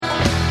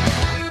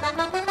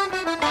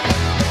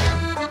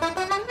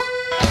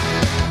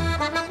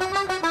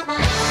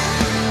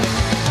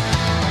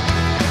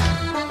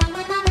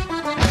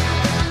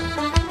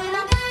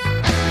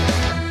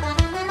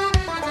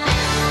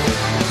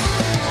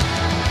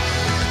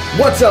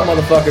What's up,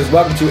 motherfuckers?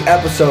 Welcome to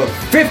episode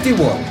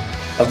 51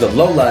 of the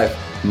Low Life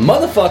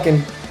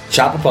Motherfucking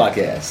Chopper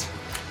Podcast.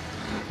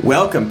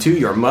 Welcome to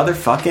your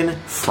motherfucking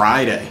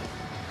Friday.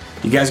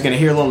 You guys are going to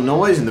hear a little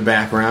noise in the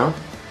background.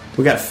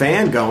 We got a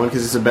fan going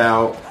because it's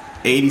about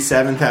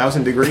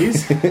 87,000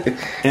 degrees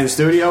in the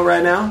studio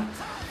right now.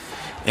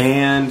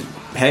 And,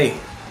 hey,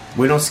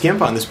 we don't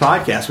skimp on this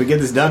podcast. We get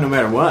this done no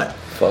matter what.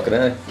 Fucking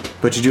A.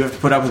 But you do have to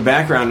put up with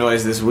background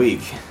noise this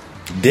week.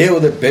 Deal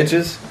with it,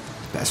 bitches.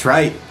 That's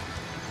right.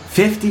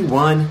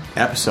 51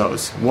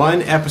 episodes.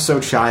 One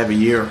episode shy of a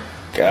year.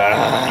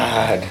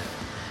 God.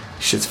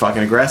 Shit's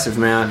fucking aggressive,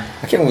 man.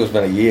 I can't believe it's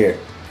been a year.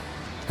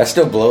 That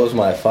still blows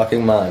my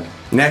fucking mind.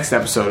 Next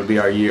episode will be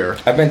our year.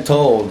 I've been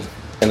told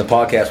in the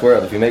podcast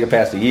world, if you make it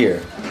past a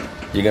year,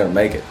 you're going to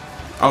make it.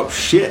 Oh,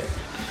 shit.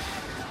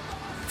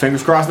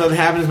 Fingers crossed nothing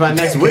happens by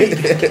next week.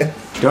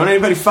 Don't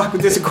anybody fuck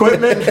with this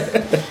equipment.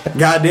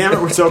 God damn it,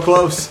 we're so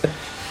close.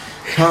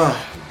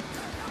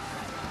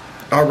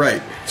 All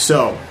right,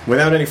 so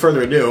without any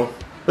further ado,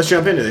 let's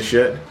jump into this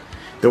shit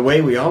the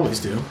way we always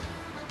do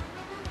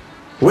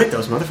with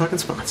those motherfucking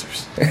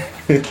sponsors.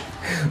 We'll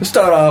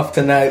start off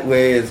tonight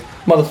with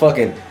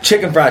motherfucking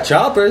Chicken Fried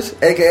Choppers,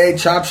 aka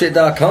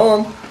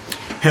ChopShit.com.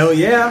 Hell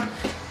yeah.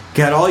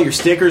 Got all your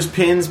stickers,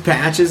 pins,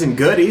 patches, and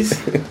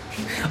goodies.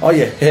 All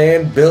your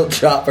hand-built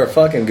chopper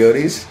fucking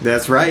goodies.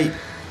 That's right.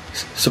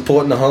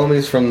 Supporting the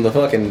homies from the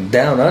fucking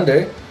down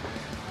under.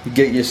 You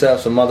get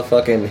yourself some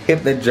motherfucking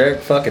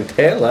Hypno-Jerk fucking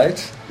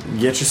taillights.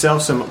 Get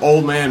yourself some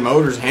Old Man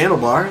Motors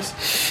handlebars.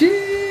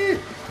 Shit.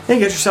 And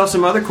get yourself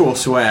some other cool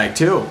swag,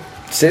 too.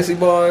 Sissy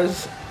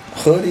bars,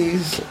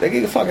 hoodies, they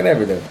get fucking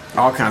everything.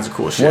 All kinds of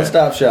cool shit.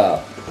 One-stop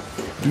shop.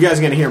 You guys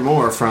are going to hear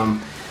more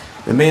from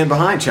the man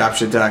behind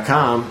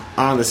ChopShit.com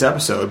on this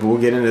episode, but we'll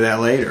get into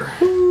that later.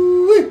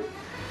 Woo-wee.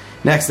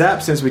 Next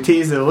up, since we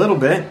teased it a little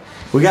bit,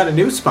 we got a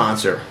new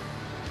sponsor.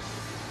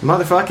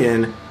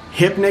 Motherfucking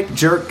Hypnic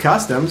Jerk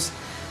Customs,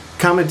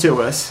 coming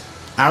to us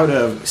out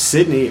of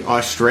Sydney,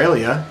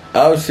 Australia.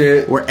 Oh,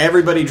 shit. Where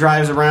everybody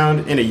drives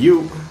around in a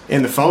ute,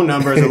 and the phone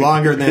numbers are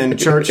longer than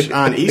church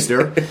on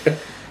Easter.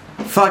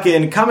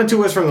 Fucking coming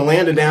to us from the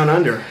land of down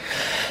under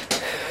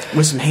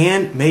with some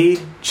handmade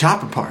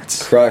chopper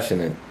parts. Crushing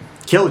it.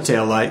 Killer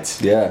tail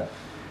lights. Yeah.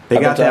 They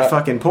got that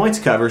fucking points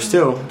covers,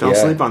 too. Don't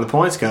sleep on the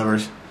points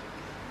covers.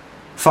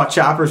 Fuck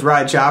choppers,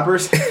 ride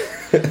choppers.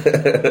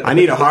 I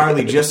need a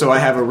Harley just so I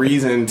have a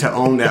reason to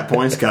own that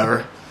points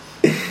cover.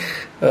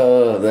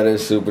 Oh, that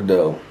is super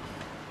dope.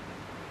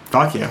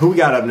 Fuck yeah. Who we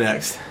got up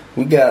next?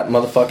 We got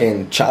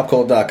motherfucking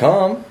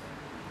ChopColt.com.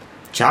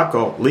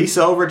 ChopColt.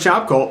 Lisa over at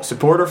ChopColt.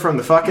 Supporter from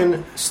the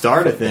fucking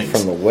start of things.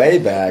 From the way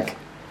back.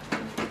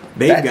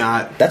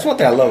 That's one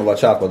thing I love about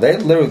ChopColt.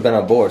 They've literally been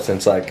on board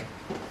since, like,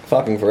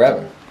 fucking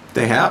forever.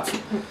 They have.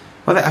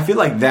 Well, I feel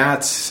like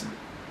that's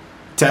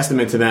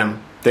testament to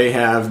them. They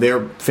have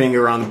their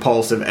finger on the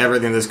pulse of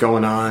everything that's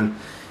going on.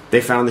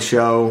 They found the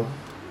show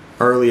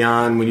early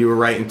on when you were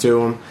writing to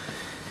them.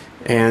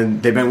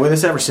 And they've been with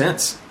us ever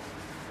since.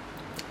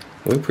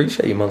 We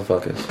appreciate you,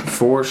 motherfuckers.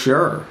 For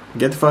sure.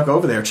 Get the fuck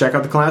over there. Check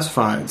out the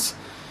classifieds.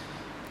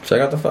 Check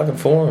out the fucking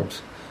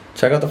forums.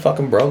 Check out the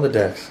fucking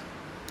Rolodex.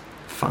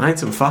 Find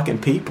some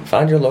fucking people.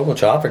 Find your local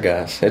chopper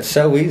guys. It's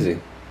so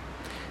easy.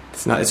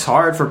 It's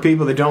hard for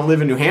people that don't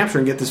live in New Hampshire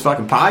and get this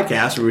fucking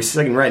podcast where we're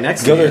sitting right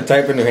next to Go you. there and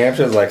type in New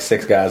Hampshire, there's like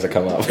 6 guys that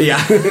come up. Yeah.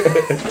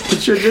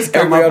 It should just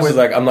come Everybody up else with... is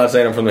like, I'm not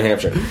saying I'm from New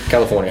Hampshire.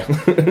 California.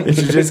 It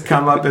should just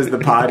come up as the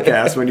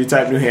podcast when you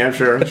type New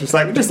Hampshire. It's just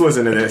like, just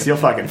listen to this. You'll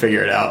fucking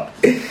figure it out.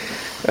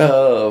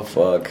 Oh,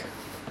 fuck.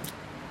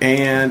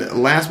 And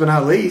last but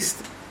not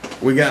least,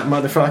 we got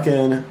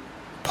motherfucking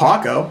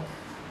Paco.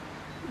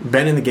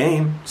 Been in the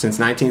game since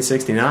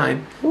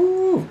 1969.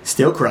 Woo.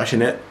 Still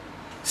crushing it.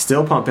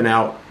 Still pumping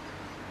out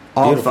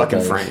all the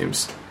fucking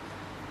frames.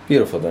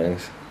 Beautiful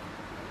things.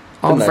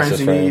 All the frames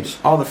you need.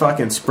 All the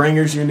fucking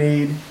springers you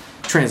need.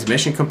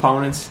 Transmission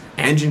components.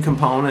 Engine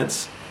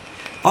components.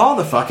 All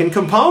the fucking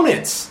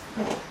components.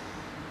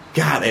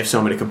 God, they have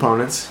so many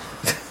components.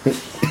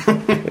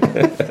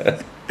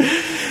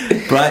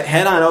 But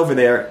head on over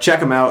there. Check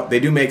them out.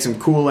 They do make some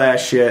cool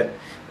ass shit.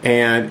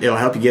 And it'll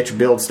help you get your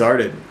build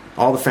started.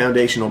 All the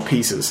foundational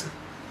pieces.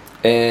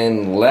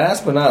 And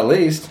last but not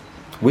least,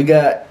 we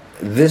got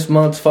this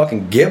month's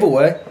fucking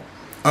giveaway.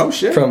 Oh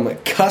shit! From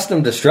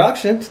Custom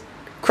Destruction.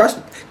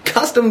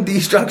 Custom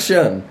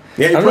Destruction.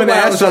 Yeah, you put an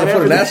S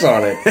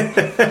on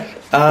it.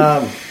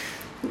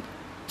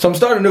 So I'm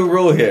starting a new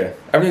rule here.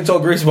 I already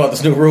told Grease about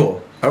this new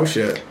rule. Oh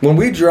shit! When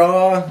we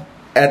draw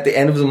at the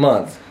end of the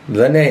month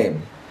the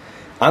name,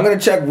 I'm gonna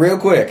check real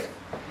quick.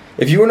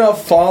 If you are not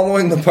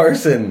following the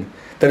person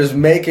that is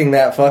making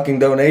that fucking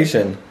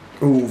donation.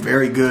 Ooh,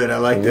 very good. I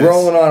like this.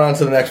 Rolling on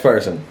to the next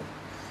person.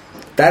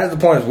 That is the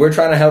point. Is we're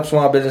trying to help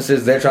small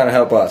businesses. They're trying to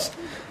help us.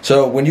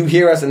 So when you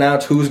hear us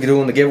announce who's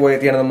doing the giveaway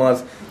at the end of the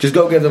month, just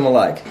go give them a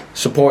like.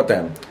 Support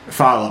them.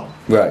 Follow.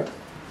 Right.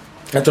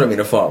 That's what I mean,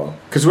 to follow.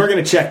 Because we're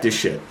going to check this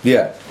shit.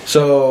 Yeah.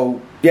 So,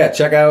 yeah,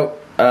 check out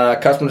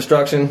Custom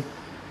Destruction.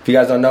 If you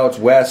guys don't know, it's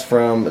Wes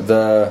from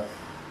the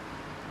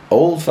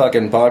old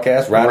fucking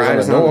podcast,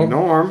 Riders on the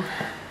Norm.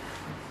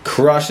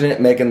 Crushing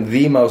it, making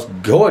the most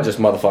gorgeous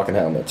motherfucking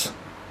helmets.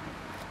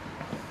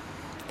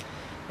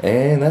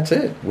 And that's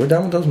it. We're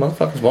done with those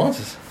motherfucking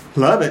sponsors.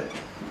 Love it.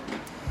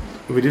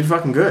 We did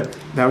fucking good.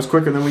 That was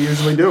quicker than we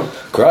usually do.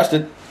 Crushed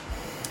it.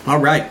 All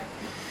right.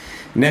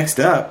 Next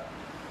up,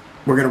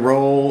 we're going to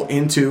roll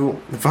into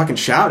the fucking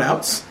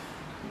shout-outs.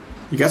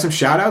 You got some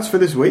shout-outs for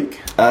this week?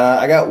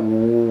 I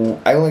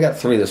only got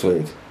 3 this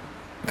week.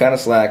 Kind of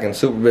slacking.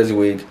 Super busy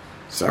week.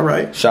 It's all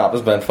right. Shop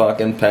has been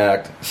fucking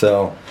packed.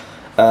 So,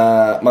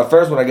 my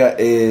first one I got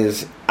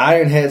is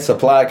Ironhead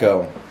Supply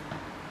Co.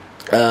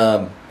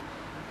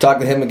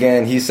 Talked to him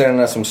again. He's sending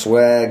us some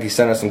swag. He's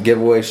sending us some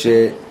giveaway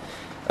shit.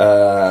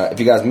 If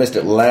you guys missed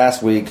it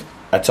last week,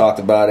 I talked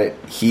about it.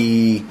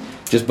 He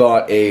just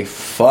bought a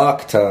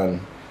fuck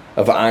ton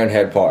of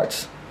Ironhead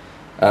parts.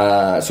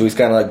 So he's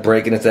kind of like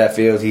breaking into that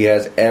field. He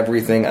has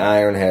everything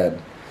Ironhead.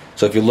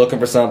 So if you're looking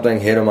for something,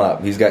 hit him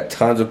up. He's got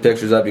tons of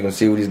pictures up. You can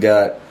see what he's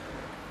got.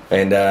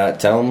 And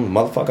tell him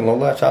motherfucking Low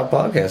Life Shop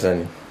Podcast on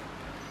you.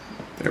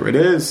 There it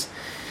is.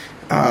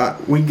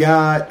 We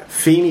got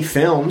Feeney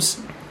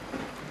Films.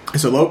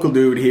 It's a local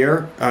dude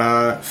here.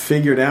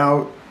 Figured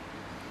out.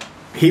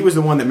 He was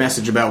the one that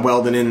messaged about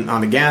welding in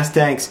on the gas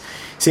tanks.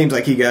 Seems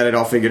like he got it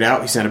all figured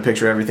out. He sent a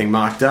picture of everything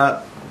mocked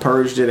up,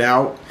 purged it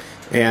out,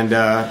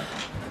 and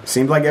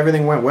seemed like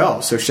everything went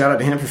well. So shout out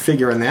to him for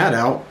figuring that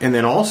out. And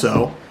then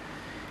also,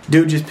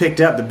 dude just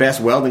picked up the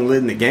best welding lid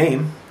in the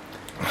game.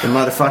 The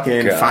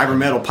motherfucking fiber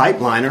metal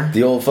pipeliner.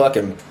 The old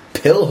fucking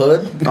pill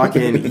hood.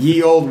 Fucking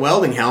ye old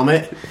welding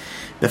helmet.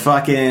 The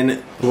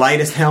fucking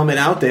lightest helmet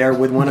out there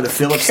with one of the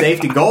Philips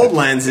Safety Gold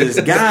lenses.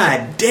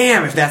 God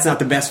damn if that's not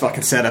the best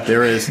fucking setup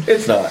there is.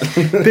 It's not.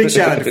 Big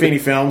shout out to Feeney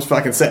Films,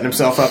 fucking setting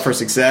himself up for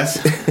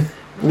success.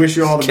 Wish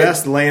you all the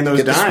best laying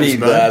those dimes, speed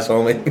bud. glass,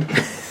 homie.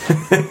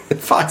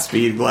 Fuck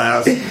speed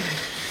glass.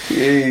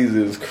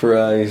 Jesus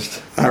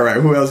Christ. All right,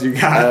 who else you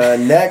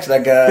got? Next, I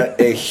got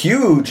a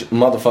huge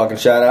motherfucking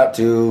shout out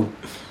to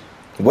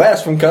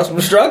Wes from Custom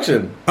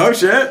Destruction. Oh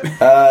shit.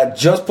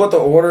 Just put the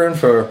order in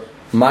for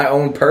my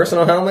own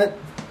personal helmet.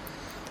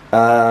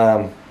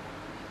 And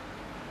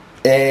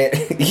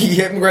he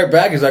hit me right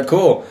back. He's like,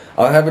 cool,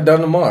 I'll have it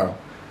done tomorrow.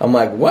 I'm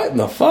like, what in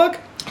the fuck?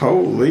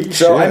 Holy shit.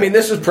 So, I mean,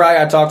 this is probably,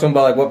 I talked to him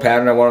about like what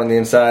pattern I want on the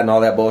inside and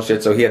all that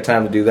bullshit, so he had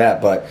time to do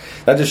that. But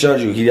that just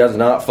shows you he does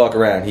not fuck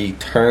around. He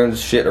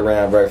turns shit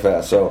around very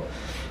fast. So,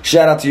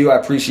 shout out to you. I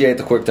appreciate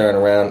the quick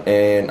turnaround.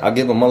 And I'll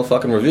give him a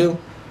motherfucking review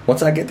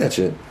once I get that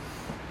shit.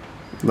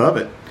 Love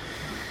it.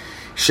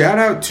 Shout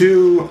out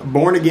to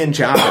Born Again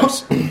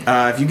Choppers.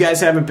 If you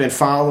guys haven't been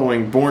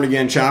following Born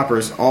Again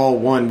Choppers, all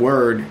one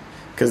word,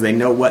 because they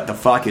know what the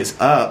fuck is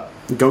up,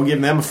 go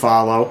give them a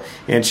follow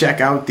and check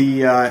out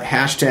the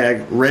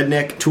hashtag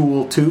Redneck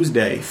Tool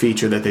Tuesday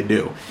feature that they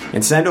do.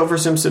 And send over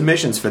some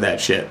submissions for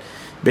that shit.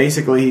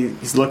 Basically,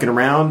 he's looking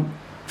around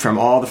from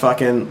all the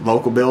fucking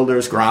local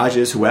builders,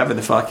 garages, whoever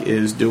the fuck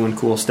is doing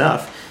cool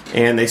stuff.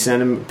 And they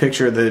send him a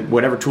picture of the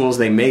whatever tools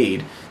they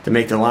made to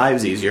make their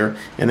lives easier.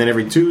 And then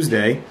every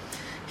Tuesday,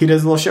 he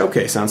does a little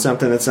showcase on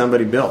something that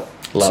somebody built.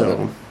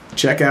 Love it.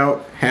 Check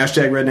out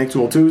hashtag Redneck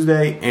Tool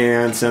Tuesday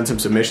and send some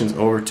submissions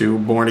over to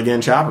Born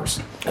Again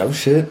Choppers. Oh,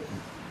 shit.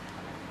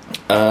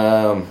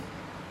 The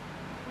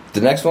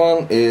next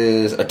one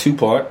is a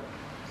 2-part.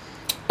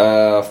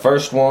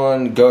 First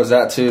one goes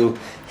out to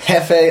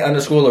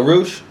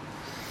Hefe_LaRouche,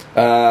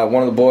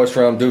 one of the boys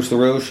from Deuce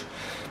LaRouche.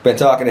 Been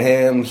talking to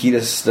him. He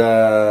just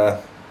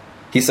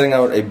he's sending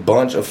out a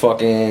bunch of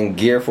fucking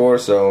gear for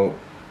us, so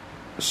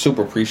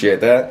super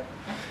appreciate that.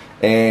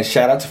 And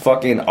shout out to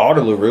fucking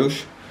Arthur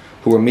LaRouche,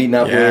 who we're meeting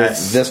up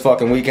with this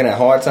fucking weekend at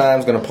Hard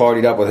Times. Gonna party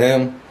it up with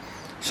him.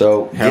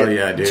 So hell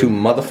yeah, dude. To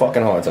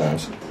motherfucking Hard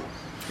Times.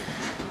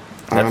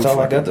 That's all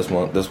I got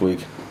this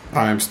week.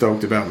 I'm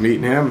stoked about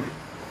meeting him.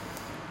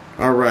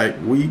 All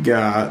right, we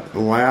got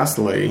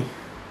lastly.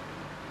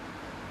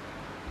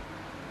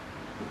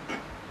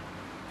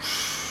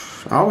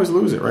 I always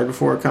lose it right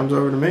before it comes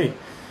over to me.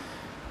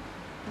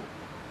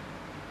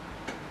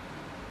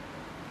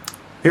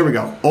 Here we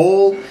go.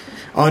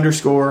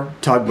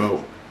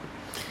 Old_tugboat.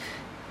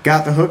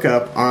 Got the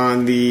hookup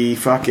on the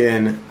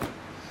fucking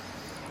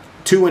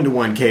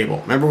 2-into-1 cable.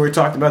 Remember we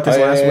talked about this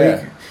last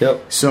week?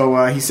 Yep.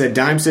 So he said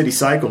Dime City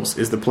Cycles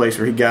is the place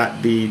where he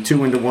got the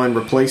 2-into-1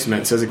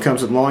 replacement. It says it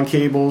comes with long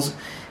cables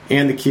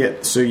and the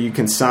kit so you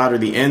can solder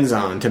the ends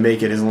on to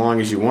make it as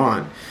long as you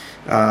want.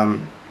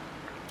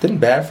 Didn't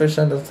Badfish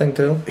send us a thing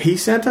too? He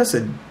sent us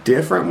a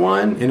different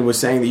one and was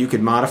saying that you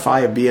could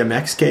modify a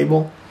BMX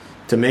cable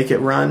to make it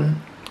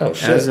run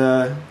as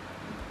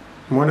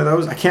one of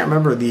those. I can't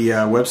remember the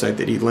website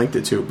that he linked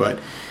it to, but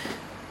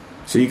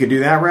so you could do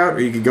that route, or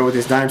you could go with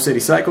this Dime City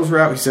Cycles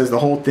route. He says the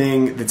whole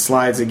thing that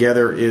slides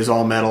together is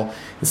all metal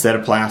instead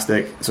of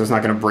plastic, so it's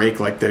not going to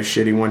break like the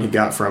shitty one he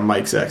got from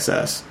Mike's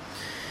XS.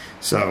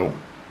 So,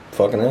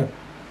 fucking hell.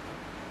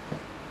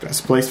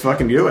 That's the place to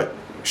fucking do it.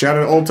 Shout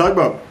out to Old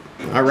Tugboat.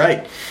 All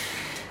right.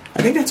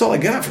 I think that's all I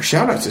got for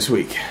shout-outs this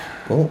week.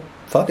 Cool.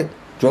 Fuck it.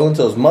 Drill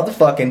into those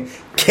motherfucking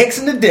kicks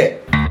in the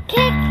dick. Kick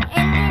in the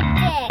dick.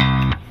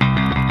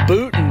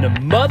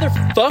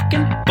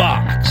 motherfucking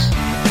box.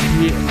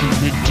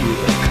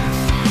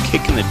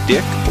 Kicking the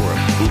dick or a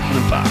boot in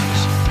the box?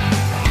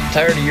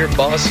 Tired of your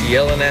boss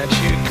yelling at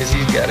you because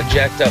he's got a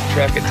jacked up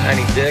truck, a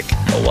tiny dick,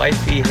 a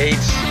wife he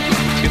hates,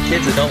 2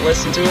 kids that don't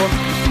listen to him?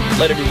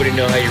 Let everybody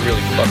know how you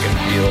really fucking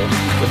feel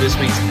with this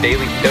week's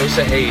Daily Dose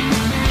of Hate.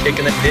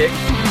 Kicking the dick,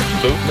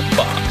 boot in the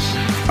box.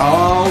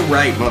 All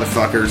right,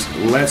 motherfuckers,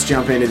 let's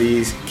jump into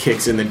these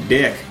kicks in the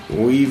dick.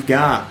 We've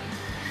got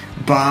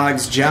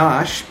Boggs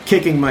Josh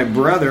kicking my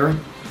brother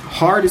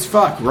hard as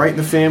fuck right in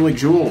the family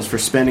jewels for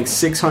spending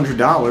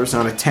 $600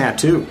 on a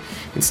tattoo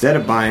instead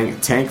of buying a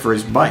tank for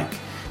his bike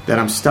that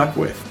I'm stuck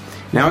with.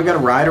 Now I gotta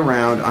ride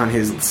around on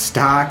his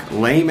stock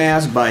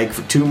lame-ass bike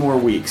for 2 more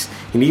weeks.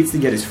 He needs to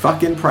get his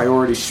fucking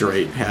priorities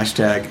straight.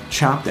 Hashtag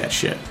chop that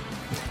shit.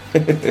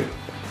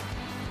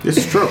 This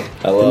is true.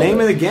 The name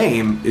of the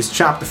game is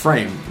chop the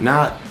frame,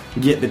 not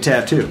get the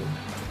tattoo.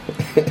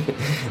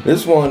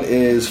 This one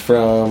is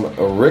from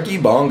Ricky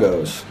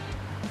Bongos.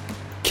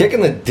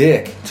 Kicking the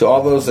dick to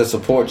all those that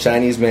support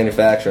Chinese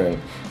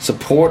manufacturing.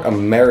 Support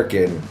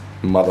American,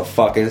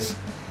 motherfuckers.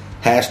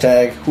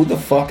 Hashtag, who the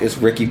fuck is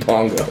Ricky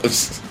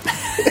Bongos?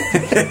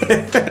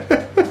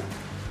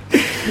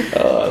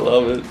 Oh, I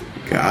love it.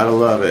 Gotta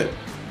love it.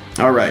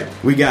 Alright,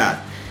 we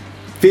got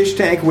Fish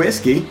Tank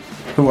Whiskey,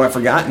 who I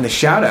forgot in the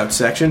shout-out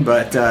section,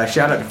 but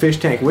shout out to Fish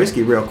Tank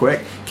Whiskey real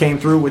quick. Came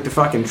through with the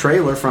fucking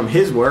trailer from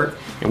his work,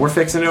 and we're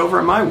fixing it over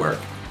at my work.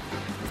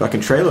 Fucking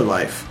trailer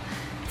life.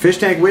 Fish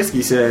Tank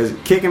Whiskey says,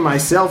 kicking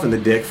myself in the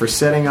dick for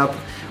setting up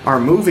our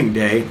moving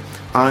day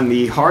on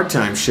the Hard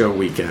Time Show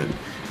weekend.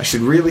 I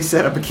should really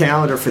set up a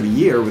calendar for the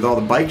year with all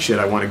the bike shit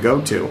I want to go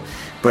to,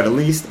 but at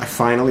least I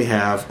finally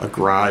have a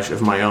garage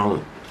of my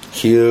own.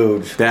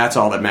 Huge. That's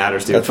all that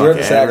matters, dude. That's Fuck worth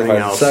the everything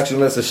sacrifice. else. Sucks to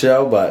miss the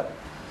show, but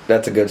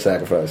that's a good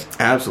sacrifice.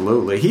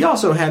 Absolutely. He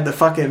also had the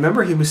fucking...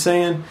 Remember he was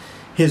saying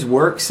his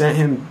work sent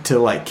him to,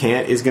 like,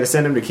 is going to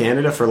send him to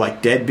Canada for,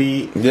 like,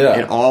 Deadbeat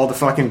and all the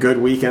fucking good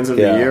weekends of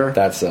the year?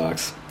 That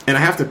sucks. And I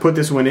have to put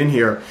this one in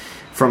here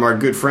from our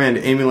good friend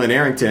Amy Lynn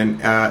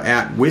Arrington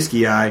at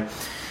Whiskey Eye.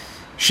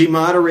 She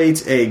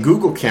moderates a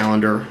Google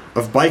Calendar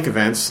of bike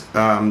events.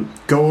 Go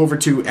over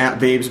to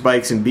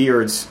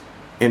 @BabesBikesAndBeards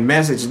and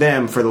message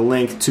them for the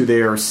link to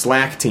their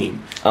Slack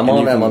team. I'm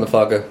on that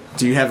motherfucker.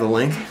 Do you have the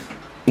link?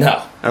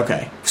 No.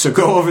 Okay. So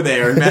go over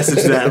there and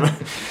message them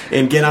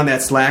and get on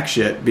that Slack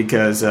shit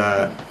because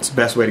it's the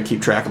best way to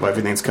keep track of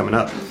everything that's coming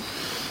up.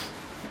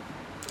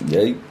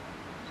 Yeah.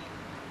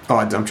 Oh,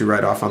 I dumped you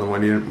right off on the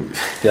one you didn't...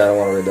 Yeah, I don't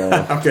want to read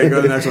that one. Okay, go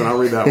to the next one. I'll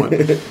read that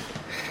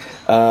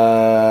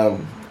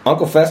one.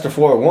 Uncle Fester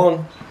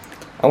 401.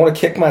 I want to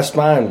kick my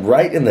spine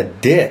right in the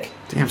dick.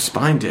 Damn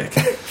spine dick.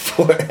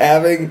 For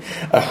having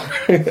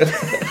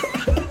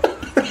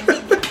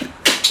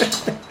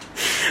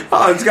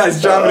Oh, this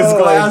guy's dropping his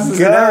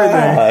glasses and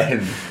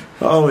everything.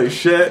 Holy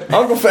shit.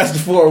 Uncle Fester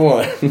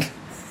 401.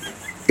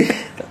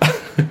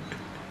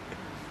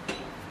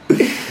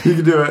 You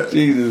can do it.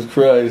 Jesus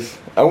Christ.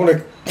 I want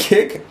to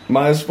kick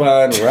my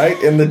spine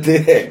right in the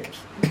dick.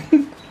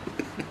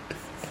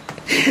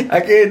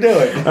 I can't do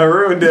it. I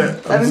ruined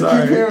it. I'm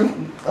sorry.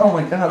 Oh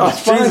my god, Oh,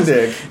 spine Jesus.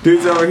 dick.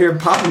 Dude's over here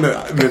popping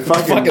the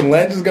Fucking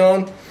lens is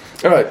gone.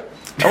 Alright.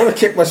 I want to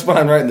kick my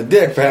spine right in the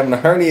dick for having a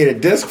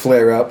herniated disc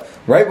flare up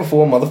right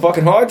before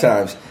motherfucking Hard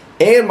Times.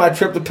 And my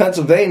trip to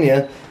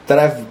Pennsylvania that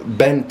I've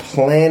been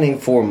planning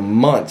for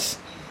months.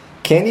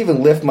 Can't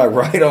even lift my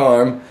right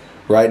arm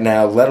right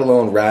now, let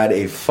alone ride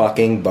a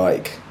fucking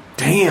bike.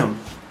 Damn.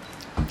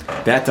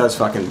 That does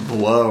fucking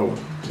blow.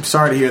 I'm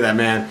sorry to hear that,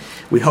 man.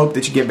 We hope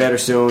that you get better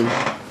soon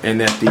and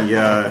that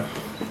the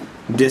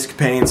disc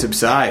pain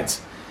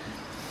subsides.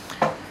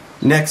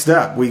 Next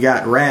up, we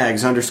got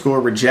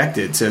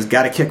Rags_rejected. Says,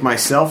 gotta kick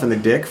myself in the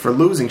dick for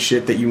losing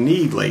shit that you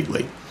need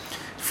lately.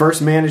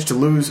 First managed to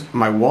lose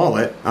my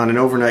wallet on an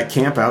overnight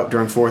campout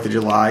during 4th of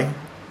July.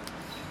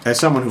 As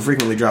someone who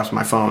frequently drops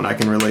my phone, I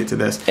can relate to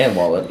this. And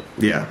wallet.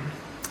 Yeah.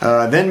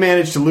 Then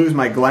managed to lose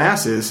my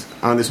glasses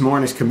on this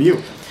morning's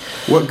commute.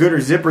 What good are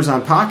zippers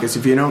on pockets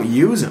if you don't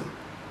use them?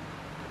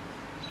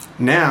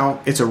 Now,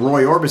 it's a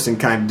Roy Orbison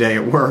kind of day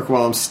at work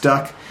while I'm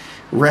stuck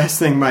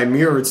resting my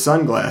mirrored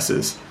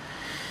sunglasses.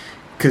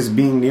 Because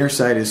being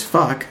nearsighted as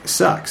fuck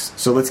sucks.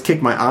 So let's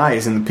kick my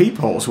eyes in the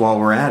peepholes while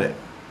we're at it.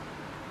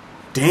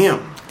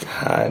 Damn.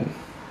 God.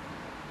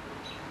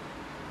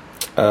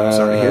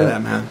 Sorry to hear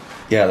that, man.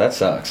 Yeah, that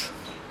sucks.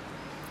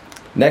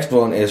 Next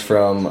one is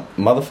from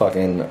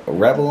motherfucking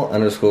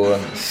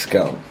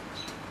rebel_scum.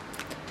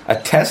 A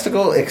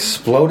testicle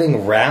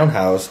exploding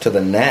roundhouse to the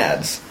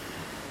nads.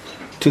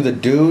 To the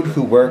dude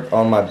who worked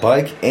on my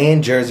bike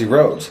and Jersey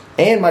Roads.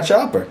 And my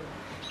chopper.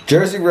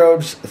 Jersey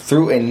Roads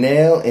threw a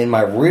nail in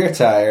my rear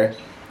tire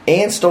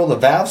and stole the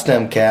valve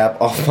stem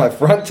cap off my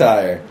front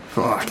tire.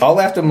 Fuck. All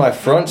after my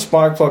front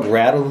spark plug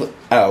rattled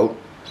out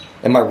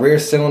and my rear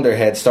cylinder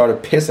head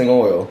started pissing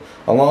oil,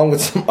 along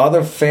with some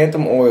other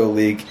phantom oil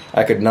leak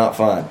I could not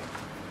find.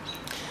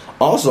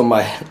 Also,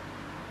 my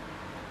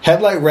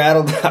headlight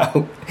rattled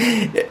out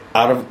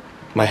of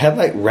My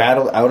headlight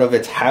rattled out of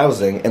its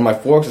housing, and my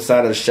forks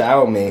decided to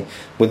shower me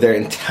with their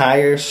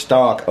entire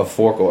stock of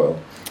fork oil.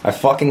 I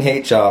fucking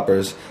hate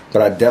choppers,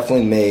 but I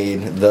definitely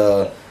made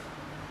the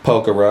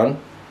poker run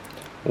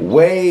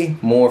way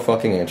more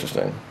fucking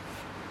interesting.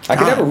 I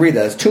can never read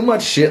that. It's too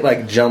much shit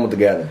like jumbled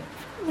together.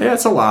 Yeah,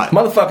 it's a lot.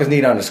 Motherfuckers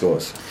need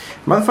underscores.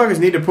 Motherfuckers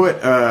need to put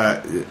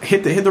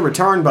hit the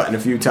return button a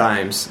few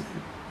times.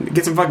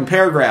 Get some fucking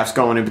paragraphs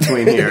going in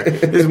between here.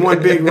 This is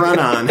one big run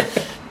on.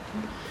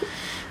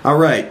 All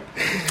right.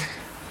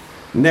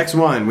 Next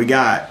one we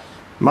got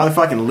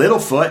motherfucking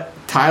Littlefoot.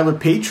 Tyler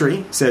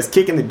Petrie says,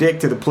 kicking the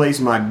dick to the place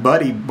my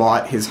buddy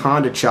bought his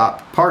Honda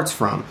Chop parts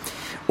from.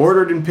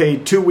 Ordered and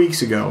paid 2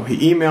 weeks ago.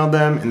 He emailed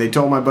them and they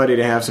told my buddy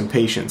to have some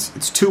patience.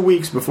 It's 2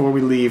 weeks before we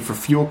leave for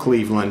Fuel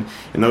Cleveland,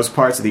 and those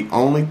parts are the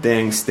only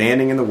thing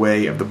standing in the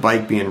way of the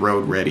bike being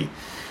road ready.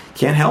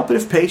 Can't help it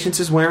if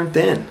patience is wearing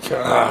thin.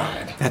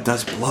 God. That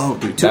does blow,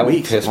 dude. 2 That would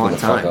weeks piss is a me long the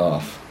fuck time.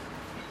 off.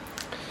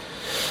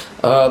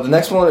 The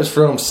next one is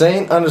from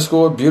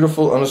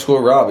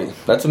Saint_beautiful_Robbie.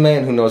 That's a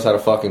man who knows how to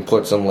fucking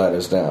put some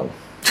letters down.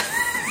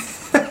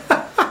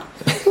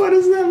 What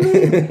does that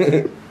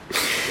mean?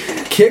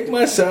 Kick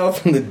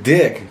myself in the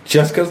dick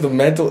just because the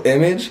mental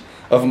image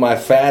of my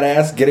fat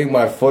ass getting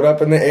my foot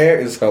up in the air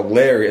is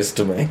hilarious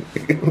to me.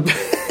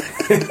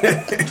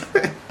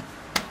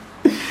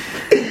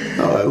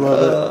 Oh, I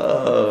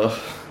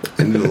love it.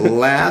 And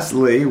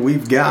lastly,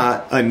 we've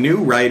got a new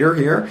writer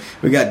here.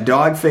 We got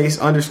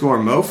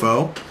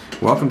Dogface_Mofo.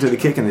 Welcome to the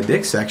Kick in the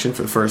Dick section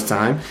for the first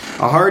time.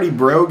 A Hardy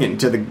Brogan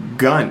to the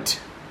Gunt.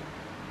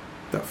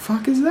 The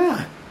fuck is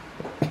that?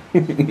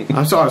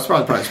 I'm sorry, it's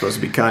probably supposed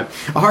to be cunt.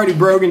 A Hardy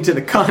Brogan to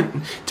the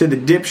cunt, to the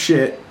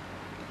dipshit.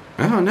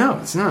 Oh, no,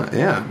 it's not.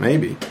 Yeah,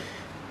 maybe.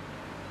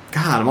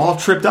 God, I'm all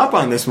tripped up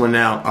on this one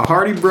now. A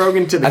Hardy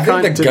Brogan to the cunt.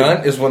 I think the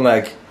gunt is when,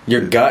 like,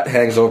 your gut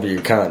hangs over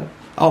your cunt.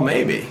 Oh,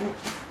 maybe.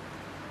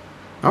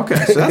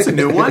 Okay, so that's a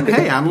new one.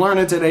 Hey, I'm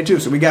learning today, too.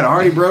 So we got a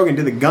Hardy Brogan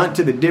to the Gunt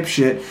to the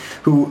dipshit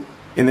who,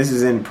 and this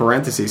is in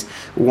parentheses,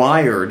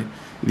 wired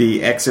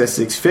the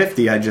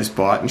XS650 I just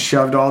bought and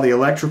shoved all the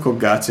electrical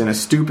guts in a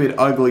stupid,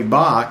 ugly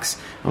box.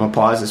 I'm going to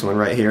pause this one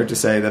right here to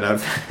say that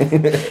I've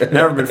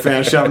never been a fan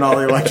of shoving all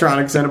the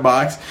electronics in a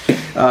box.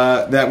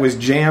 That was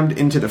jammed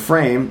into the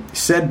frame,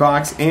 said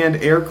box and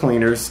air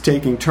cleaners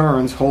taking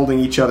turns holding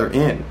each other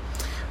in.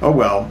 Oh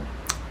well.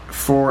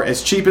 For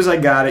as cheap as I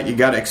got it, you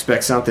got to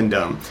expect something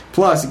dumb.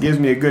 Plus, it gives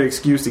me a good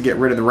excuse to get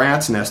rid of the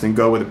rat's nest and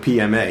go with a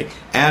PMA.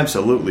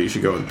 Absolutely, you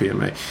should go with a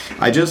PMA.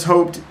 I just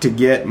hoped to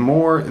get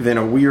more than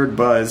a weird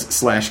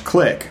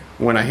buzz/click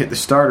when I hit the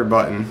starter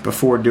button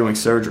before doing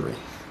surgery.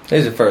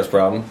 Here's your first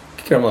problem.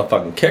 Kick a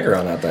motherfucking kicker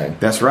on that thing.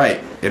 That's right.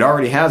 It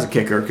already has a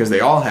kicker because they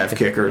all have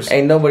kickers.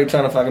 Ain't nobody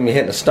trying to fucking be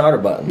hitting the starter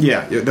button.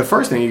 Yeah, the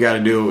first thing you got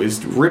to do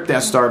is rip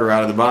that starter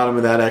out of the bottom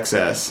of that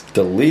XS.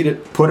 Delete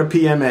it. Put a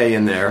PMA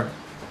in there.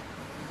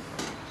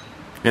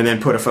 And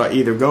then put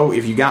either go,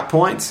 if you got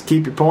points,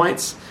 keep your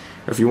points.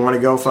 Or if you want to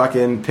go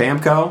fucking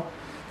PAMCO,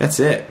 that's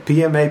it.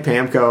 PMA,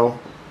 PAMCO,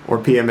 or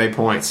PMA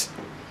points.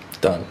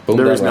 Done. Boom,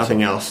 there done, is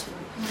nothing else.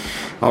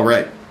 All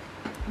right.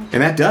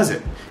 And that does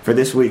it for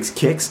this week's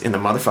Kicks in the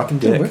Motherfucking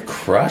Dick. Dude, we're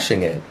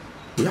crushing it.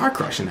 We are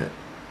crushing it.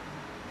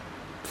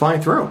 Flying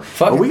through.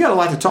 Fuck but it. we got a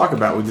lot to talk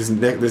about with this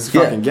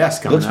fucking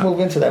guest coming Let's up. move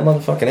into that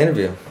motherfucking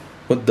interview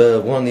with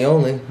the one and the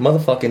only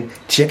motherfucking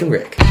Chicken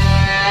Rick.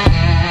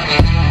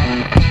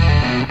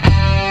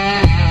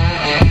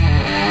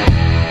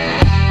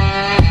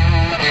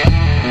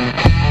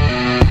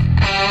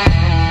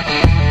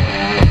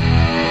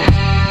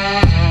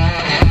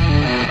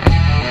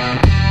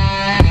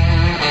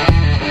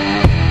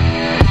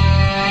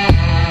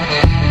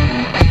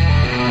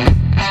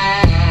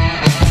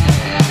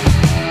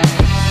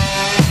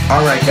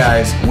 Alright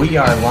guys, we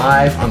are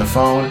live on the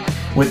phone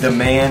with the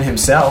man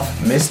himself,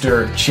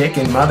 Mr.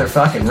 Chicken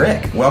Motherfucking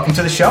Rick. Welcome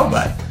to the show,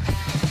 bud.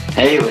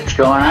 Hey, what's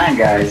going on,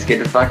 guys? Good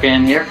to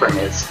fucking hear from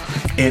you.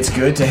 It's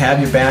good to have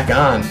you back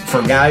on.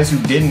 For guys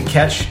who didn't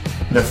catch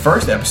the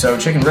first episode,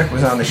 Chicken Rick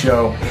was on the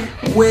show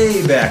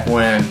way back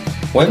when.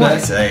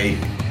 I'd say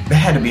it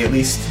had to be at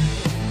least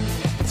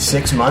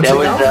 6 months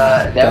ago.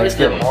 That was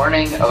the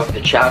morning of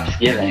the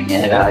Chopsgiving,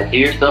 and do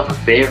yourself a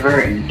favor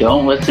and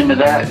don't listen to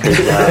that,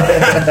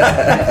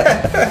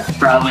 because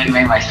probably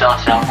made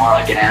myself sound more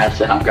like an ass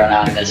than I'm going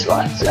on this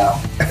one. So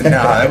No,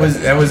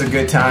 that was a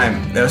good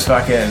time. That was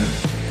fucking.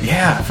 We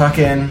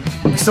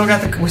still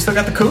got the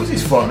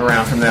koozies floating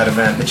around from that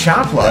event. The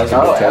Chop Love.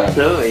 oh,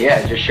 absolutely,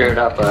 yeah. I just showed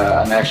up.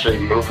 I'm actually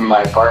moving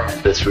my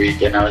apartment this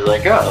week, and I was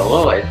like, oh, the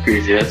low life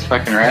koozie, that's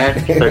fucking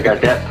rad. So I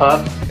got that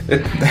pup.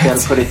 Got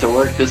to put it to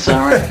work this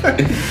summer.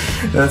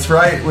 That's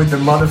right, with the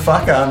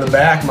motherfucker on the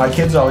back. My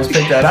kids always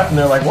pick that up, and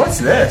they're like, "What's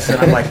this?"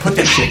 And I'm like, "Put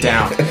this shit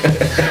down."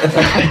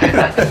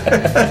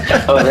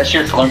 Oh, that's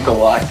just Uncle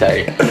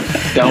Loctite.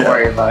 Don't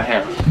worry about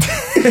him.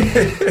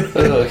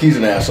 He's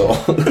an asshole.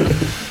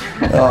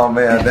 Oh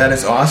man, that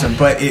is awesome.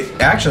 But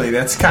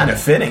that's kind of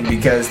fitting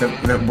because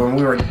when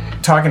we were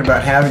talking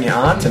about having you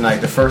on tonight,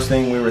 the first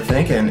thing we were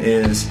thinking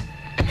is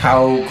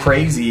how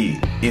crazy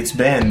it's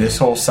been this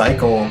whole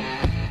cycle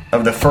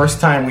of the first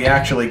time we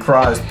actually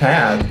crossed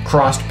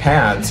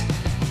paths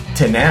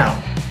to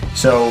now.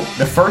 So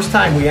the first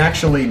time we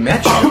actually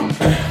met you,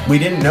 we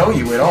didn't know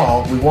you at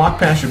all. We walked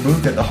past your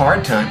booth at the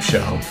Hard Time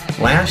show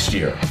last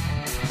year.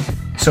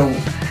 So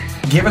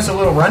give us a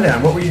little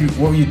rundown. What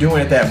were you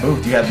doing at that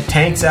booth? You had the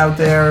tanks out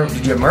there.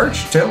 Did you have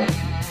merch too?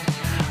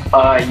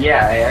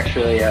 Yeah, I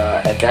actually,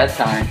 at that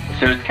time,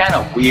 so it's kind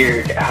of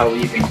weird how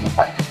we even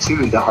got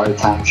to the Hard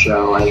Time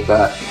show. Like,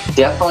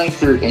 definitely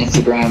through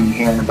Instagram and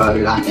hearing about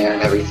it on there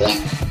and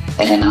everything.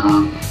 And,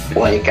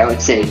 like, I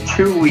would say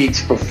 2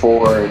 weeks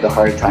before the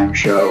Hard Time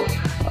show,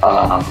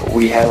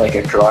 we had, like,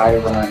 a dry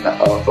run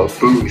of a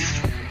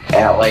booth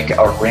at, like,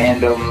 a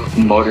random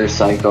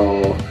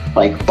motorcycle,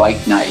 like,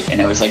 bike night.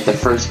 And it was, like, the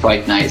first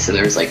bike night, so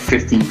there was, like,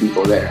 15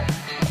 people there.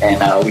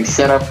 And we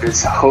set up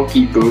this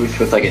hokey booth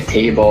with like a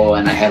table,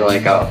 and I had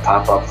like a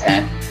pop-up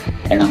tent.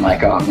 And I'm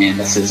like, oh man,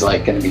 this is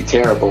like going to be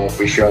terrible if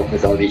we show up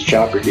with all these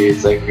chopper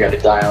dudes. Like, we got to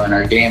dial in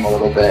our game a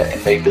little bit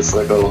and make this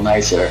look a little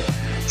nicer.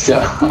 So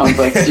I was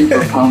like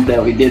super pumped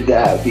that we did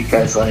that,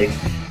 because like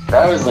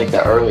that was like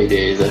the early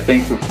days. I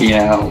think, you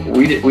know,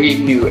 we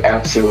knew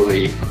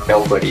absolutely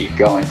nobody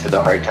going to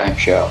the Hard Time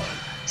show.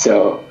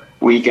 So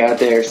we got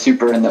there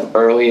super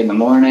early in the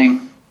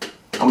morning.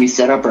 We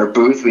set up our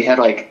booth. We had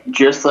like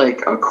just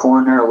like a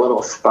corner, a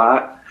little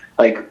spot,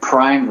 like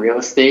prime real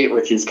estate,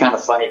 which is kind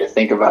of funny to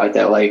think about,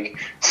 that like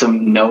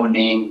some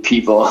no-name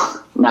people,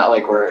 not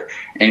like we're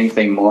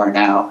anything more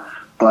now,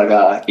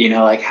 but you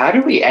know, like, how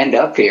did we end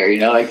up here? You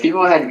know, like,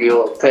 people had to be a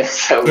little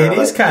pissed. So it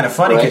is kind of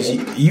funny because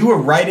you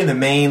were right in the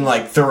main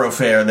like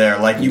thoroughfare there.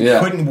 Like, you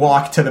couldn't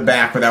walk to the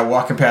back without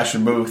walking past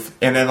your booth,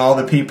 and then all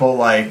the people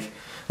like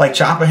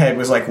Chopperhead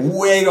was like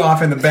way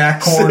off in the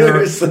back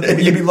corner.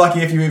 Seriously. You'd be lucky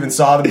if you even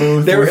saw the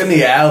booth. They were in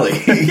the alley.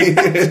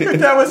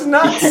 That was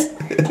nuts.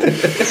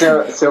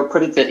 So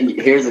put it to,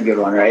 here's a good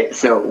one, right?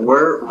 So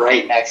we're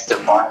right next to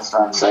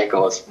Barnstorm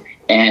Cycles,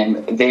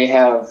 and they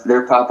have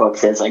their pop-up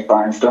says like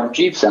Barnstorm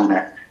Jeeps on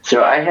it.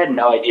 So I had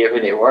no idea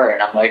who they were,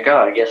 and I'm like, oh,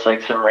 I guess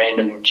like some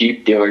random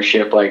Jeep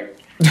dealership, like,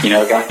 you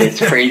know, got this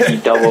crazy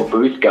double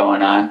booth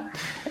going on.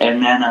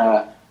 And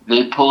then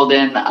they pulled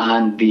in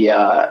on the,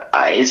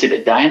 is it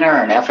a Dyna or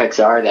an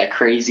FXR, that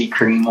crazy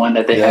cream one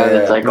that they have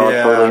that's like all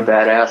totally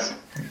badass?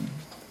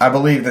 I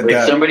believe that,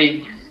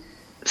 like,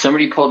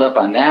 somebody pulled up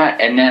on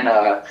that, and then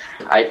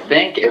I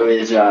think it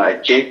was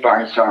Jake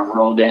Barnstorm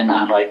rolled in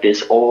on like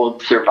this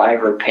old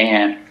Survivor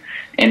Pan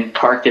and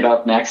parked it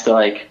up next to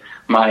like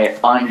my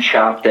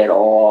unchopped at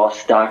all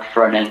stock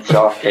front end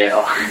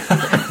Softail.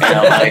 And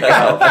I'm like,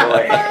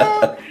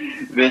 oh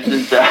boy, this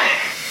is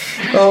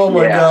oh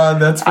my god,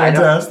 that's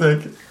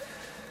fantastic.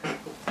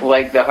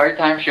 Like, the Hard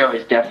Time show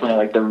is definitely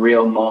like the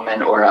real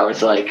moment where I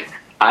was like,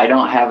 I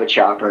don't have a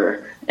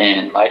chopper,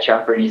 and my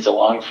chopper needs a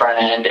long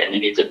front end, and it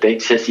needs a big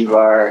sissy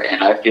bar,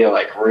 and I feel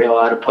like real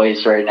out of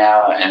place right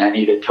now, and I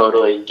need to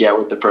totally get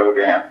with the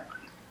program.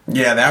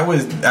 Yeah, that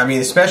was, I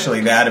mean, especially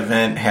that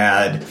event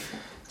had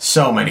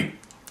so many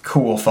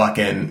cool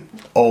fucking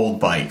old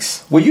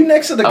bikes. Were you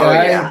next to the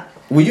guy? Yeah.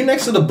 Were you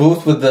next to the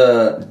booth with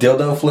the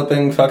dildo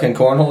flipping fucking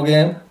cornhole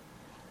game?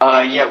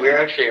 Yeah, we were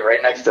actually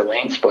right next to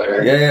Lane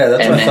Splitter. Yeah,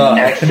 that's what I thought. And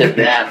then next to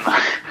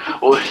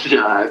them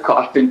was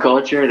Kaufman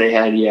Culture. They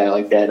had,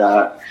 like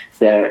that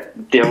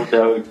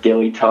dildo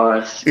dilly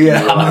toss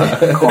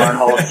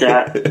cornhole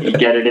set. You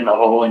get it in the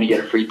hole and you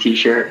get a free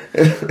t-shirt.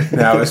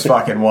 That was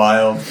fucking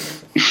wild.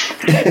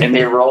 And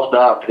they rolled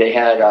up. They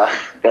had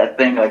that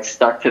thing like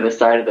stuck to the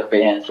side of the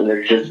van, so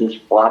there's just this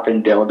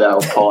flopping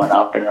dildo pulling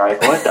up, and they're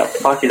like, what the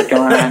fuck is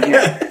going on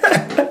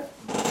here?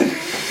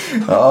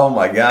 Oh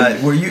my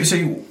god!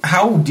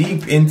 How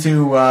deep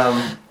into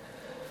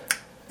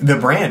the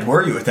brand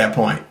were you at that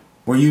point?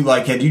 Were you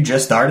like, had you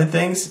just started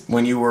things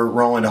when you were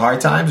rolling to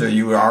Hard Times, or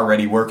you were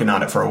already working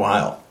on it for a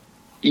while?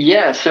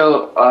 Yeah,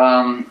 so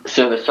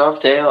the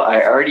Softail,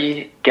 I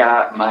already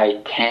got my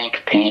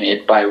tank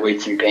painted by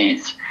Weights and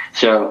Paints.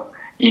 So,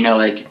 you know,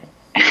 like,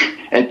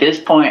 at this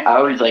point,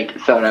 I was like,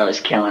 thought I was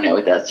killing it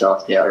with that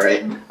Softail,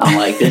 right? I'm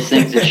like, this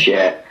thing's a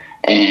shit.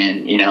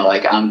 And, you know,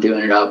 like, I'm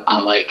doing it up.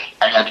 I'm like,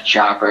 I got the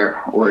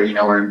chopper. We're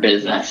in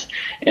business.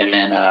 And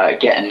then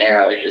getting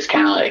there, I was just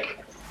kind of like,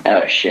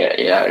 oh, shit,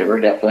 yeah, we're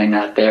definitely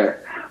not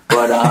there.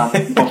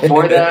 But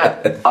before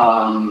that,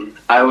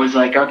 I was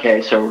like,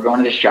 okay, so we're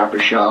going to this chopper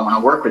show. I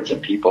want to work with some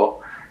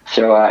people.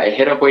 So I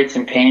hit up Weights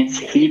and Paints.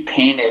 He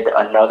painted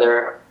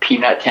another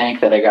peanut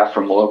tank that I got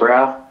from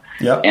Lowbrow.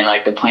 Yep. And,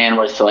 like, the plan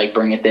was to, like,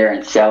 bring it there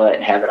and sell it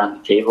and have it on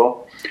the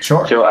table.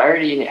 Sure. So I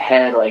already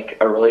had, like,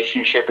 a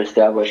relationship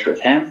established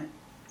with him.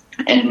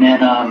 And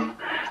then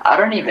I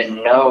don't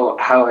even know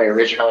how I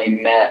originally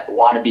met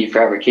Wannabe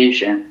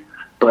Fabrication,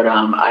 but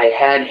I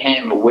had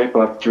him whip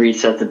up 3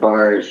 sets of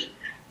bars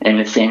and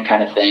the same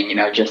kind of thing, you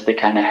know, just to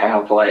kind of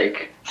have,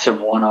 like,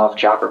 some one-off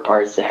chopper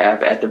parts to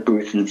have at the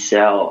booth and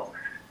sell.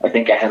 I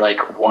think I had,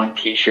 like, 1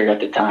 T-shirt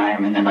at the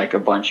time and then, like, a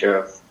bunch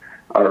of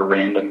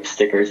random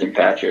stickers and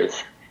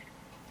patches.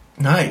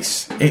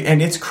 Nice.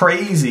 And it's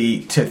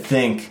crazy to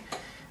think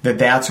that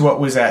that's what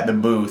was at the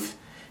booth.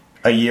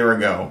 a year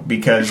ago,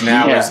 because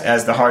now Yeah.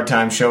 as the Hard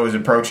Time show is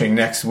approaching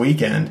next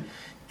weekend,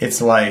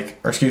 it's like,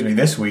 or excuse me,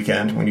 this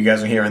weekend when you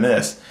guys are hearing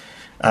this,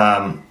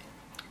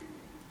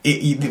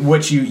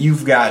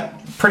 you've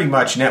got pretty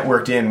much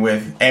networked in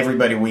with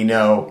everybody we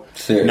know.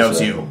 Seriously.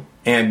 Knows you,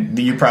 and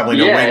you probably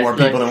know way more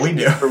it's, people than we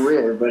do. Super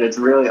weird, but it's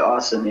really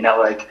awesome. You know,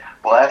 like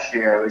last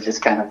year, it was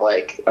just kind of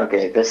like,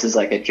 okay, this is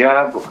like a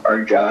job.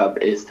 Our job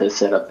is to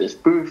set up this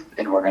booth,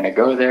 and we're gonna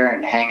go there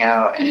and hang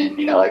out, and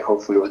you know, like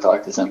hopefully we'll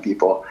talk to some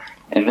people.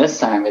 And this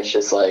time, it's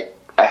just like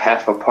a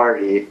half a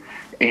party.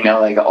 You know,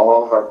 like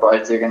all of our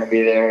buds are gonna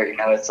be there. You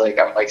know, it's like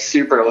I'm like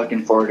super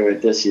looking forward to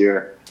it this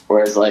year.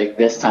 Whereas like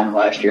this time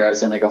last year, I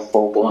was in like a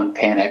full blown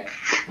panic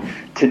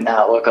to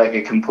not look like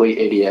a complete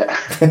idiot.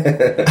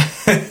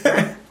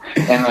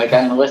 And like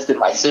I enlisted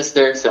my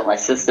sister, so my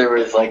sister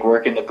was like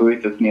working the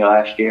booth with me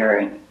last year,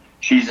 and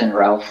she's in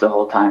Ralph's the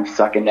whole time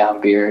sucking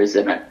down beers.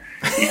 And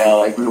you know,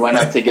 like we went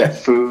up to get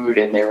food,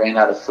 and they ran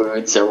out of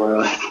food,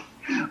 so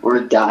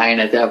we're dying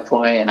at that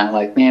point. And I'm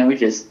like, man,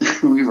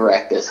 we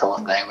wrecked this whole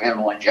thing. We have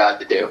one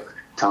job to do.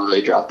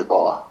 Totally dropped the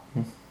ball.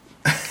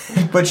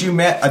 But you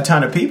met a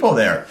ton of people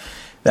there.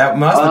 That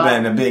must have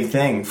been a big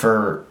thing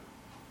for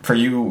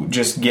you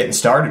just getting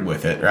started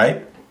with it,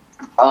 right?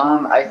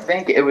 I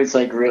think it was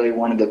like really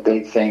one of the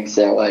big things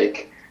that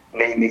like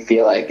made me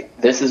feel like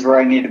this is where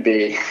I need to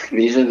be.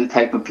 These are the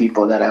type of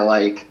people that I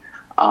like.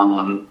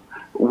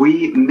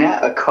 We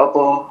met a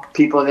couple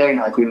people there, you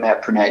know, like we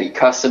met Pernetti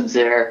Customs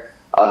there.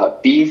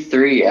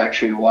 B3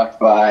 actually walked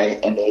by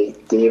and they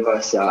gave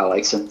us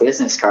like some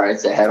business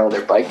cards that had all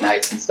their bike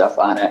nights and stuff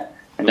on it.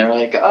 And they're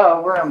like,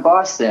 oh, we're in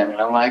Boston. And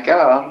I'm like,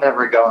 oh, I'm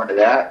never going to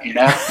that, you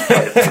know?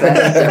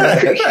 I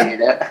appreciate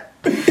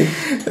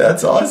it.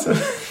 That's awesome.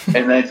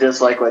 And then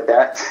just like what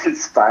that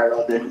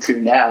spiraled into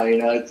now, you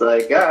know, it's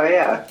like, oh,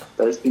 yeah,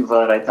 those people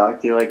that I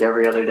talk to like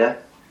every other day.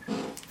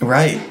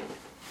 Right.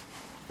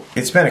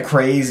 It's been a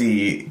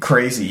crazy,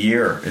 crazy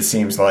year, it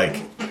seems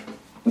like.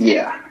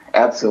 Yeah,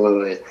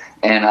 absolutely.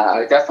 And I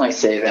would definitely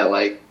say that,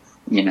 like,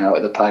 you know,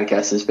 the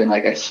podcast has been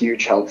like a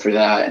huge help for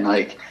that, and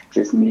like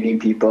just meeting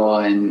people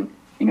and,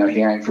 you know,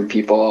 hearing from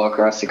people all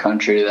across the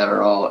country that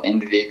are all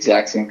into the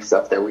exact same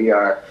stuff that we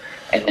are.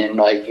 And then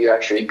like you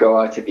actually go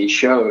out to these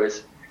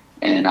shows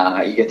and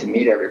you get to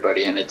meet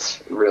everybody, and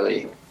it's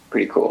really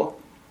pretty cool.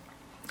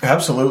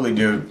 Absolutely,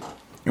 dude.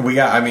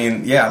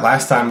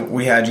 Last time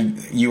we had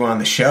you on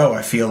the show,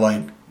 I feel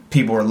like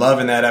people were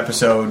loving that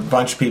episode. A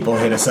bunch of people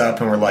hit us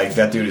up and were like,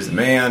 that dude is the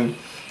man.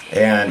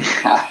 And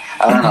I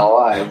don't know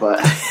why, but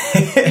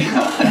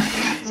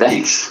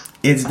thanks.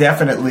 It's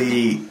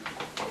definitely,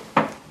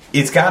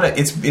 it's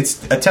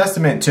a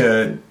testament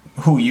to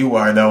who you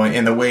are, though,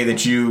 and the way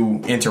that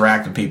you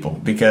interact with people,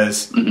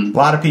 because a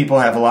lot of people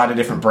have a lot of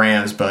different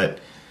brands, but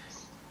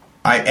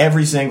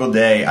every single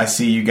day I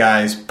see you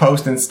guys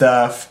posting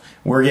stuff.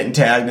 We're getting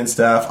tagged and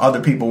stuff.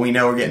 Other people we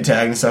know are getting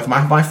tagged and stuff.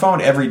 My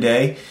phone every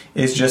day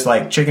is just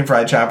like Chicken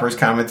Fried Choppers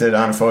commented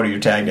on a photo you're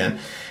tagged in.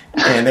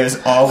 And there's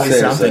always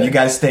something. You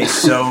guys stay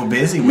so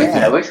busy with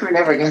it. I wish we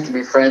never got to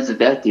be friends with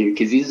that dude,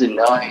 because he's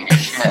annoying as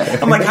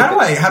shit. I'm like, how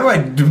do I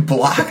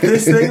block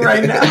this thing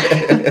right now?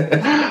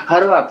 How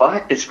do I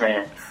block this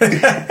man?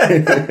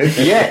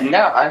 Yeah,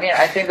 no, I mean,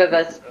 I think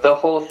that's the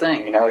whole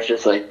thing. You know, it's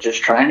just like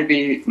just trying to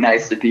be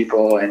nice to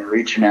people and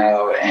reaching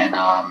out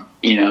and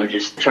you know,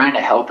 just trying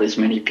to help as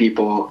many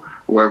people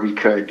where we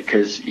could,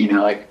 because you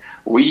know, like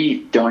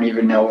we don't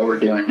even know what we're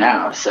doing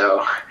now,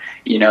 so.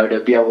 You know, to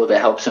be able to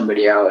help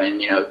somebody out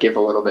and, you know, give a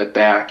little bit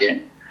back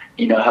and,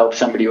 you know, help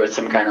somebody with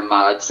some kind of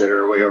mods that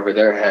are way over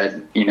their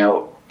head. You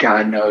know,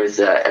 God knows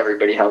that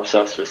everybody helps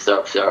us with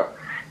stuff. So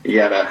you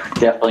got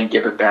to definitely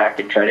give it back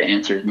and try to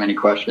answer as many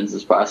questions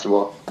as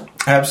possible.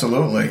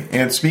 Absolutely.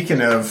 And speaking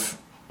of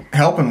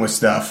helping with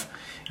stuff,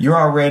 you're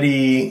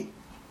already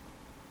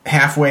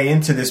halfway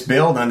into this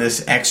build on this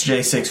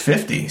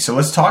XJ650. So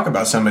let's talk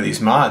about some of these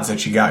mods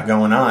that you got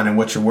going on and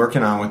what you're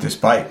working on with this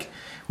bike.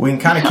 We can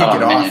kind of kick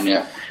it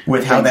off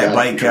with how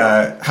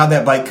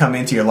that bike come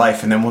into your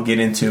life, and then we'll get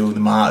into the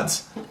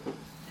mods.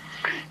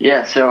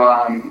 Yeah,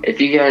 so if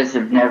you guys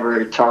have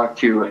never talked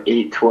to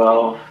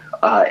 812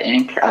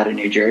 Inc. out of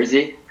New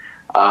Jersey,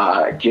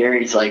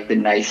 Jerry's like the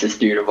nicest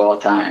dude of all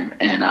time,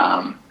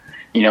 and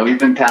you know, we've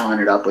been palling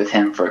it up with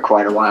him for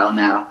quite a while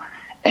now,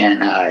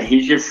 and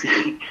he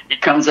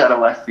comes out of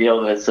left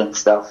field with some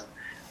stuff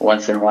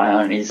once in a while,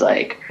 and he's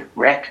like,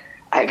 Rick,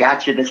 I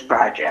got you this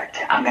project.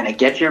 I'm going to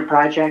get your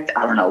project.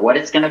 I don't know what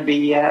it's going to be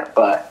yet,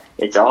 but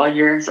it's all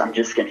yours. I'm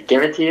just going to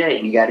give it to you,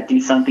 and you got to do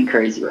something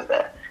crazy with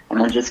it.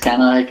 And I'm just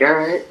kind of like, all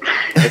right,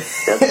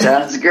 that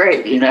sounds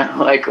great, you know,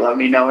 like let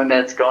me know when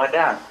that's going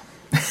down.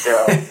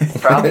 So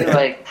probably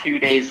like 2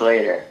 days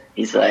later,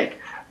 he's like,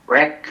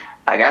 Rick,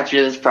 I got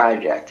you this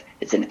project.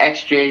 It's an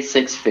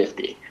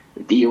XJ650.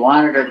 Do you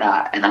want it or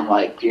not? And I'm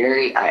like,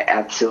 Gary, I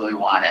absolutely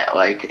want it.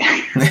 Like,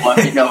 let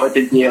me know what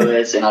the deal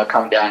is, and I'll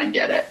come down and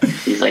get it.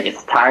 He's like,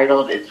 it's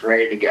titled, it's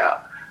ready to go.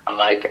 I'm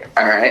like,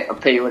 all right, I'll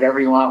pay you whatever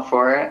you want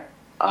for it.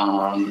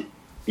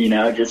 You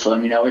know, just let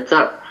me know what's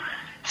up.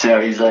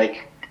 So he's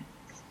like,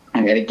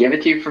 I'm going to give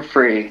it to you for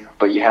free,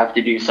 but you have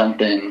to do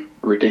something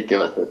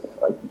ridiculous with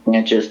it. Like, you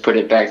can't just put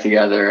it back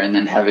together and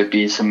then have it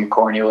be some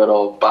corny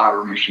little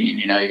bobber machine.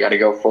 You know, you got to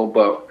go full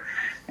boat.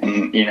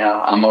 And, you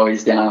know, I'm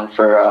always down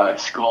for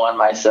schooling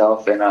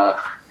myself in a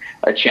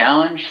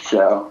challenge,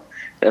 so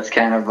that's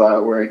kind of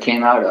where it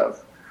came out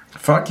of.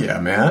 Fuck yeah,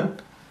 man.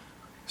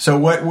 So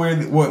what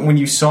when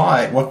you saw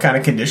it, what kind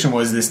of condition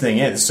was this thing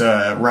in? It's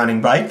a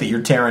running bike that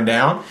you're tearing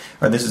down,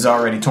 or this is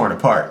already torn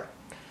apart?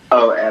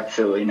 Oh,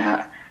 absolutely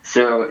not.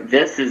 So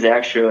this is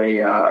actually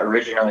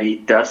originally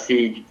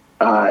Dusty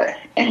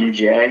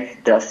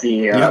NJ,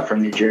 Dusty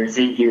from New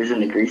Jersey. He was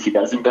in the Greasy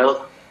Dozen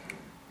build.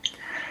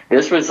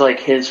 This was like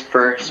his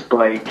first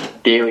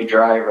bike, daily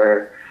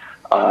driver.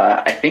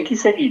 I think he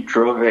said he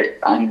drove it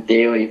on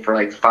daily for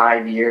like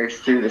 5 years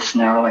through the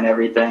snow and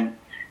everything.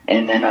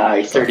 And then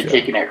he started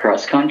taking it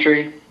cross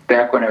country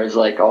back when it was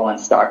like all in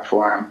stock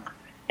for him.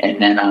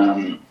 And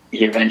then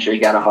he eventually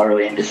got a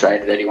Harley and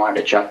decided that he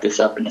wanted to chuck this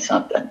up into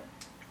something.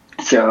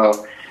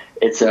 So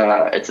it's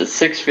a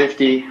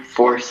 650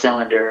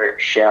 4-cylinder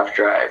shaft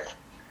drive.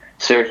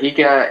 So he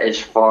got as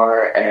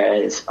far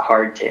as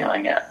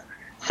hardtailing it.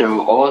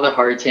 So all the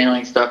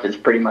hardtailing stuff is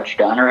pretty much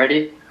done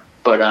already.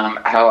 But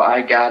how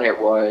I got it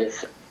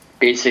was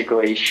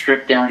basically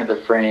stripped down to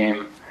the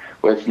frame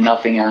with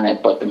nothing on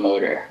it but the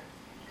motor.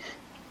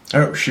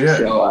 Oh shit!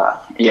 So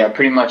yeah,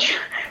 pretty much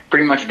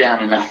down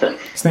to nothing.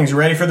 This thing's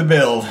ready for the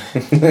build.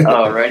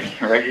 Oh, ready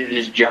to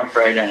just jump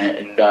right in it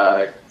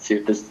and see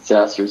what this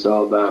disaster is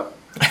all about.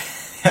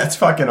 That's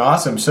fucking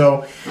awesome.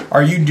 So,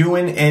 are you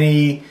doing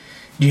any?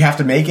 Do you have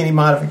to make any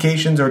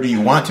modifications, or do you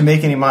want to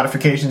make any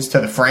modifications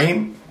to the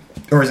frame,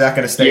 or is that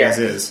going to stay as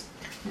is?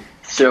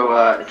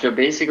 So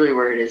basically,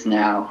 where it is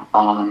now,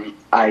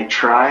 I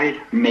tried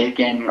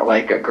making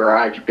like a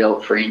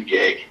garage-built frame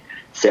jig.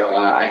 So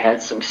I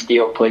had some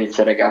steel plates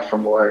that I got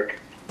from work,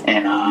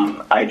 and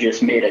I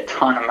just made a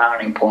ton of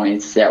mounting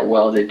points that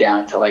welded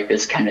down to like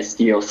this kind of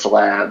steel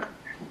slab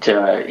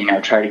to, you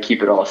know, try to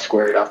keep it all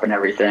squared up and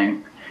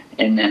everything.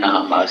 And then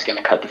I was going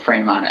to cut the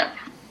frame on it.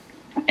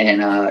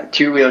 And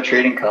Two Wheel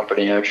Trading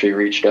Company actually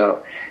reached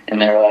out,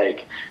 and they're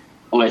like,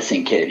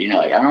 listen, kid, you know,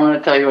 like, I don't want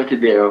to tell you what to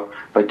do,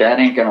 but that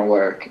ain't going to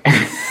work.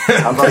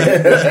 How about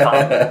you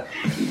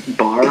just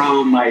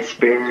borrow my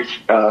spare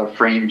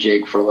frame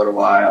jig for a little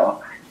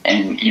while?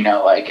 And, you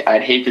know, like,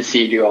 I'd hate to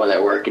see you do all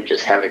that work and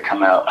just have it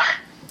come out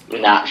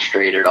not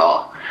straight at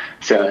all.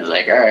 So I was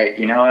like, all right,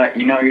 you know what?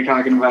 You know what you're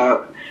talking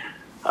about?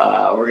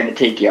 We're going to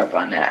take you up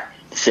on that.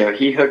 So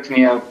he hooked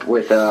me up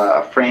with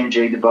a frame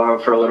jig to borrow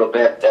for a little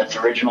bit that's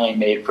originally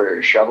made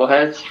for shovel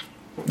heads.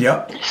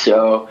 Yep.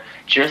 So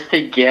just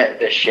to get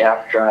the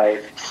shaft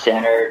drive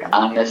centered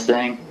on this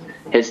thing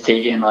has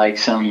taken, like,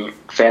 some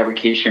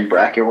fabrication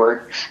bracket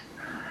works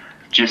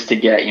just to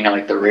get, you know,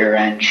 like the rear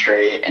end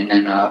straight. And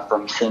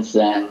then since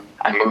then,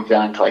 I moved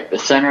on to like the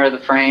center of the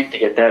frame to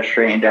get that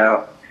straightened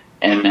out.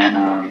 And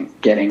then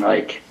getting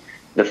like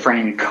the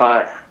frame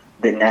cut,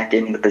 the neck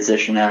in the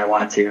position that I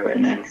want to,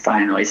 and then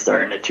finally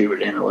starting to tube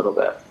it in a little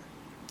bit.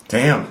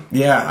 Damn.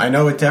 Yeah, I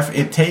know it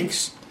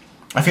takes,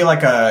 I feel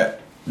like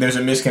there's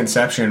a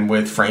misconception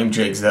with frame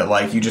jigs that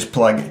like you just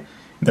plug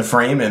the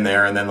frame in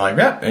there and then like,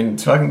 yeah, and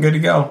it's fucking good to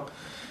go.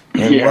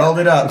 And weld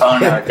it up. Oh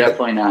no,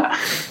 definitely not.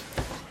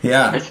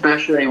 Yeah.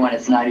 Especially when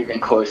it's not even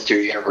close to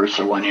a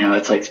universal one, you know,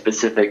 it's like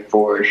specific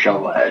for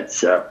shovel heads.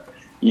 So,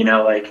 you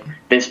know, like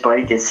this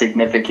bike is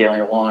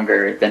significantly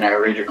longer than I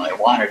originally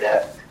wanted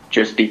it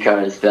just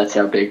because that's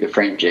how big the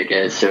frame jig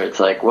is. So it's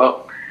like,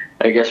 well,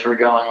 I guess we're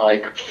going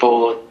like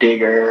full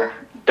digger,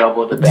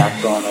 double the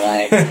backbone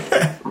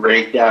length,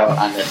 raked out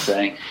on this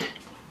thing.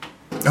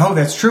 Oh,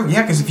 that's true.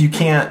 Yeah, because if you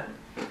can't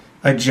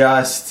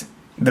adjust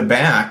the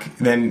back,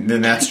 then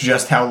that's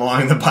just how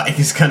long the bike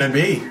is going to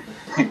be.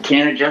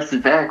 Can't adjust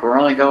it back. We're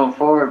only going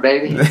forward,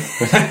 baby.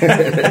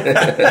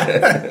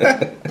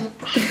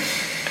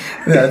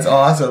 That's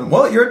awesome.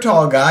 Well, you're a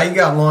tall guy. You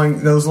got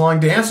those long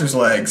dancer's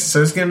legs,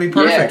 so it's going to be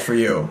perfect for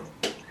you.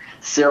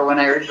 So when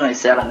I originally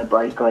sat on the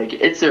bike, like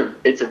it's a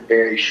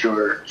very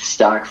short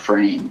stock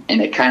frame, and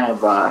it kind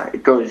of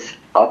it goes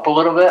up a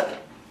little bit.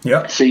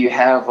 Yep. So you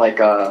have like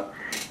on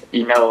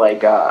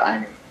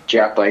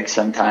Jap bikes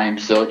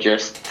sometimes they'll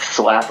just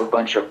slap a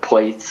bunch of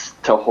plates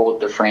to hold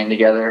the frame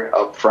together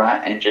up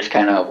front and just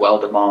kind of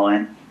weld them all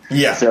in.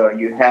 Yeah. So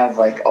you have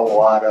like a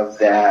lot of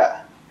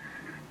that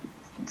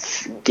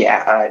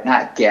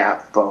not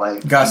gap, but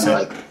like,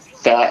 like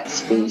fat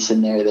space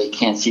in there that you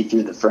can't see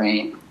through the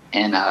frame.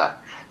 And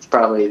it's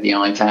probably the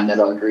only time that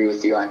I'll agree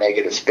with you on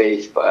negative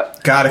space,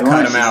 but gotta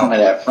cut them out. Some of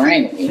that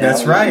frame, you know?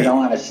 That's right. You don't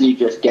want to see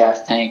just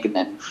gas tank and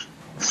then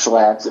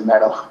slabs of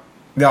metal.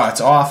 No,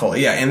 it's awful.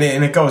 Yeah, and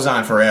it goes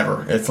on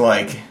forever. It's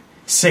like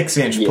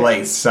 6-inch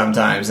plates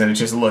sometimes, and it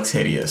just looks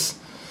hideous.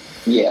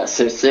 Yeah,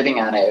 so sitting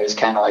on it was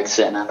kind of like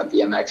sitting on a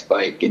BMX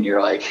bike, and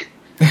you're like,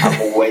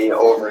 I'm way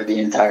over the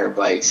entire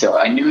bike. So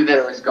I knew that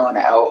it was going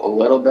out a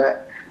little bit.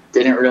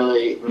 Didn't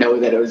really know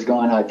that it was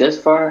going out this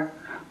far,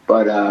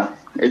 but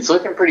it's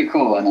looking pretty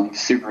cool, and I'm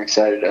super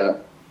excited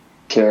to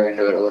tear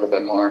into it a little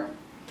bit more.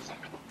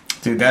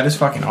 Dude, that is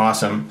fucking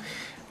awesome.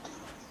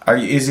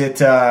 Is it?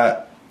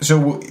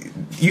 So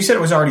you said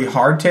it was already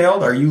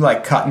hardtailed. Are you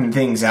like cutting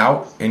things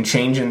out and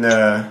changing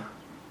the?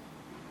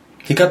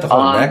 He cut the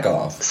whole neck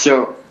off.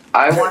 So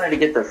I wanted to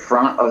get the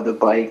front of the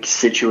bike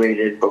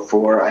situated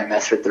before I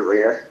mess with the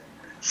rear.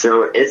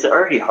 So it's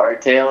already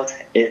hardtailed.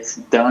 It's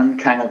done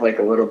kind of like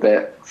a little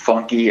bit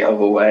funky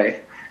of a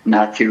way,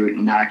 not to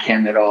knock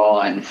him at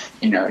all. And,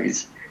 you know,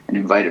 he's an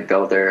invited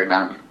builder and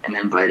I'm an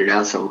invited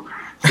asshole.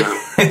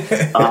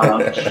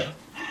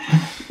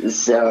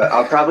 So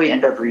I'll probably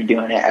end up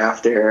redoing it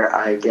after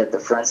I get the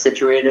front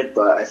situated,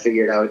 but I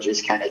figured I would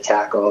just kind of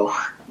tackle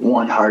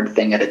one hard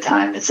thing at a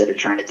time instead of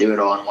trying to do it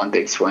all in one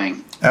big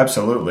swing.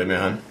 Absolutely,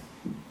 man.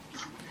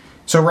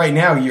 So right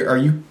now,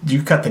 do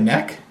you cut the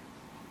neck?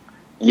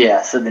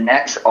 Yeah, so the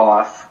neck's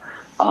off.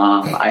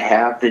 I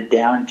have the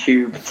down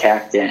tube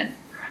tacked in.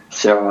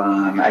 So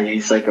I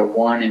use like a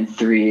 1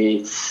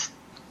 3/8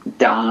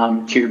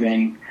 Dom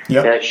tubing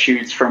that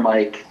shoots from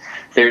like,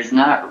 there's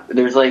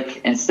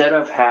like, instead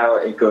of how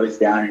it goes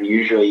down, and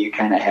usually you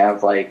kind of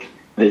have like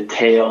the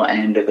tail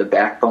end of the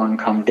backbone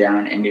come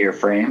down into your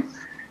frame.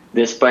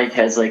 This bike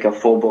has like a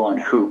full-blown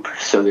hoop,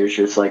 so there's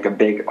just like a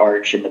big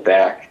arch in the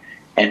back,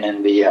 and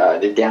then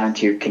the down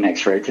tube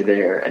connects right to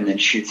there, and then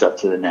shoots up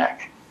to the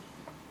neck.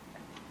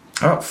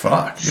 Oh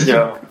fuck!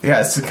 So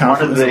it's a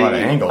lot of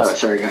angles. Oh,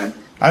 sorry, go ahead.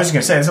 I was just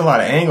gonna say there's a lot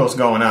of angles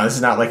going on. This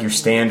is not like your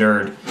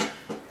standard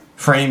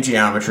frame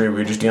geometry where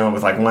you're just dealing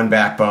with like one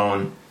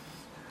backbone.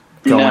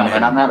 No,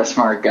 and I'm not a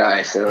smart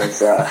guy, so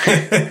it's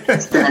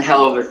it's been a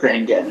hell of a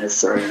thing getting this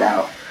sorted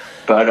out.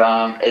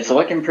 But it's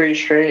looking pretty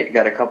straight.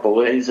 Got a couple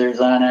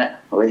lasers on it.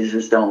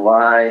 Lasers don't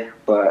lie,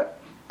 but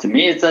to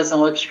me it doesn't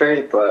look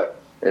straight.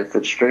 But if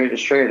it's straight,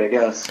 it's straight, I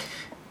guess.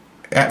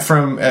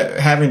 From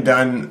having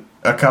done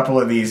a couple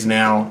of these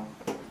now,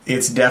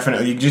 it's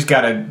definitely, you just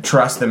got to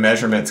trust the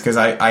measurements, because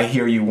I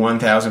hear you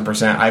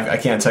 1,000%. I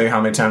can't tell you how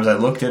many times I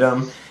looked at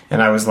them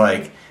and I was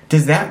like,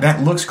 does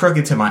that looks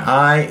crooked to my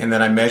eye, and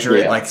then I measure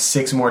it like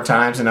 6 more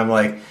times and I'm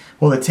like,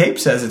 well, the tape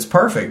says it's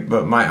perfect,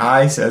 but my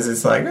eye says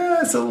it's like,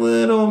 it's a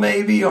little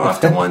maybe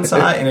off to one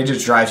side, and it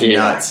just drives you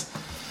nuts.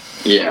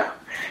 Yeah,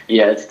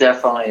 it's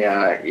definitely,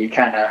 you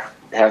kind of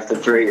have to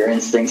throw your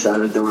instincts out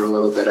of the door a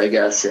little bit, I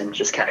guess, and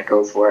just kind of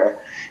go for it.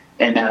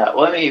 And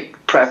let me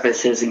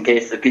preface this in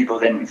case the people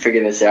didn't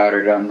figure this out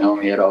or don't know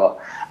me at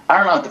all. I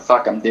don't know what the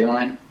fuck I'm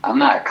doing. I'm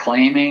not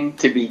claiming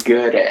to be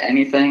good at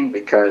anything,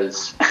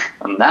 because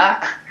I'm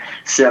not.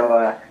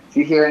 So if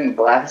you hear any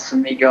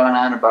blasphemy going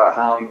on about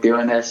how I'm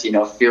doing this,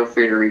 feel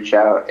free to reach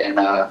out and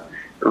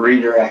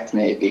redirect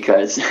me,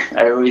 because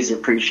I always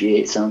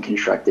appreciate some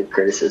constructive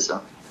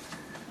criticism.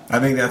 I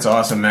think that's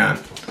awesome, man.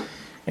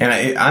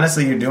 And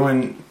honestly, you're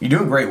doing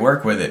great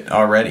work with it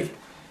already.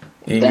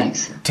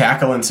 Thanks. You're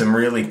tackling some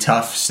really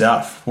tough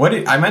stuff.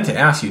 I meant to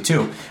ask you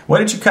too, what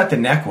did you cut the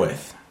neck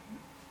with?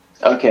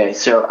 Okay,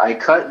 so I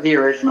cut the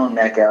original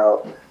neck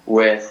out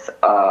with,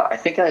 I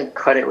think I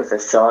cut it with a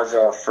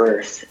Sawzall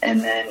first,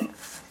 and then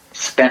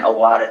spent a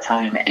lot of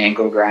time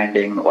angle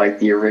grinding like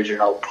the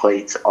original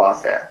plates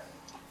off it.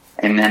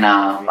 And then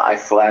I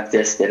flat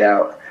disced it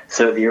out.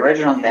 So the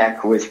original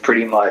neck was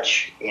pretty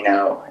much,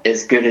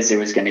 as good as it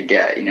was going to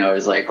get. It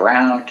was like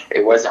round.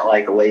 It wasn't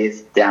like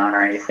lathed down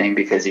or anything,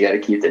 because you got to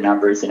keep the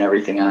numbers and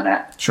everything on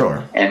it.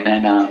 Sure. And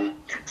then,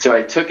 so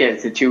I took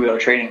it to Two Wheel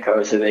Trading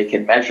Co. so they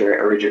could measure it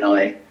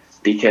originally,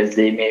 because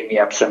they made me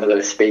up some of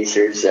those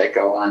spacers that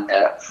go on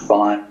that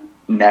fun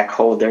neck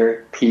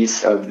holder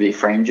piece of the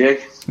frame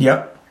jig.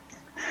 Yep.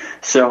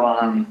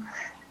 So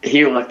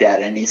he looked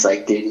at it and he's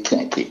like, dude, you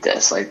can't keep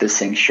this. Like, this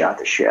thing's shot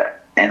to shit.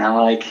 And I'm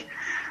like,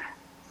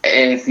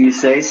 if you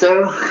say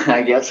so,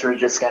 I guess we're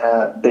just going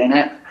to bin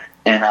it.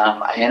 And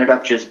I ended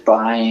up just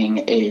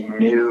buying a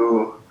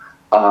new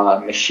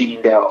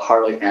machined out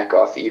Harley neck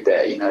off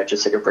eBay,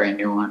 just like a brand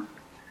new one.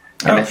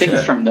 And I think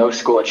it's from No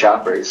School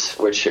Choppers,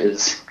 which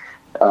is,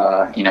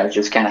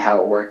 just kind of how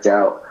it worked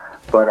out.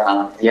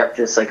 But,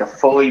 just like a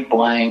fully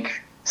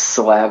blank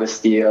slab of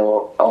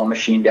steel, all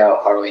machined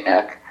out Harley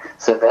neck.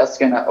 So that's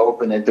going to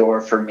open the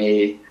door for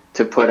me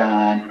to put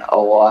on a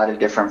lot of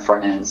different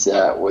front ends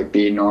that would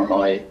be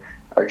normally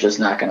are just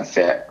not going to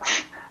fit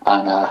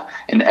on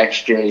an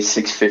XJ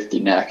 650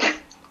 neck.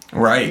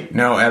 Right.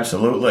 No,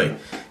 absolutely.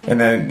 And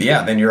then,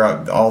 then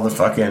you're all the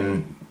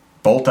fucking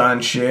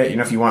bolt-on shit.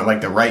 If you want like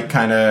the right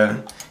kind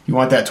of, you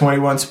want that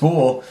 21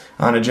 spool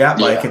on a Jap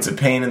bike, it's a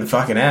pain in the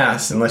fucking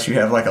ass unless you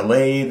have like a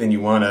lathe and you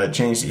want to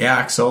change the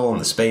axle and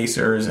the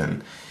spacers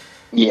and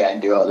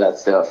and do all that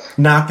stuff.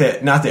 Not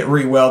that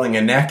re-welding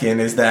a neck in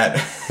is that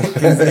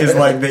is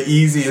like the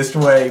easiest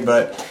way,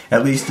 but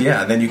at least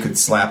then you could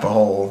slap a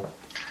hole.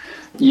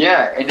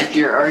 Yeah, and if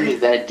you're already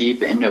that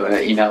deep into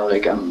it,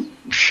 like I'm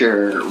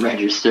sure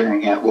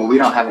registering it. Well, we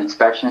don't have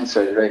inspections,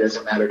 so it really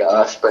doesn't matter to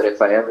us. But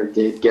if I ever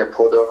did get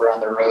pulled over on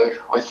the road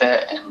with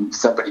it, and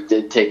somebody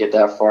did take it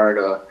that far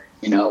to,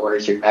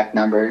 where's your neck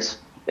numbers,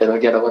 it'll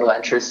get a little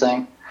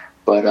interesting.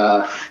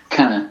 But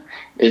kind of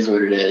is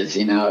what it is,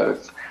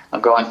 If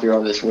I'm going through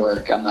all this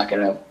work, I'm not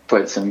going to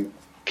put some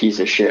piece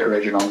of shit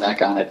original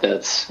neck on it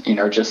that's,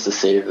 just to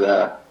save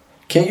the...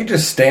 Can't you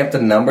just stamp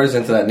the numbers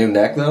into that new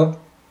neck, though?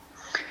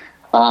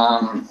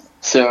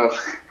 So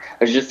I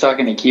was just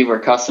talking to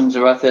Keebler Customs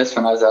about this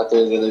when I was out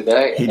there the other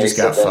day. He and just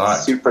they got said fucked.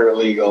 that's super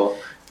illegal,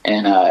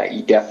 and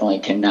you definitely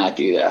cannot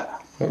do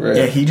that. Oh, really?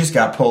 Yeah, he just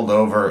got pulled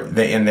over,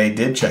 and they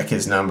did check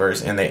his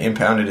numbers, and they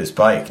impounded his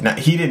bike. Now,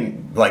 he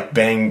didn't, like,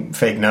 bang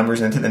fake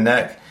numbers into the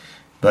neck,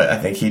 but I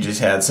think he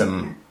just had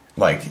some,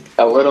 like...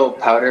 A little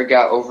powder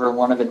got over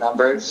one of the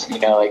numbers.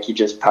 Like he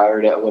just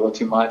powdered it a little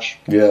too much.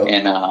 Yeah.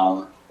 And,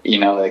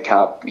 the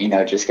cop,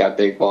 just got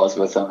big balls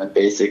with him and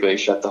basically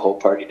shut the whole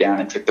party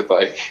down and took the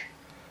bike.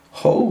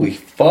 Holy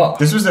fuck.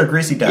 This was their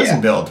Greasy Dozen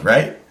Yeah. build,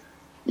 right?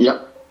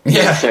 Yep.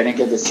 Yeah. So I didn't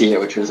get to see it,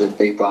 which was a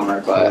big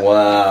bummer, but...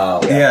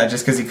 Wow. Yeah,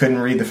 just because he couldn't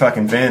read the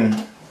fucking VIN.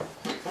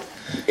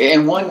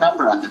 And one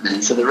number on the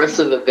VIN, so the rest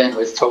of the VIN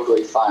was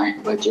totally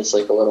fine, but just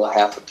like a little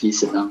half a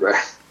piece of number.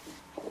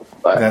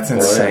 But That's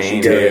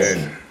insane, that's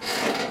dude.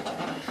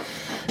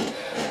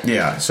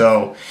 Yeah,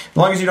 so as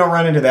long as you don't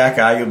run into that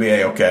guy, you'll be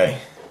A-okay.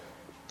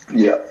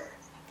 yeah,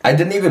 I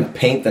didn't even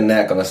paint the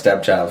neck on the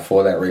stepchild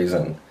for that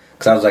reason.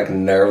 Because I was, like,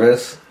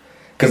 nervous.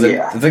 Because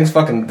Yeah. the thing's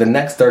fucking... The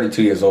neck's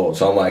 32 years old.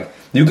 So I'm like,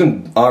 you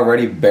can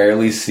already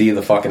barely see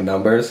the fucking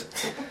numbers.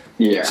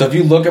 yeah. So if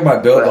you look at my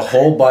build, the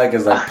whole bike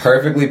is, like,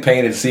 perfectly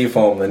painted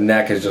seafoam. The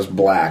neck is just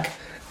black.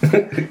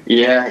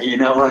 Yeah, you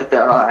know what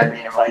though? I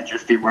mean, it might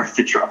just be worth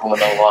the trouble in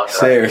the long run.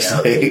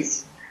 Seriously.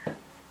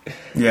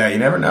 Yeah, you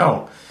never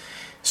know.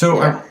 So,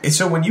 Yeah.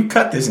 so when you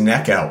cut this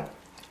neck out,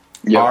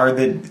 are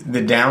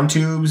the down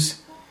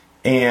tubes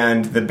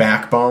and the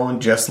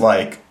backbone just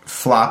like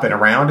flopping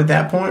around at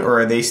that point, or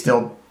are they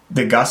still,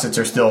 the gussets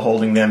are still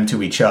holding them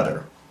to each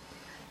other?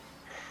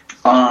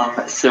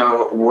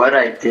 So what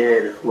I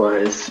did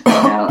was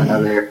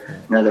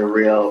another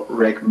real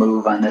Rick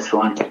move on this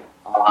one.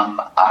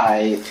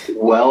 I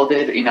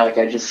welded,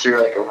 I just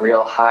threw like a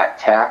real hot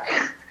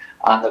tack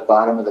on the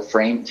bottom of the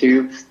frame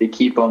tubes to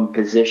keep them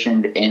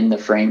positioned in the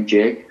frame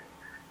jig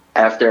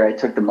after I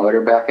took the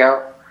motor back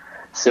out.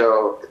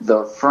 So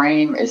the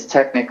frame is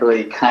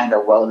technically kind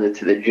of welded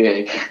to the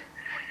jig.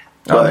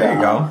 Oh, there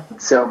you go.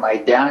 So my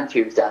down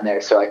tubes down there,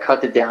 so I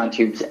cut the down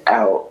tubes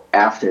out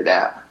after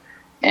that.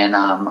 And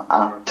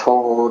I'm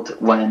told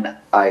when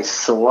I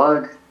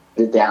slug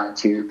the down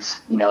tubes,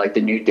 like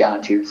the new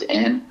down tubes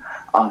in,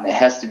 it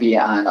has to be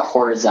on a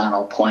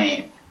horizontal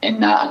plane and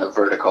not on a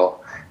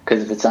vertical.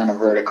 Because if it's on a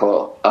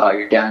vertical,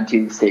 your down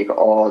tubes take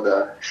all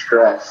the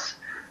stress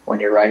when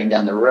you're riding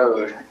down the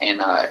road,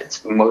 and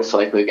it's most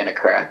likely going to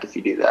crack if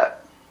you do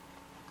that.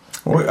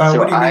 What do you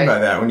mean by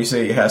that? When you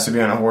say it has to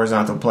be on a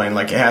horizontal plane,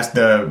 like it has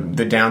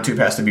the down tube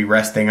has to be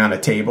resting on a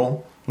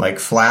table, like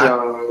flat?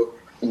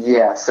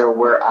 So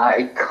where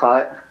I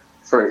cut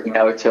for,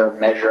 to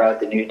measure out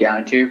the new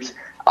down tubes,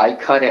 I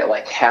cut it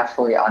like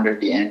halfway under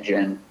the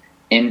engine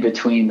in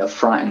between the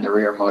front and the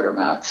rear motor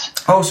mounts.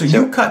 Oh, so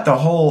you cut the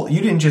whole,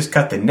 you didn't just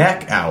cut the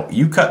neck out,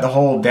 you cut the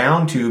whole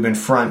down tube and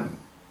front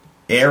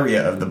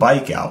area of the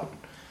bike out.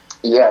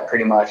 Yeah,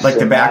 pretty much. Like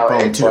the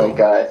backbone, it's too.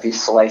 Like if you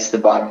slice the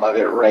bottom of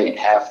it right in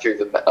half through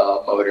the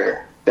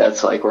motor,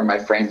 that's like where my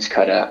frame's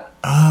cut at.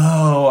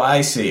 Oh,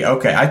 I see.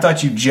 Okay, I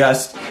thought you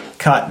just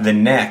cut the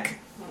neck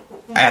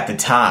at the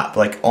top,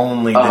 like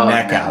only the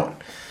neck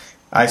out.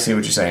 I see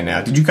what you're saying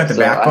now. Did you cut the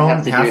backbone I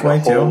have to halfway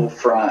do the whole too?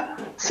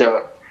 front.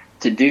 So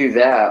to do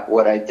that,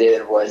 what I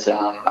did was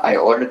I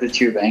ordered the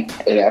tubing.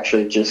 It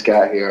actually just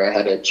got here. I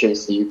had to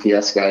chase the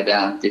UPS guy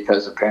down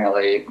because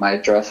apparently my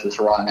address was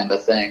wrong on the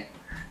thing.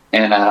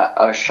 And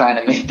I was trying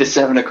to make the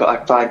 7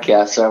 o'clock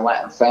podcast, so I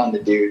went and found the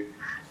dude.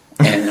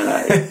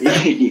 And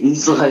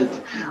he's like,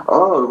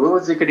 oh, who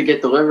was it going to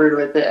get delivered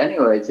with it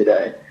anyway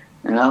today?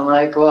 And I'm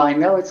like, well, I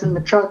know it's in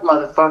the truck,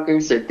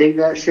 motherfucker, so dig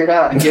that shit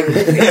out and give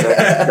it to me.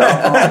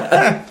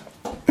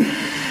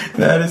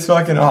 That is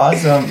fucking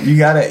awesome. You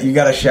got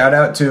a shout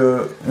out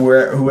to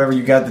whoever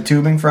you got the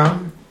tubing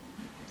from?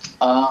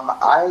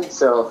 I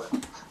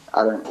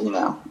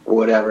don't,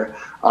 whatever.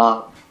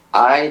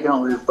 I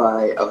don't live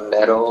by a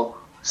metal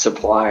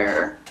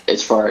supplier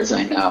as far as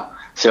I know.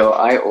 So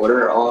I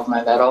order all of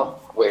my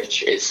metal,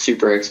 which is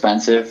super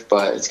expensive,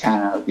 but it's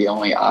kind of the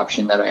only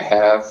option that I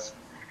have,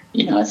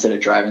 instead of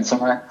driving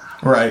somewhere.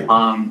 Right.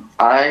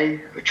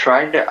 I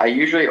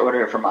usually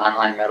order it from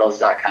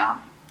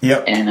onlinemetals.com.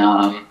 Yep.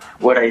 And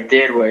what I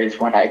did was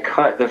when I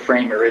cut the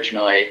frame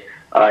originally,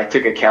 I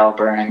took a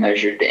caliper and I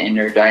measured the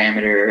inner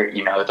diameter,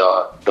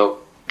 the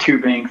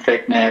tubing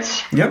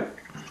thickness. Yep.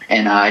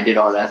 And I did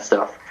all that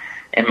stuff.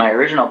 And my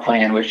original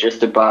plan was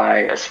just to buy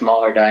a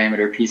smaller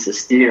diameter piece of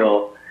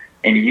steel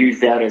and use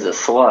that as a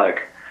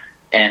slug.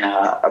 And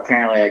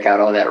apparently I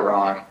got all that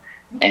wrong.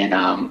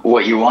 And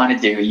what you want to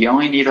do, you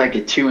only need like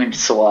a 2-inch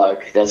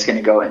slug that's going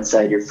to go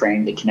inside your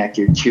frame to connect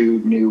your two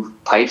new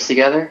pipes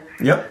together.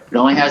 Yep. It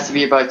only has to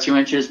be about 2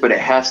 inches, but it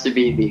has to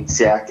be the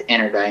exact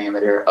inner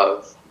diameter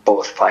of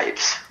both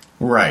pipes.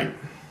 Right.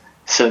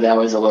 So that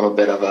was a little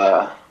bit of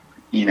a,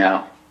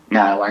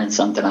 I learned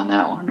something on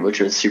that one, which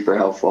was super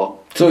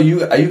helpful. So are you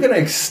going to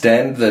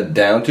extend the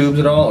down tubes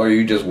at all, or are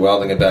you just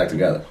welding it back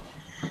together?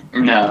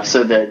 No,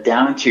 so the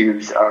down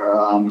tubes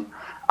are,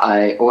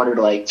 I ordered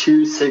like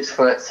 2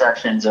 6-foot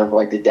sections of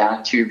like the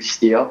down tube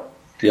steel.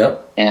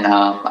 Yep. And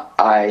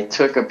I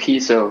took a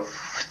piece of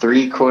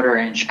 3/4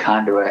 inch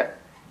conduit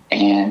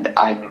and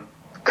I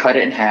cut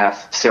it in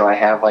half. So I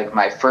have like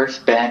my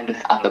first bend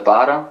on the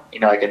bottom,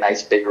 like a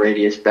nice big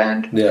radius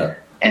bend. Yeah.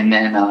 And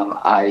then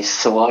I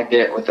slugged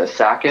it with a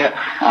socket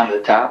on the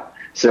top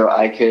so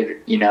I could,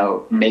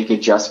 make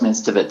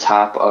adjustments to the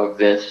top of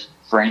this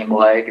frame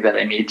leg that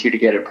I need to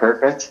get it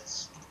perfect,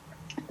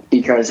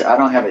 because I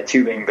don't have a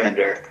tubing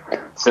bender.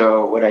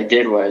 So what I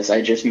did was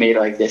I just made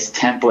like this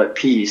template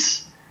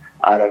piece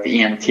out of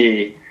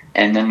EMT,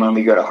 and then when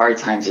we go to Hard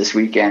Times this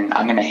weekend,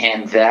 I'm going to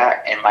hand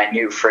that and my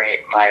new frame,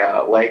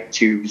 my leg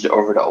tubes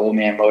over to Old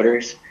Man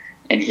Motors,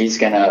 and he's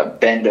going to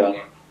bend them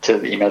to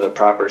the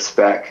proper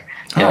spec,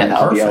 and then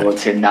I'll be able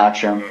to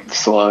notch them,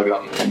 slug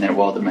them, and then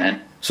weld them in.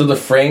 So the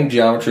frame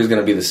geometry is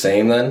going to be the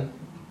same then?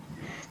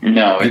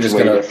 No, it's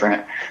way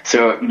different.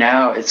 So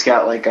now it's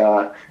got like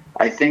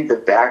I think the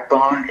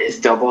backbone is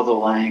double the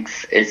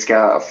length. It's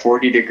got a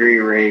 40-degree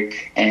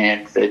rake,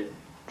 and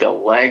the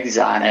legs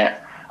on it,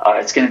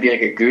 it's going to be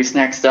like a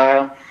gooseneck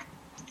style.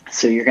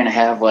 So you're going to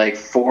have like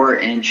 4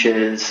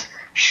 inches,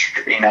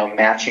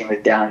 matching the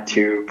down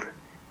tube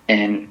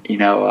and,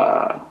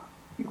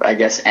 I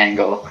guess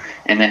angle.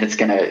 And then it's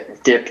going to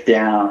dip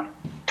down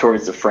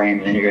towards the frame,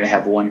 and then you're going to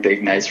have one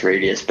big nice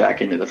radius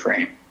back into the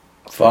frame.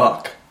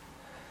 Fuck.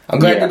 I'm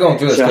glad you're going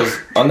through this, because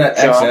on that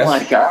XS... So I'm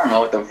like, I don't know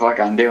what the fuck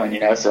I'm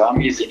doing, So I'm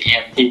using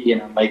EMT,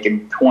 and I'm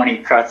making 20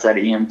 cuts out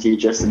of EMT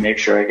just to make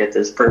sure I get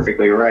this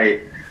perfectly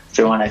right.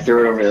 So when I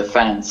throw it over the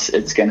fence,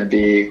 it's going to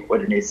be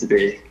what it needs to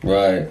be.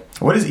 Right.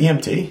 What is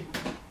EMT?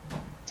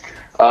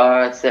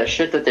 It's that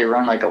shit that they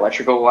run like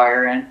electrical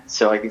wire in.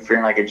 So like if you're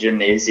in like a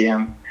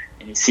gymnasium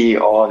and you see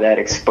all that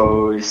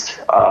exposed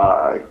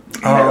metal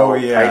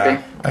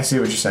piping. I see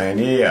what you're saying.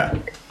 Yeah.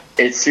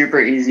 It's super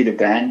easy to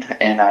bend,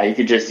 and you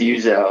could just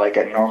use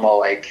a normal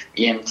like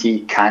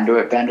EMT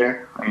conduit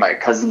bender. My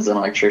cousin's an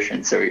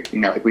electrician, so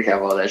we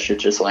have all that shit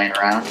just laying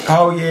around.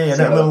 Oh yeah,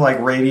 that little like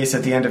radius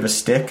at the end of a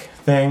stick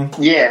thing.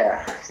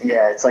 Yeah,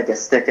 it's like a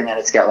stick, and then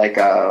it's got like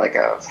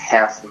a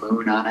half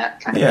moon on it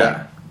kind of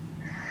thing.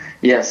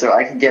 Yeah, so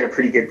I can get a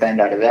pretty good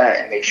bend out of that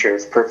and make sure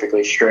it's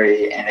perfectly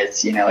straight, and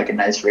it's like a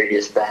nice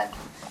radius bend,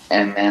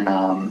 and then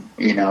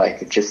I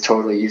could just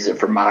totally use it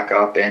for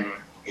mock-up, and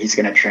he's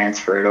going to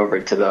transfer it over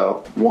to the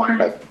 1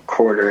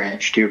 1/4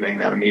 inch tubing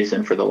that I'm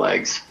using for the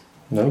legs.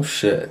 No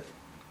shit.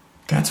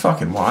 That's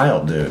fucking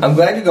wild, dude. I'm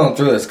glad you're going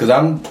through this, because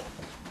I'm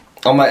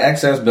on my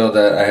XS build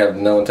that I have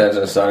no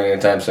intention of starting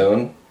anytime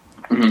soon.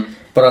 Mm-hmm.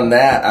 But on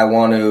that, I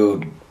want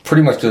to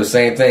pretty much do the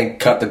same thing: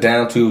 cut the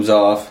down tubes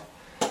off,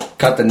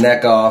 cut the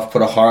neck off,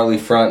 put a Harley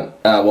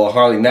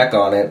Harley neck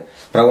on it.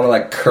 But I want to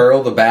like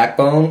curl the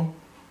backbone.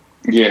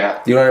 Yeah.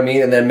 You know what I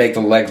mean? And then make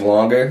the legs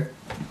longer.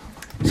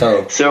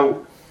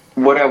 So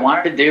what I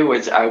wanted to do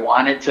was I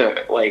wanted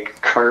to like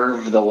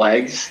curve the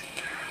legs,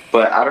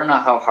 but I don't know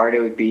how hard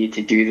it would be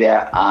to do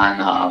that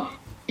on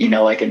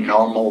like a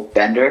normal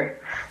bender,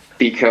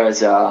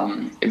 because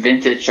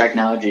Vintage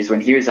Technologies,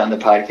 when he was on the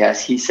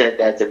podcast, he said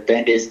that the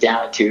bend is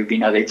down tube,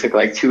 they took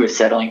like 2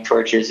 acetylene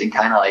torches and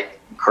kind of like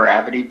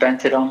gravity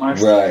bent it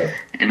almost. Right.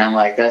 And I'm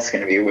like, that's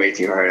going to be way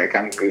too hard. Like,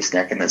 I'm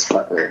goosenecking this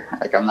fucker.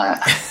 Like, I'm not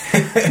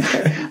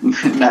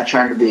not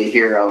trying to be a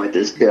hero with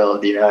this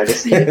build, I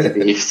just need it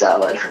to be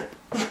solid.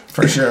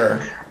 For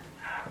sure.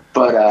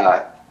 But,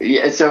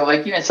 so,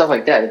 like, even stuff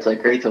like that, it's,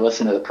 like, great to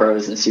listen to the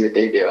pros and see what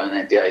they do, and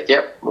then be like,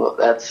 yep, well,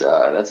 that's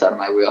out of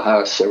my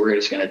wheelhouse, so we're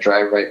just going to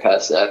drive right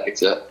past that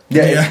exit.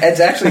 Yeah, it's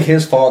actually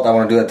his fault I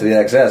want to do that to the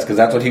XS, because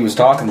that's what he was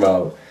talking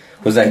about,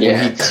 was that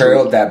when he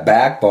curled that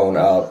backbone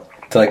up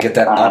to, like, get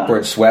that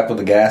upward swept with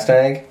the gas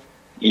tank.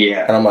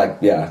 Yeah. And I'm like,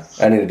 yeah,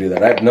 I need to do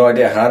that. I have no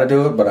idea how to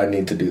do it, but I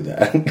need to do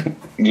that.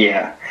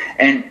 Yeah.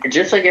 And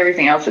just like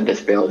everything else with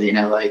this build,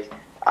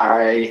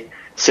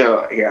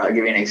 So, here, I'll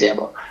give you an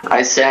example.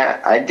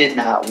 I did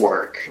not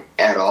work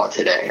at all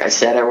today. I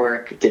sat at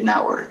work, did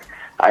not work.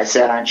 I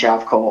sat on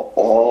Chop Coal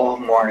all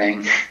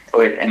morning,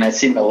 and I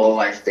seen the Low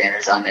Life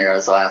banners on there. I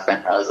was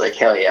laughing. I was like,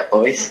 hell yeah,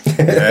 boys.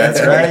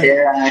 That's right.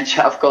 Here on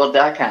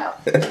chopcoal.com.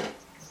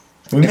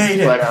 We made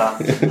it.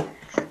 But,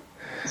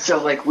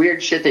 so, like,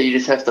 weird shit that you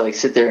just have to, like,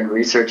 sit there and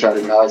research ad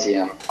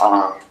nauseum.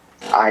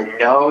 I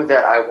know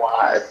that I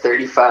want a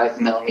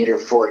 35mm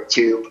fork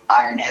tube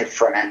iron head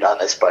front end on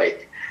this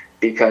bike,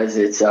 because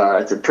it's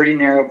a pretty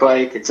narrow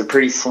bike, it's a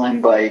pretty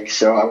slim bike,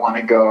 so I want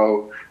to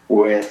go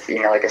with,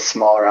 like a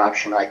smaller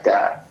option like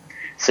that.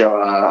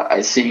 So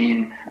I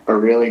seen a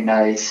really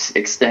nice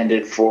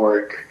extended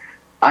fork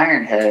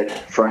iron head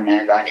front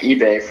end on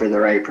eBay for the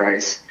right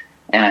price,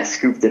 and I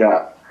scooped it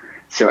up.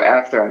 So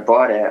after I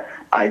bought it,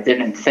 I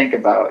didn't think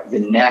about the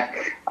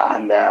neck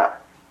on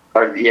that,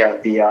 or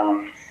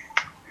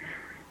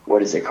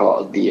what is it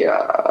called?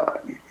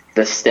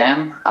 The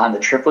stem on the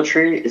triple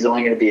tree is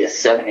only going to be a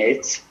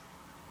 7/8,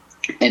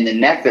 and the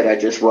neck that I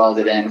just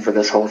welded in for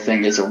this whole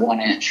thing is a 1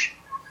 inch.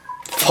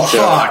 Fuck.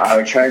 So I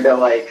would try to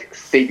like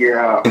figure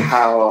out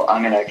how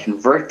I'm going to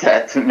convert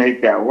that to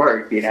make that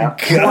work, 1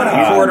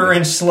 1/4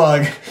 inch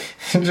slug.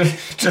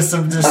 just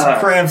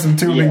cram some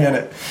tubing in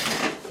it.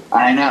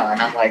 I know,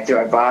 and I'm like, do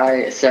I buy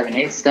a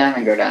 7/8 stem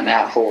and go down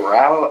that whole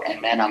route,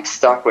 and then I'm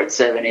stuck with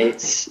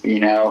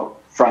 7/8,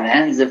 front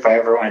ends if I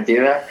ever want to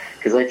do that?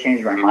 Because I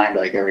change my mind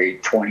like every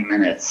 20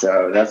 minutes,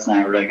 so that's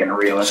not really going to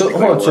realistically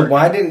work. So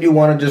why didn't you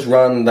want to just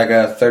run like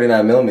a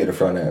 39mm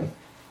front end?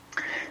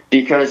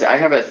 Because I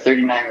have a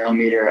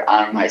 39mm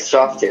on my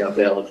Softail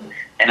build,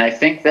 and I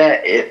think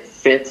that it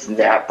fits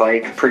that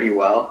bike pretty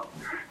well.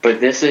 But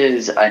this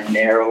is a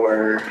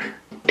narrower.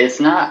 It's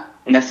not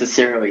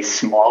necessarily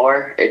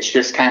smaller. It's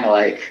just kind of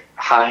like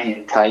high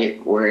and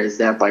tight, whereas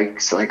that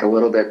bike's like a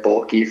little bit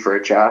bulky for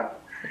a chop.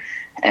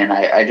 And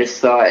I just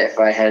thought if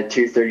I had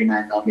two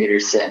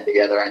 39mm sitting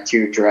together on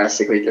two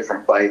drastically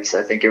different bikes,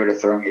 I think it would have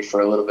thrown me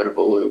for a little bit of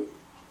a loop.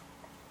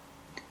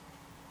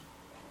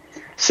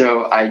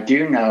 So I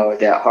do know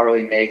that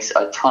Harley makes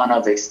a ton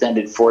of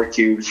extended fork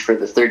tubes for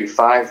the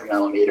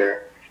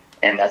 35mm,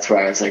 and that's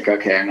why I was like,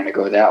 okay, I'm going to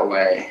go that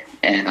way,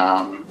 and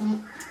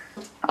I'm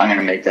going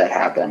to make that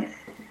happen.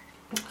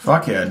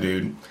 Fuck yeah,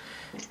 dude.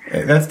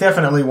 That's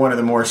definitely one of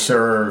the more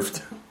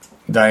served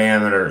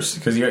diameters,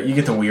 because you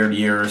get the weird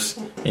years,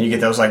 and you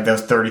get those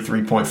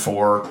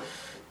 33.4.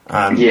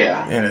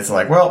 Yeah. And it's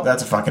like, well,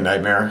 that's a fucking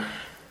nightmare.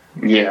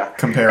 Yeah.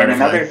 Comparatively.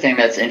 And another thing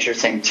that's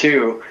interesting,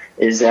 too,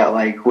 is that,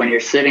 like, when you're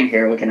sitting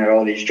here looking at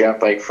all these drop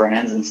bike front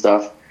ends and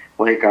stuff,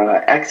 like,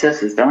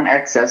 XSs, don't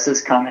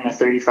XSs come in a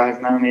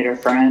 35mm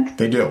front end?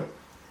 They do.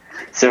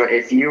 So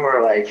if you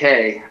were like,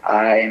 hey,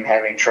 I am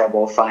having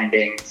trouble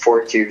finding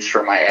fork tubes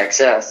for my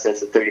XS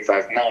that's a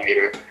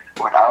 35mm,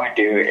 what I would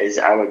do is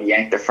I would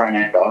yank the front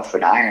end off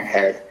an iron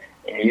head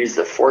and use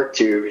the fork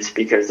tubes,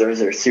 because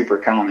those are super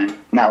common.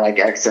 Not like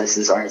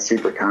XSs aren't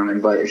super common,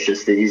 but it's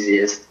just the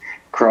easiest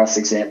cross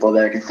example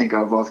that I can think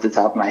of off the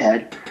top of my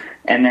head.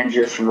 And then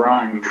just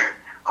run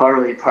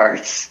Harley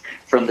parts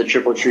from the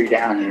triple tree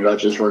down, and it'll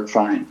just work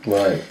fine.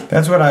 Right.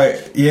 That's what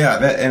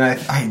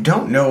I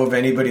don't know of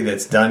anybody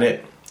that's done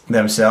it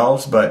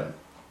themselves, but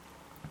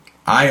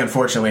I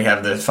unfortunately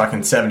have the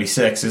fucking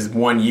 76 is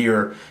 1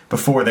 year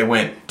before they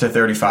went to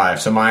 35,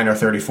 so mine are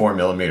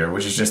 34mm,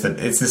 which is just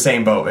it's the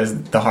same boat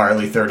as the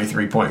Harley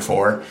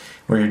 33.4,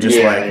 where you're just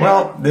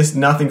well, this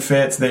nothing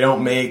fits. They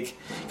don't make,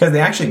 because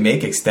they actually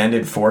make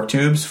extended fork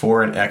tubes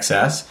for an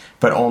XS,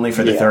 but only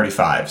for the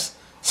 35s.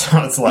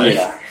 So it's like,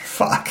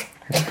 fuck.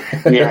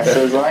 Yeah,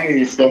 so as long as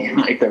you stay in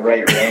like the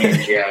right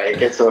range, it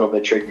gets a little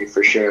bit tricky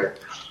for sure.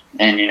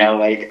 And,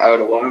 I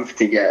would love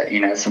to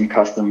get, some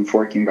custom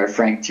forking by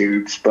Frank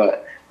tubes,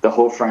 but the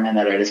whole front end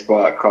that I just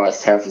bought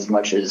cost half as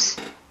much as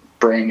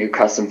brand new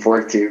custom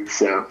fork tubes.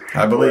 So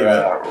I believe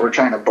it. We're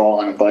trying to ball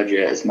on a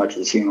budget as much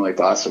as humanly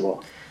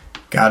possible.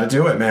 Gotta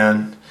do it,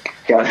 man.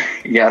 You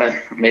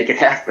gotta make it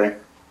happen.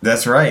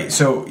 That's right.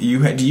 So do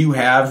you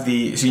have so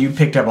you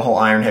picked up a whole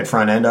iron head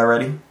front end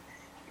already?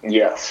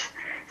 Yes.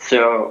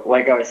 So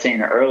like I was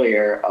saying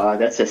earlier,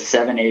 that's a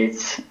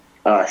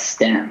 7/8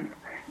 stem.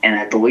 And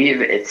I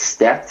believe it's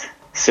stepped,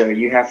 so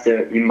you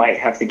might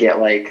have to get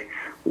like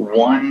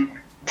one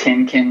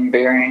Timken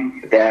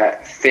bearing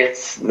that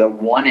fits the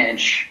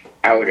 1-inch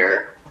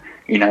outer,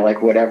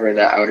 like whatever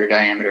the outer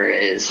diameter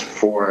is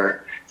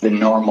for the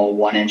normal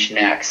 1-inch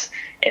necks,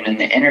 and then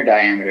the inner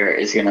diameter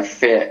is going to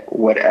fit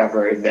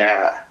whatever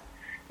that,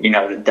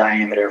 the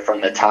diameter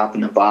from the top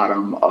and the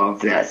bottom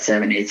of that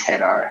 7/8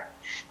 head are.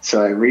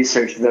 So I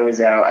researched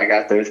those out. I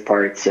got those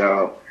parts,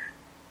 so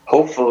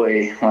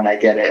hopefully, when I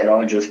get it, it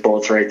all just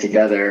bolts right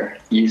together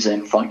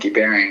using funky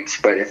bearings.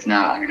 But if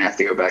not, I'm going to have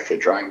to go back to the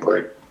drawing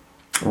board.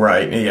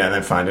 Right, yeah, and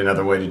then find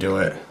another way to do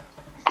it.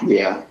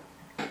 Yeah.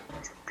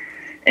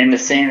 And the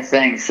same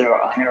thing, so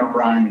I'm going to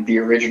run the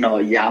original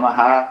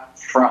Yamaha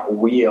front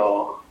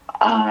wheel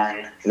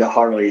on the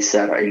Harley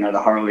setup,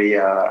 the Harley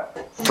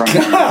front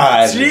end.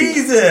 God,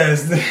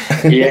 Jesus!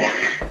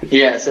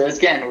 Yeah, so it's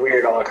getting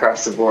weird all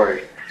across the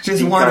board.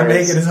 Just want to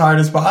make it as hard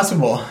as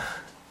possible.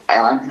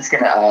 I'm just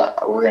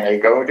we're gonna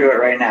go do it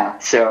right now.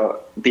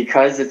 So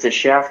because it's a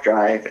shaft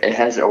drive, it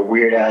has a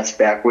weird ass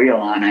back wheel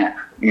on it,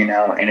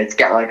 and it's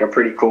got like a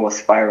pretty cool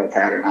spiral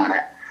pattern on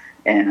it.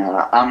 And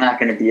I'm not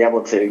going to be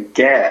able to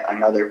get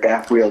another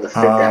back wheel to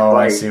fit that bike.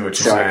 I see what you're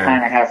so saying. I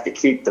kind of have to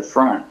keep the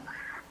front.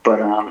 But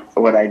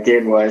what I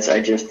did was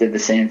I just did the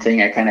same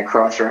thing. I kind of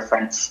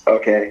cross-referenced,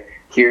 okay,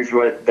 here's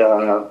what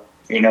the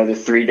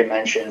 3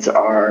 dimensions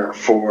are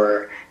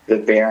for the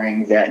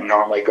bearing that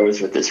normally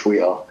goes with this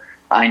wheel.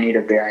 I need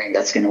a bearing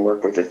that's going to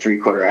work with a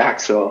 3/4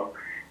 axle.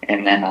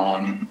 And then,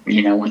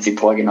 once you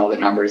plug in all the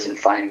numbers and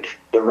find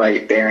the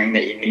right bearing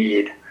that you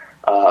need,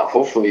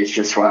 hopefully it's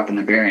just swapping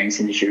the bearings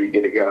and you should be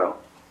good to go.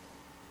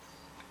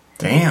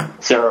 Damn.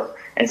 So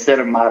instead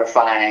of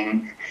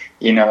modifying,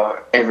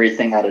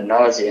 everything ad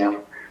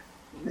nauseum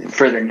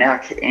for the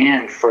neck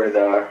and for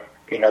the,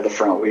 the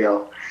front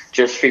wheel,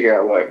 just figure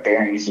out what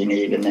bearings you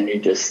need. And then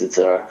it's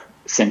a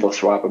simple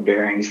swap of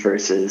bearings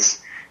versus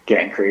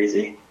getting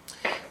crazy.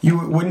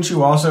 Wouldn't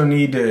you also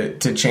need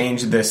to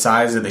change the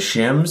size of the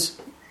shims,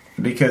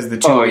 because the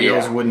two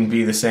wheels wouldn't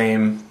be the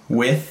same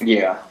width?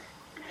 Yeah.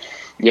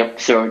 Yep.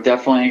 So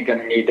definitely going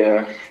to need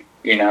to,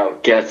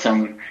 get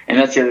some. And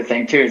that's the other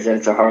thing too, is that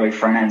it's a Harley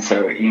front end,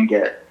 so you can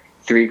get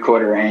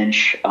 3/4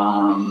 inch,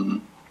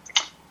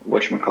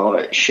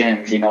 whatchamacallit,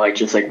 shims, you know, like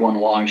just like one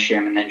long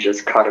shim and then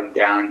just cut them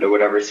down to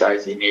whatever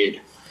size you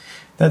need.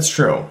 That's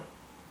true.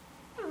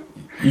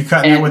 You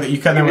cut that with a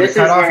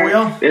cutoff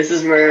wheel? This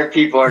is where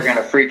people are going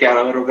to freak out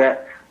a little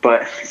bit.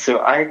 But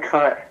so I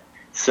cut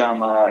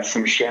some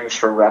shims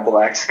for Rebel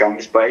X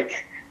Scum's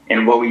bike.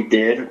 And what we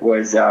did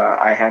was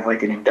I have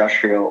like an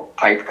industrial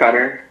pipe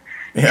cutter.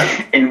 Yeah.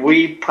 And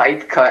we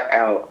pipe cut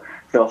out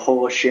the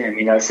whole shim,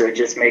 you know, so it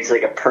just makes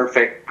like a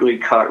perfectly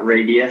cut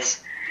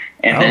radius.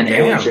 And then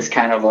it was just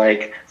kind of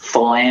like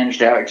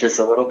flanged out just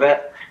a little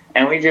bit.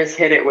 And we just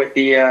hit it with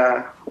the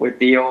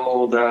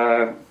old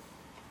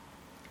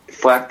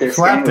flap disc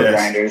angle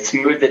grinder.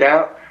 Smoothed it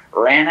out,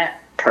 ran it,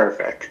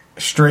 perfect.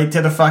 Straight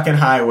to the fucking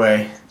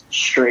highway.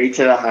 Straight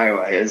to the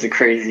highway. It was the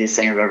craziest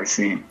thing I've ever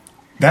seen.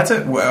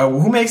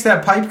 Who makes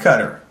that pipe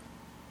cutter?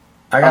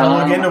 I gotta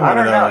look into one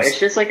of those. I don't know. It's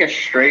just like a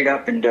straight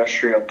up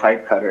industrial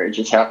pipe cutter. It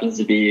just happens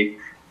to be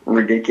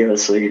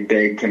ridiculously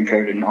big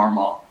compared to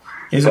normal.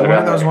 Is it one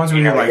of those ones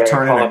where you're like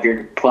turning call up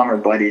your plumber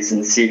buddies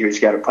and see who's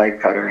got a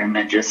pipe cutter and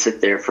then just sit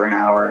there for an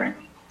hour and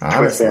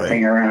twist that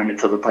thing around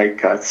until the pipe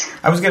cuts.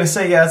 I was gonna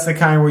say, yeah, it's the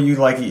kind where you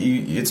like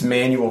it's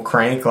manual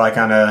crank, like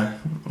on a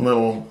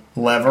little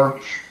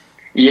lever.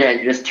 Yeah,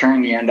 you just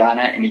turn the end on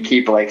it and you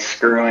keep like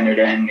screwing it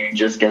in and it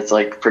just gets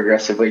like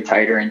progressively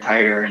tighter and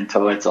tighter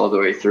until it's all the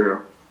way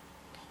through.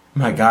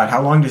 My God,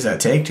 how long does that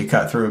take to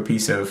cut through a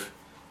piece of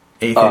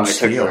 1/8 inch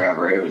steel? It took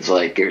forever. It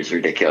was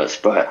ridiculous.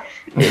 But,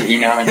 you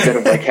know, instead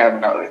of like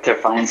having to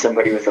find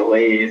somebody with a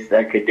lathe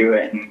that could do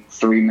it in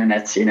 3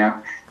 minutes, you know,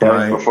 that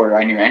was before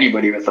I knew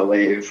anybody with a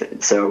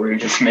lathe. So we were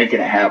just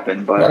making it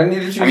happen. But, I mean,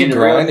 the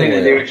real thing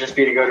to do would just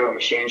be to go to a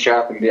machine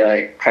shop and be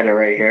like, cut it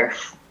right here.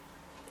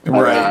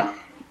 Right.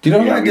 Do you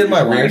know how I did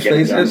my rear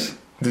spacers?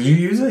 Did you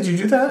use it? Did you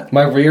do that?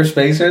 My rear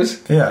spacers?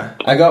 Yeah.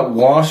 I got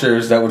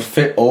washers that would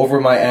fit over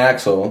my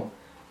axle.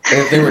 And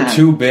if they were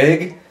too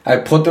big, I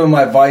put them in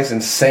my vise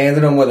and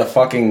sanded them with a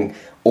fucking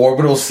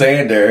orbital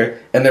sander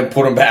and then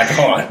put them back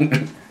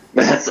on.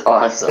 That's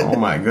awesome. Oh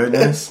my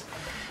goodness.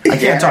 I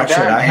can't talk shit.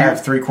 I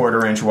have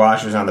 3/4 inch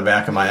washers on the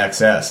back of my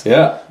XS.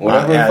 Yeah.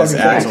 Whatever as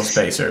axle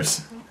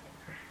spacers.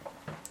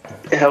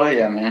 Hell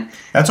yeah, man.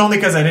 That's only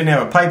because I didn't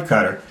have a pipe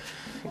cutter.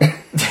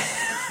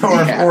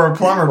 or a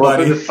plumber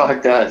buddy. Who the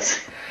fuck does?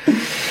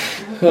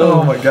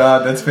 Oh my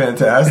God, that's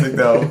fantastic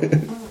though.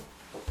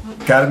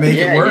 Gotta make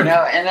it work. You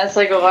know, and that's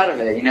like a lot of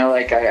it. You know,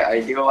 like I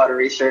do a lot of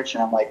research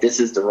and I'm like, this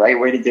is the right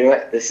way to do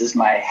it. This is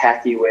my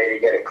hacky way to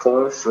get it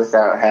close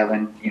without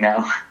having, you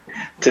know,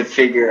 to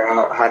figure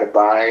out how to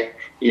buy.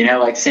 You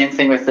know, like same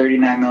thing with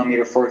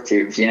 39mm fork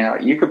tubes. You know,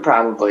 you could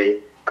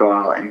probably go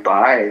out and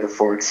buy the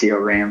Fork Seal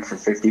Ram for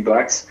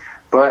 $50.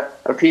 But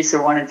a piece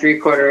of 1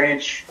 3/4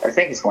 inch, I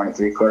think it's 1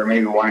 3/4,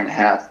 maybe 1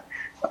 1/2,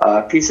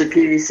 a piece of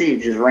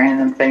PVC, just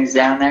random things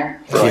down there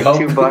for like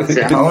 $2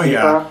 at Home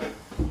Depot.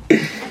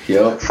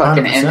 Yep.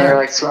 Fucking 100%. in there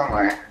like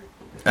swimwear.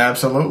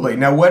 Absolutely.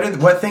 Now,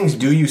 what things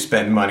do you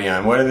spend money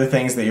on? What are the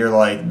things that you're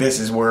like, this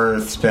is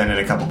worth spending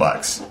a couple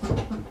bucks?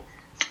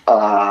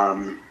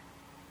 I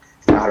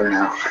don't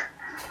know.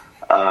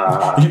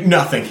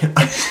 Nothing.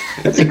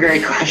 That's a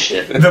great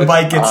question. The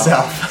bike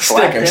itself.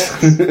 Stickers. I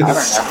don't know.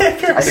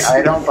 Stickers.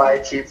 I don't buy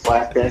cheap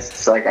flat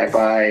discs. Like I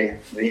buy,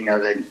 you know,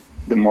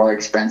 the more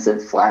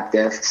expensive flat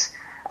discs.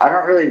 I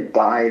don't really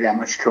buy that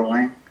much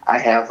tooling. I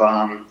have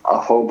a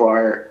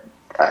Hobart,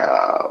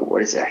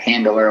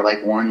 handler,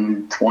 like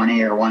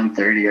 120 or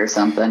 130 or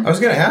something. I was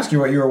going to ask you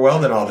what you were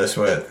welding all this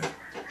with.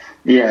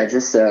 Yeah,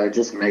 just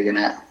making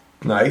it.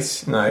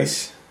 Nice.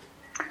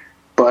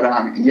 But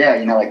yeah,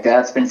 you know, like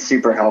that's been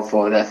super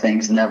helpful. That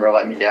thing's never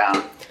let me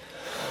down.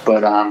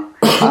 But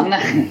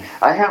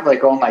I have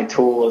like all my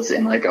tools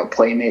in like a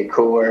Playmate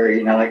cooler.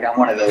 You know, like I'm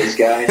one of those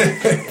guys.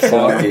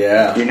 Fuck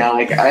yeah. You know,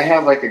 like I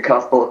have like a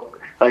couple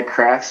like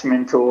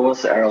Craftsman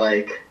tools are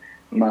like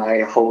my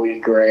holy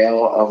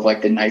grail of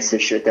like the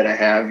nicest shit that I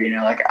have. You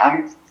know, like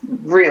I'm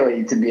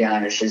really, to be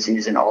honest, just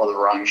using all the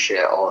wrong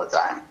shit all the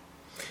time.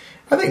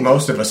 I think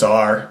most of us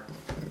are.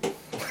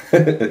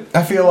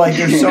 I feel like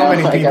there's so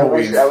many like people.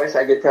 I wish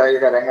I could tell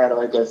you that I had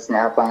like a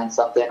snap-on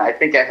something. I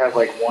think I have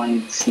like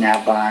one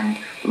snap-on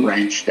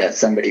wrench that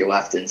somebody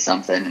left in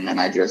something, and then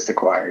I just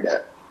acquired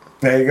it.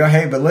 There you go.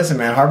 Hey, but listen,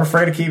 man, Harbor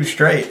Freight to keep it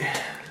straight.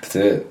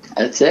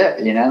 That's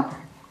it. You know,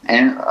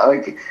 and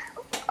like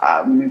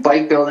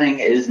bike building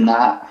is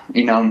not,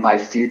 you know, my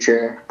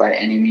future by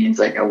any means.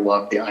 Like I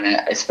love doing it.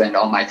 I spend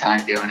all my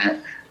time doing it.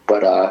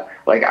 But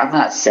like I'm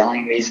not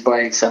selling these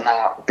bikes. I'm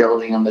not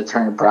building them to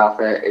turn a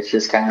profit. It's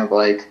just kind of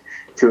like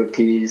to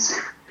appease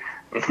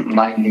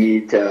my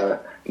need to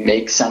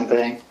make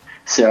something.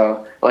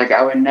 So like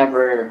I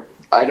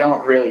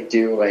don't really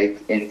do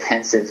like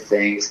intensive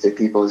things to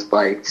people's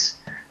bikes,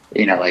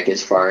 you know, like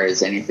as far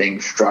as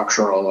anything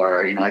structural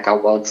or, you know, like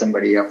I'll weld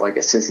somebody up like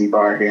a sissy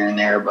bar here and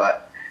there,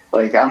 but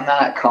like I'm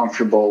not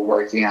comfortable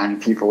working on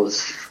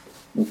people's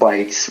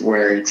bikes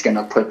where it's going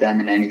to put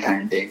them in any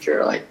kind of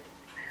danger. Like,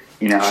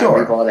 you know, sure. I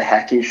leave all the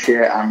hacky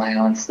shit on my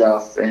own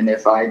stuff, and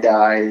if I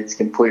die, it's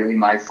completely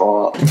my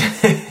fault.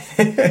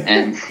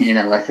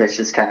 And, like, that's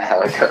just kind of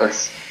how it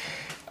goes.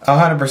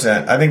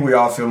 100%. I think we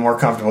all feel more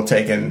comfortable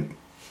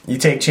you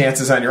take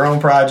chances on your own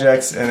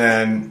projects, and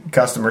then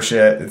customer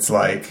shit, it's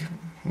like,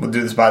 we'll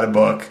do this by the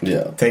book.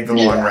 Yeah. Take the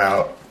long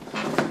route.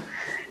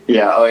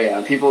 Yeah, oh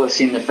yeah. People have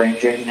seen the frame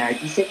jig and they're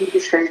like, you think you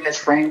could straighten this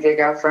frame jig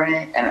out for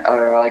me?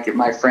 Or like get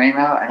my frame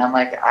out? And I'm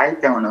like, I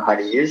don't know how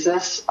to use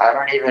this. I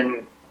don't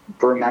even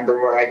remember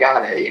where I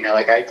got it.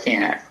 Like I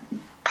can't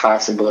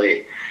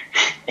possibly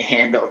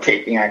handle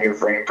taking on your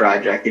frame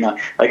project.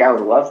 Like I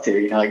would love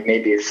to, like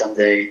maybe if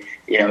someday,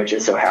 it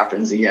just so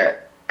happens to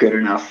get good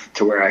enough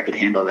to where I could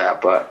handle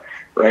that. But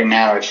right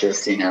now it's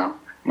just,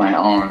 my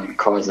own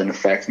cause and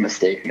effect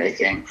mistake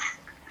making.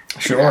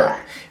 Sure.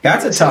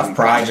 That's a tough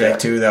project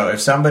too, though. If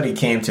somebody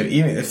came to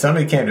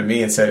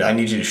me and said, I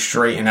need you to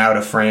straighten out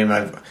a frame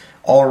I've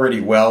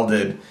already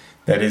welded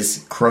that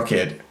is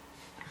crooked.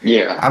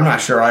 Yeah. I'm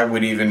not sure I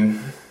would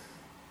even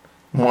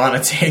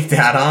want to take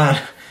that on.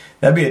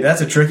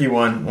 That's a tricky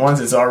one. Once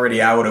it's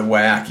already out of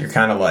whack, you're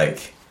kind of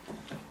like,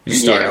 you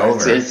start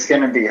over. It's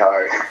going to be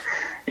hard,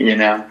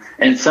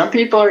 And some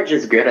people are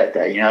just good at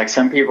that. Like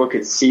some people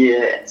could see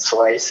it and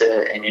slice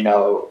it and,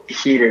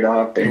 heat it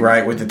up and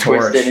right, with the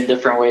torch. Twist it in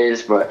different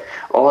ways. But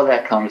all of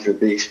that comes with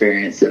the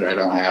experience that I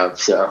don't have.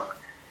 So,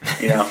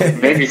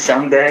 maybe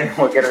someday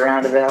we'll get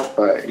around to that.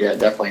 But, yeah,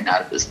 definitely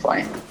not at this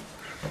point.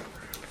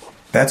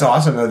 That's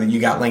awesome, though, that you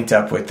got linked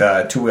up with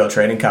Two Wheel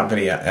Trading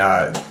Company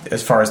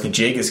as far as the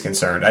jig is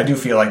concerned. I do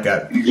feel like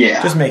that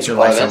just makes your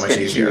life so much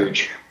easier.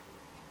 Huge.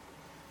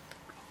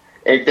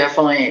 It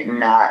definitely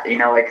not,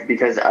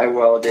 because I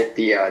welded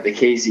the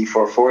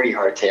KZ440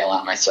 hardtail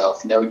on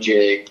myself, no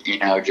jig,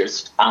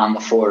 just on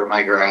the floor of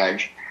my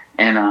garage.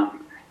 And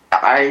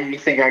I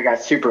think I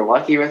got super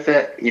lucky with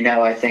it.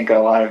 I think a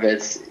lot of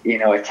it's,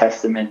 a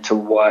testament to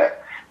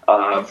what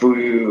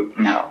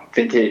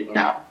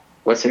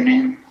what's their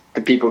name?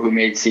 The people who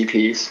made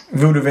CPs.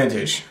 Voodoo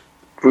Vintage.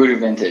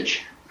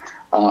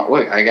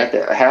 Wait, I got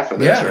half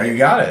of it. Yeah, right? You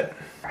got it.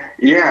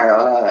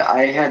 Yeah,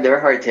 I had their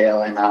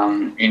hardtail, and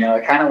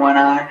it kind of went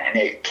on, and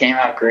it came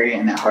out great,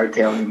 and that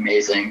hardtail was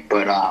amazing.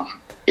 But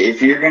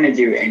if you're gonna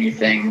do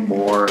anything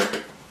more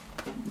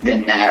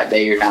than that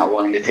you're not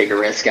willing to take a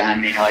risk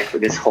on, like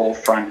with this whole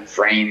front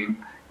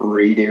frame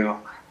redo,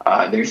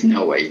 there's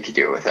no way you could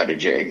do it without a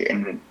jig.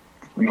 In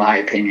my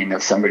opinion,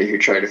 of somebody who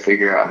tried to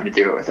figure out how to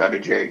do it without a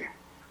jig.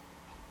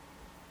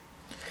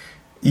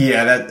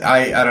 Yeah,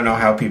 I don't know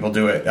how people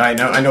do it. I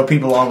know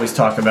people always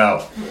talk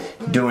about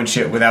doing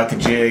shit without the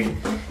jig.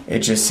 It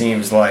just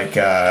seems like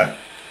it'd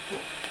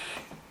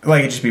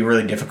just be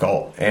really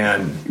difficult.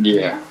 And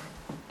yeah,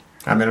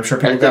 I mean, I'm sure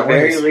people at the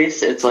very ways.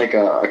 least, it's like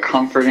a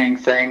comforting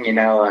thing,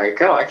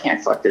 like, oh, I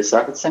can't fuck this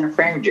up. It's in a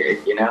frame jig,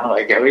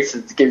 like at least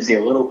it gives you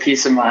a little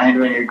peace of mind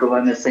when you're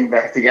gluing this thing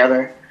back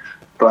together.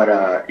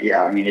 But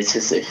yeah, I mean, it's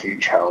just a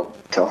huge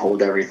help to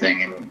hold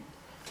everything and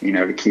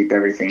to keep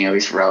everything at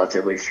least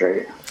relatively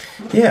straight.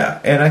 Yeah,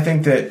 and I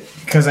think that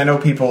because I know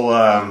people,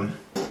 I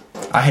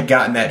had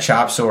gotten that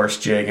Chop Source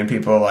jig, and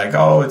people are like,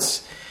 "Oh,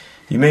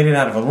 you made it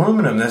out of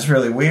aluminum. That's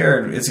really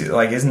weird. It's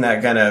like, isn't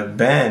that gonna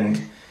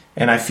bend?"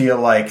 And I feel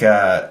like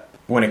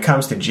when it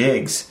comes to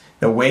jigs,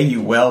 the way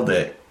you weld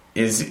it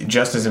is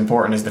just as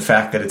important as the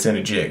fact that it's in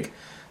a jig.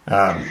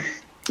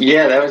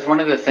 Yeah, that was one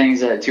of the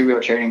things that Two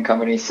Wheel Trading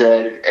Company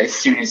said as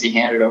soon as he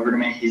handed it over to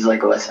me. He's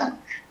like, "Listen,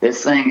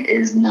 this thing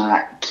is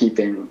not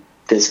keeping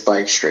this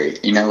bike straight.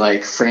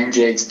 Like frame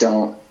jigs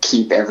don't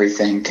keep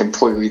everything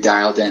completely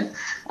dialed in.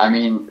 I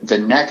mean, the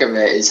neck of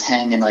it is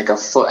hanging like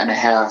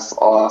 1.5 feet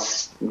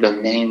off the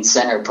main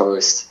center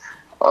post,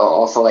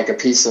 off of like a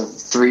piece of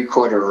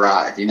 3/4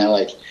 rod.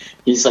 Like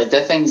he's like,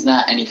 that thing's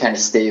not any kind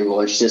of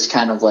stable. It's just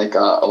kind of like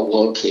a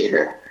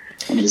locator.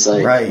 And he's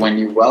like, right. When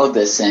you weld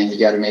this thing, you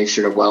got to make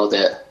sure to weld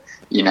it.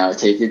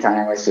 Take your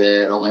time with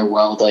it. Only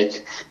weld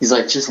he's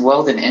like, just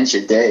weld an inch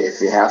a day if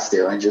you have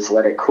to, and just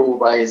let it cool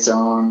by its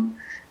own.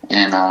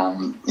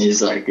 And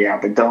he's like, yeah,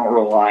 but don't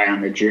rely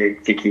on the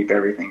jig to keep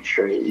everything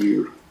straight.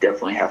 You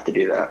definitely have to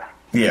do that.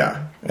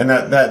 Yeah, and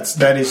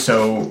that is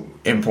so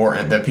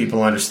important that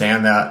people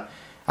understand that.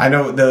 I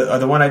know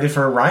the one I did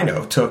for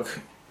Rhino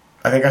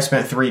I think I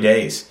spent 3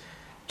 days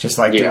just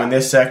doing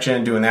this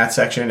section, doing that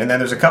section, and then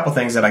there's a couple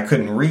things that I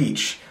couldn't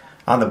reach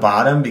on the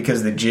bottom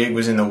because the jig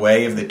was in the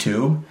way of the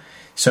tube.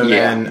 So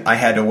then I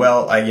had to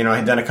weld. I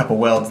had done a couple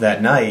welds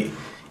that night,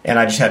 and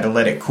I just had to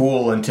let it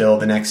cool until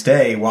the next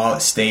day while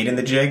it stayed in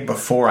the jig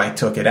before I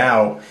took it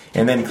out,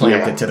 and then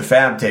clamped it to the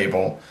fab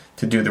table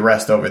to do the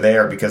rest over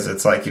there, because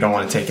it's like you don't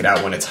want to take it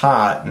out when it's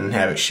hot and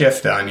have it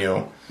shift on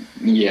you.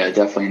 Yeah,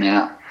 definitely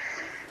not.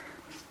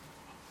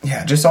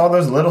 Yeah, just all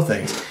those little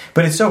things.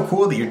 But it's so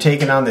cool that you're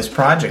taking on this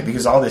project,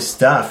 because all this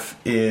stuff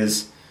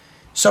is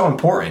so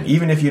important.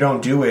 Even if you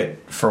don't do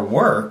it for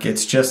work,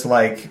 it's just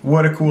like,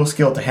 what a cool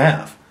skill to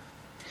have.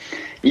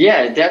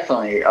 Yeah,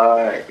 definitely.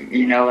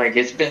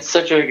 It's been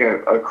such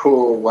a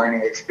cool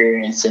learning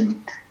experience,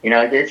 and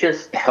it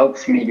just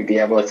helps me to be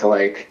able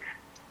to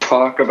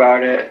talk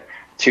about it,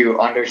 to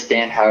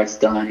understand how it's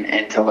done,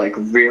 and to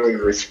really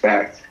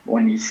respect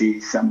when you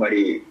see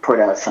somebody put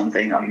out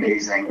something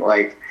amazing.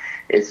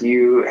 is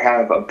you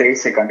have a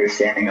basic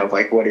understanding of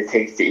like what it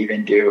takes to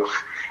even do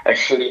a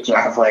shitty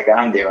job like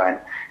I'm doing.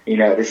 You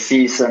know, to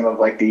see some of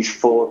like these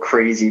full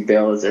crazy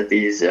builds at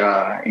these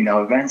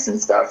events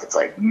and stuff, it's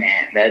like,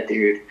 man, that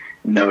dude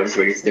knows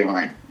what he's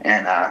doing.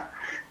 And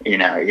you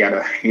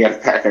gotta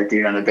pat that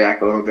dude on the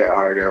back a little bit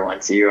harder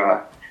once you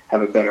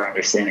have a better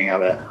understanding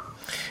of it.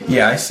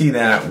 Yeah, I see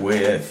that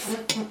with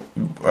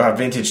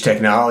Vintage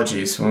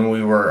Technologies.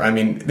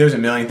 There's a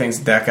million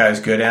things that guy's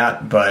good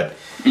at, but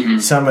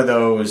some of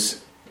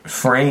those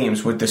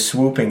frames with the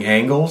swooping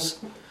angles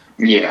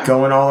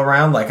going all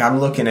around, like I'm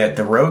looking at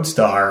the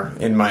Roadstar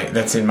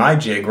that's in my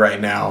jig right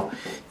now,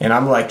 and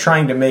I'm like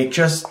trying to make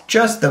just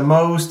the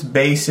most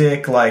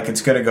basic, like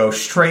it's going to go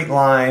straight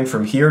line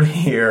from here to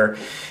here,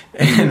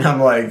 and I'm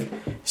like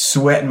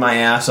sweating my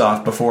ass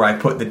off before I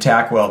put the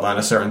tack weld on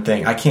a certain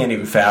thing. I can't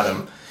even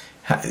fathom,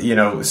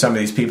 some of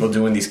these people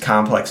doing these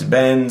complex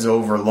bends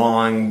over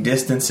long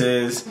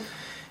distances.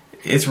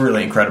 It's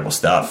really incredible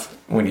stuff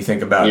when you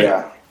think about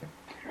it.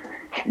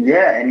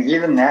 Yeah, and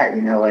even that,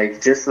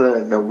 like just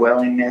the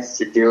willingness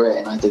to do it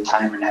and like the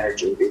time and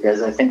energy,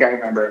 because I think I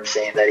remember him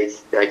saying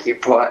that he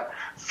bought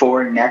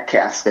 4 neck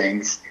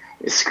castings,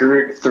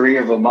 screwed 3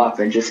 of them up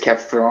and just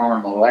kept throwing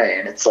them away.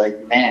 And it's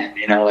like, man,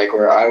 like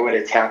where I would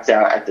have tapped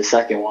out at the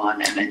second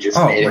one and then just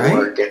made it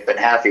work and been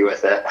happy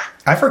with it.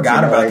 I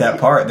forgot about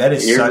that part. That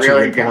is such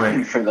really a good point.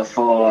 Going for the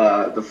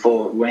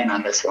full win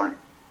on this one.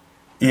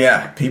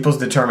 Yeah, people's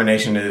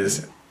determination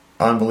is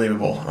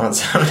unbelievable on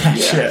some of that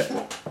shit.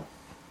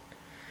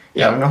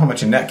 Yeah, I don't know how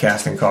much a net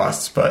casting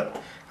costs,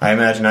 but I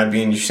imagine I'd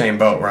be in your same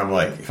boat where I'm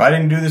like, if I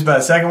didn't do this by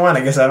the second one, I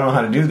guess I don't know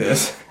how to do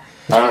this.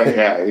 Oh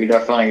yeah,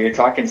 you're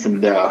talking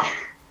some dough.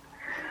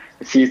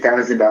 A few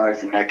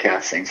 $1,000s in net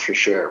castings for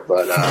sure,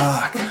 but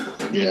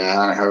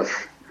yeah,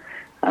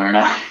 I don't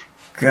know.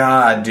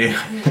 God, dude.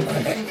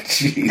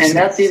 And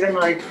that's even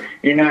like,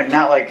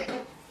 not like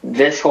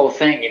this whole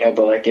thing,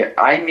 but like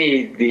I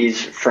need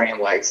these frame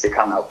legs to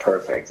come out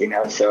perfect,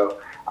 so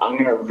I'm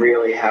going to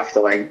really have to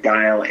like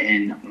dial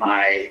in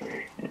my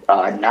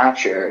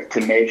notcher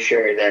to make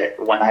sure that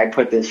when I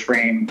put this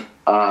frame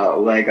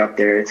leg up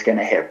there, it's going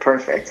to hit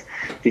perfect,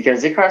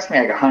 because it cost me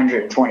like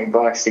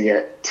 $120 to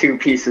get 2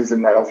 pieces of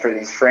metal for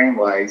these frame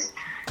legs.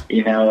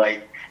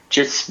 Like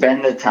just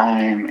spend the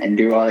time and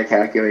do all the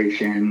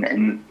calculation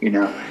and,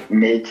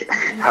 make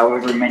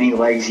however many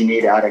legs you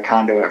need out of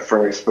conduit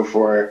first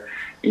before,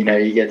 you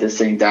get this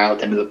thing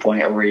dialed into the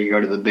point where you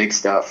go to the big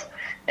stuff.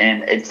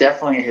 And it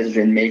definitely has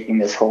been making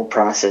this whole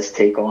process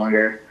take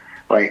longer.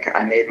 Like,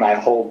 I made my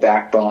whole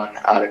backbone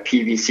out of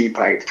PVC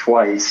pipe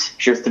twice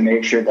just to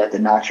make sure that the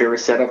notcher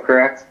was set up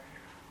correct.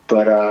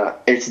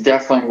 But it's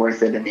definitely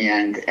worth it in the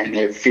end, and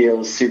it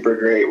feels super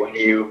great when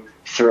you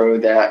throw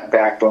that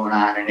backbone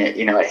on and it,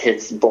 it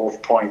hits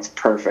both points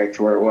perfect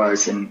where it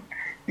was, and,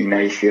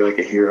 you feel like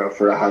a hero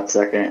for a hot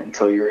second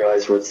until you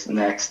realize what's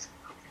next.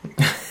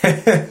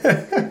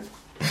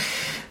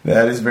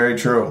 That is very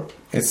true.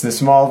 It's the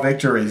small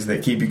victories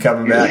that keep you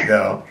coming back,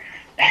 though.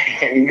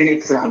 You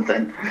need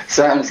something.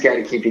 Something's got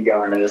to keep you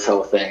going in this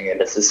whole thing, and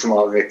it's the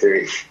small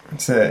victories.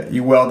 That's it.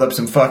 You weld up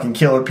some fucking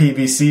killer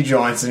PVC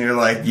joints, and you're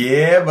like,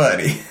 yeah,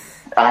 buddy.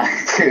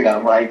 Dude,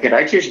 I'm like, could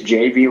I just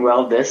JB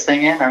weld this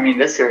thing in? I mean,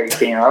 this already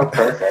came out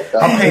perfect.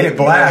 I'll paint it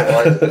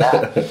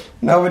black.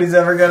 Nobody's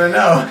ever going to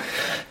know.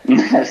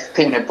 Just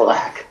paint it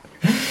black.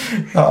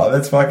 Oh,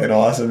 that's fucking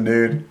awesome,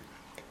 dude.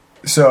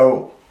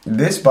 So,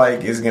 this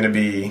bike is going to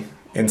be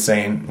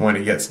insane when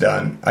it gets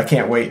done. I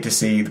can't wait to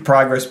see the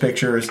progress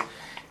pictures,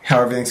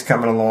 how everything's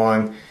coming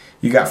along.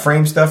 You got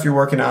frame stuff you're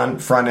working on,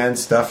 front end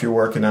stuff you're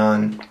working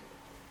on.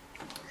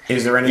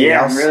 Is there anything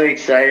else? Yeah, I'm really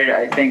excited.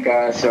 I think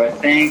I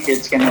think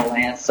it's going to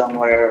land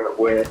somewhere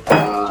with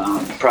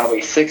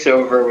probably 6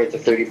 over with the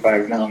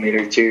 35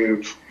 millimeter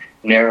tubes,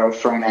 narrow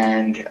front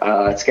end.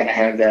 It's going to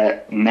have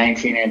that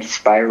 19-inch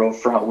spiral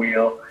front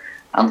wheel.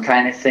 I'm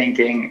kind of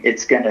thinking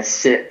it's going to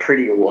sit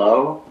pretty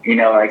low,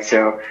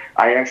 so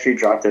I actually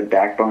dropped the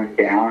backbone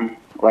down,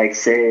 like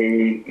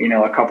say,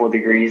 a couple of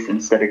degrees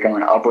instead of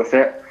going up with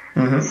it.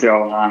 Mm-hmm.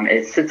 So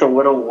it sits a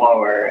little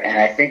lower, and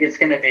I think it's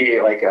going to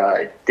be like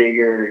a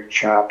digger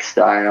chop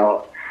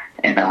style,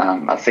 and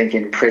I'm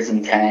thinking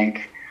prison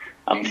tank.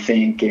 I'm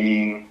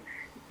thinking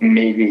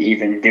maybe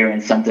even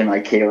doing something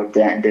like Caleb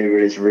Denton did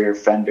with his rear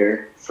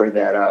fender for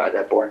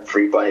that Born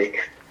Free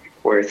bike,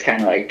 where it's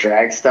kind of like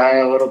drag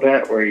style a little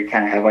bit, where you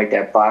kind of have like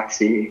that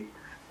boxy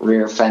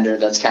rear fender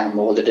that's kind of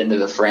molded into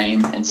the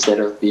frame instead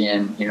of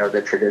being,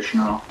 the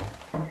traditional.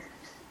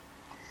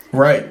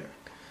 Right.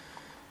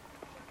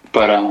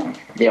 But,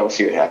 we'll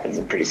see what happens.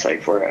 I'm pretty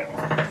psyched for it.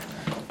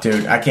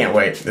 Dude, I can't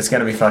wait. It's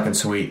going to be fucking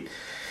sweet.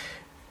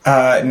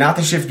 Not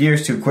to shift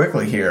gears too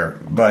quickly here,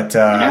 but...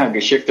 no,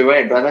 just shift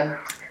away, brother.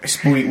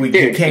 We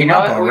Dude, came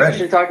up already. What we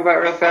should talk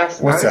about real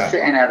fast? What's that? I was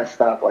sitting at a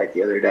stoplight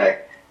the other day,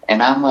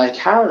 and I'm like,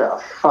 how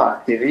the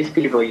fuck do these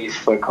people use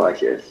foot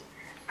clutches?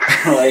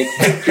 Like,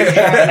 just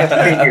trying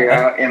to figure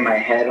out in my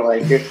head,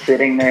 like, just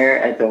sitting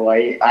there at the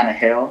light on a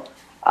hill,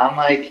 I'm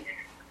like,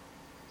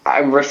 I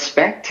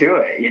respect to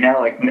it,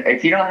 like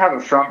if you don't have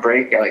a front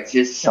brake, like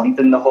just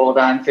something to hold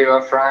on to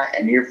up front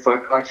and you're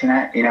foot clutching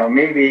it,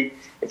 maybe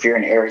if you're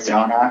in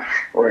Arizona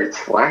where it's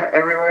flat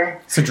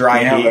everywhere. It's a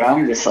dry heat. But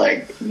I'm just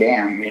like,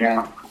 damn, you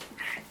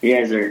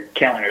guys are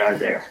killing it out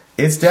there.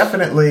 It's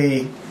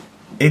definitely,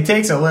 it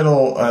takes a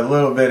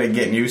little bit of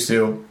getting used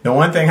to. The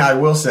one thing I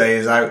will say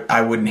is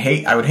I would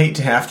hate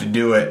to have to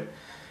do it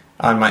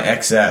on my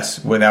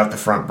XS without the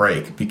front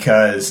brake,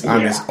 because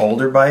on this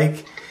older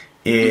bike,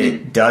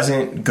 it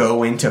doesn't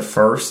go into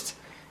first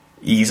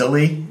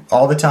easily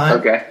all the time.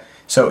 Okay.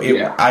 So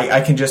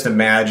I can just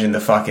imagine the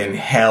fucking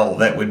hell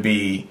that would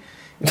be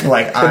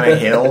like on a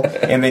hill,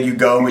 and then you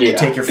go and you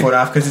take your foot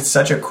off, because it's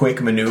such a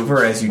quick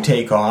maneuver as you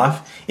take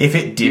off. If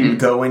it didn't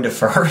go into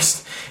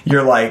first,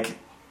 you're like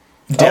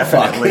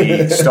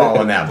definitely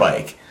stalling that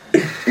bike.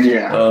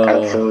 Yeah,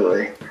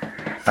 absolutely.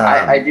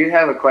 I do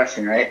have a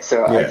question, right?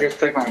 So I just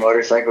took my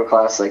motorcycle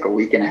class like a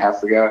week and a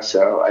half ago,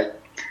 so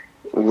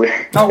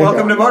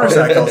welcome to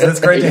motorcycles. It's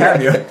great to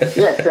have you.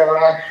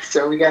 Yeah,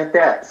 so we got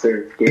that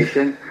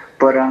certification.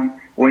 But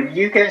when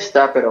you guys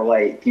stop at a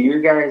light, do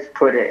you guys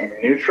put it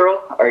in neutral,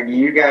 or do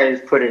you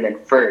guys put it in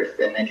first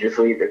and then just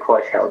leave the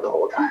clutch held the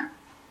whole time?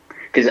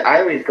 Because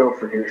I always go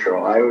for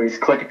neutral. I always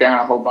click it down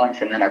a whole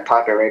bunch, and then I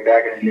pop it right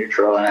back into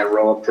neutral, and I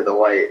roll up to the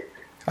light.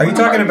 Are you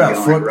talking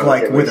about foot,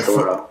 like with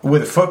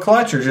a foot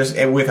clutch, or just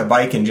with a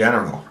bike in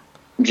general?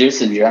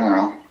 Just in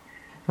general.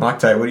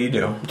 Loctite, what do you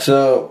do?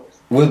 So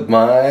with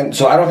mine,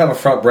 I don't have a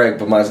front brake,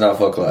 but mine's not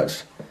foot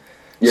clutch.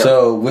 Yep.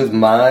 So with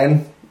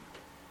mine,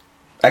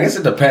 I guess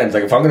it depends.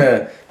 Like if I'm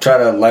gonna try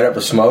to light up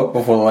a smoke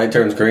before the light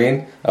turns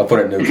green, I'll put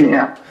it in neutral.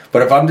 Yeah.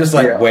 But if I'm just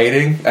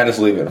waiting, I just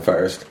leave it in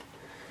first.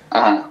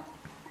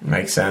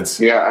 Makes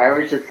sense. Yeah, I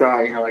always just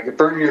thought, like it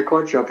burning your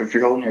clutch up if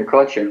you're holding your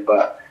clutch in,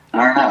 but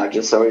I don't know, I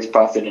just always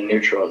popped it in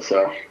neutral.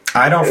 So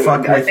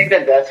I think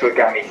that's what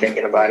got me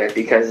thinking about it,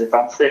 because if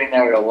I'm sitting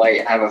there at a light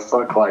and have a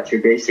foot clutch,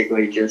 you're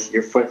basically just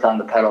your foot's on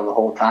the pedal the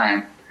whole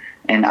time,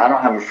 and I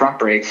don't have a front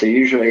brake, so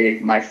usually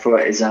my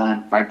foot is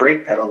on my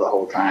brake pedal the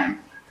whole time.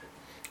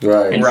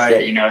 Right.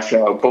 Instead,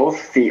 so both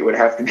feet would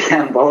have to be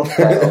on both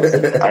pedals.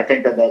 I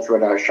think that's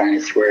what I was trying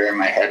to square in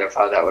my head of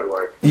how that would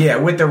work. Yeah,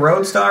 with the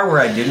Roadstar where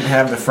I didn't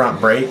have the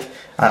front brake,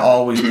 I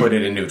always put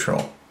it in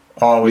neutral.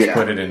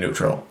 Put it in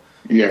neutral.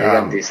 Yeah, you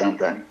gotta do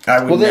something.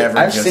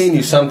 I've seen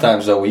you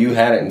sometimes though where you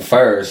had it in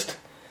first,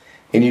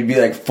 and you'd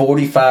be like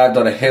 45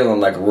 down a hill and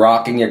like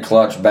rocking your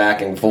clutch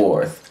back and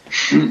forth.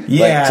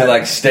 Yeah,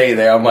 to stay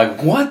there. I'm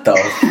like, what the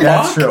fuck?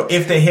 That's true.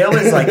 If the hill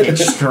is like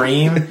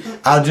extreme,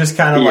 I'll just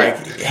kind of like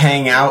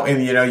hang out,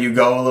 and you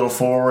go a little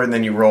forward and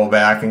then you roll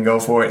back and go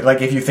for it.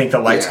 Like if you think the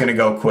light's gonna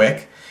go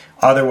quick.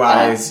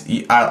 Otherwise,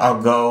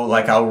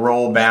 I'll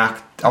roll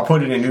back. I'll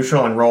put it in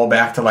neutral and roll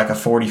back to like a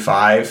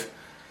 45.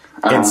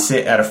 And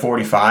sit at a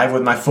 45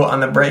 with my foot on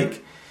the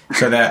brake,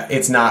 so that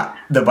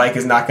the bike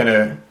is not going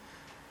to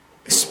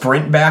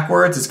sprint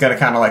backwards. It's going to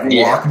kind of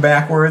walk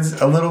backwards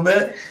a little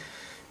bit.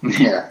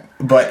 Yeah.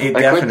 But it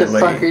definitely... What the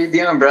fuck are you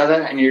doing,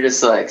 brother? And you're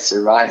just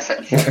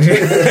surviving.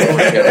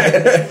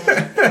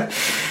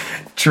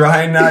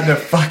 Trying not to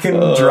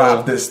fucking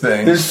drop this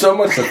thing. There's so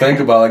much to think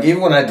about. Like,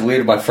 even when I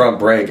deleted my front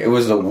brake, it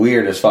was the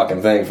weirdest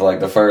fucking thing for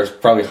the first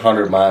probably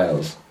 100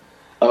 miles.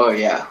 Oh,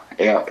 yeah.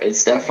 Yeah,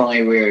 it's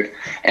definitely weird.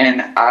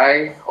 And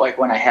I,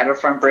 when I had a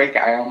front brake,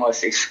 I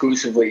almost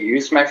exclusively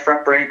used my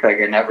front brake. I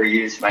never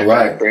used my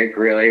back brake,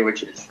 really,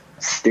 which is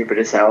stupid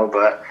as hell.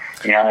 But,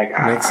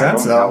 I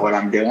don't know what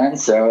I'm doing,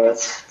 so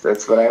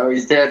that's what I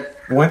always did.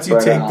 Once you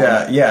take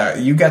that,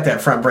 you got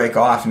that front brake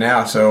off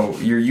now, so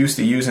you're used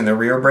to using the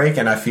rear brake,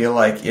 and I feel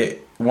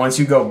like once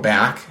you go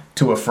back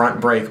to a front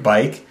brake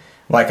bike,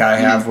 like I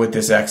have with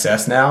this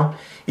XS now,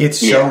 it's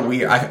so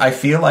weird. I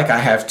feel like I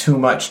have too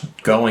much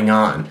going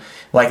on.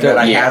 That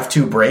I have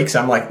two brakes.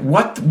 I'm like,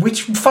 what?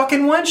 Which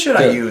fucking one should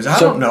I use? I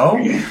don't know.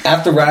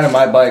 After riding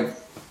my bike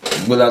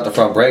without the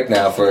front brake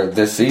now for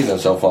this season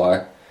so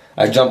far,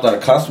 I jumped on a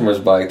customer's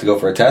bike to go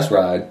for a test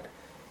ride,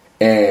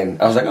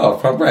 and I was like, oh,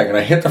 front brake. And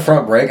I hit the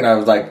front brake, and I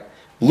was like,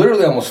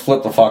 literally almost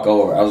flipped the fuck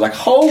over. I was like,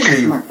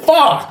 holy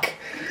fuck!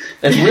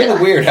 It's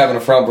really weird having a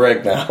front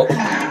brake now.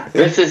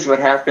 This is what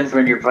happens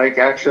when your bike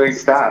actually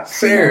stops.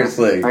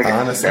 Seriously.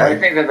 Honestly. I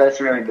think that's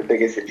really the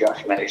biggest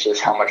adjustment. It's just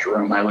how much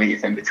room I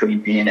leave in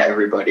between me and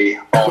everybody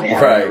only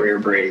having a rear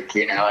brake.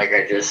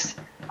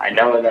 I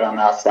know that I'm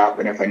not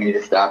stopping if I need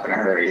to stop in a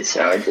hurry.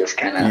 So I just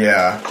kind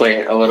of play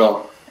it a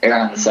little err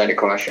on the side of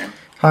caution.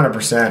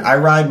 100%. I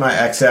ride my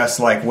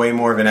XS way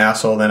more of an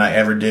asshole than I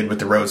ever did with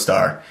the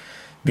Roadstar,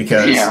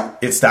 because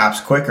it stops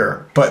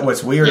quicker. But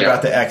what's weird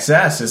about the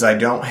XS is I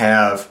don't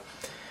have...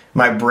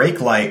 My brake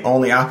light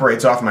only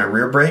operates off my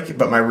rear brake,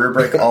 but my rear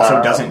brake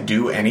also doesn't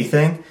do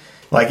anything.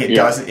 It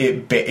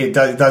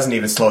doesn't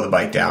even slow the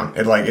bike down.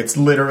 It's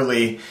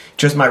literally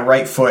just my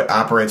right foot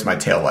operates my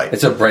tail light.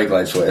 It's a brake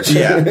light switch.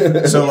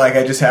 Yeah. So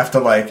I just have to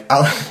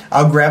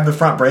I'll grab the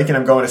front brake and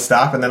I'm going to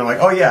stop, and then I'm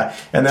like, oh yeah,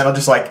 and then I'll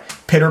just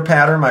pitter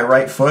patter my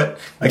right foot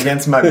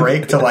against my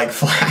brake to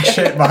flash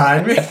it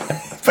behind me.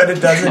 but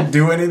it doesn't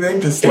do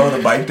anything to slow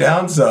the bike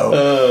down. So,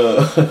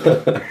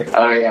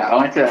 Oh yeah, I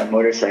went to a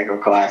motorcycle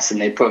class and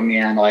they put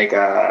me on like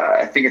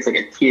I think it's like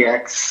a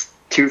TX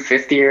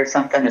 250 or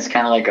something. It's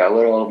kind of like a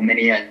little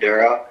mini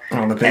enduro.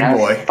 Oh, the big and I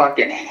was boy.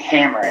 fucking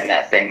hammering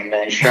that thing, and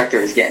the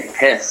instructor was getting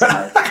pissed.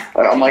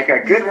 I'm like, a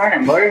good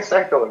running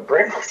motorcycle with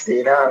brakes,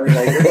 you know? I mean,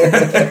 like,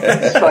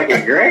 this is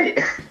fucking great.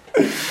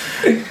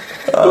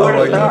 Oh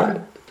my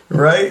god!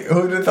 Right?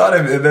 Who would have thought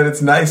of it? That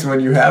it's nice when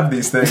you have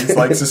these things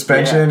like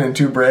suspension and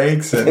 2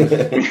 brakes and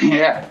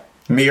Yeah.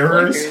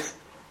 mirrors. Blinkers.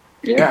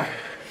 Yeah.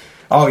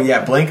 Oh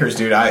yeah, blinkers,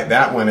 dude.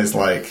 That one is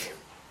like.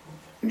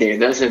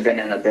 Dude, those have been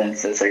in the bin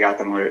since I got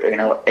the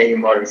a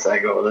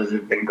motorcycle. Those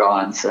have been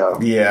gone. So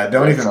Yeah,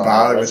 don't That's even all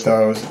bother right. with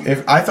those.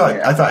 I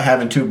thought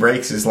having 2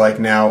 brakes is like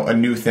now a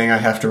new thing I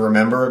have to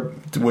remember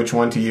which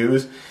one to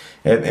use,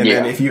 and then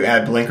Yeah. if you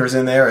add blinkers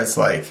in there, it's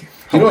like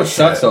You know holy what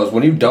sucks shit. though is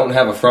when you don't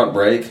have a front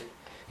brake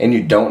and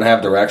you don't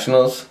have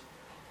directionals.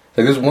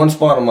 Like there's one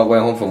spot on my way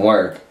home from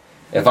work.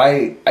 It's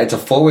a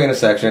 4-way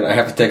intersection. I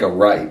have to take a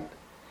right,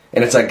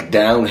 and it's like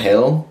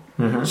downhill.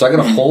 So I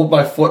gotta hold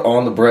my foot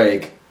on the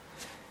brake,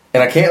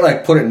 and I can't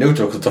like put it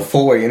neutral because it's a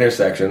 4-way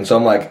intersection. So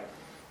I'm like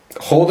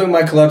holding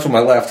my clutch with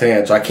my left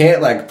hand, so I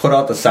can't like put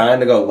out the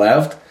sign to go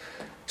left.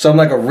 So I'm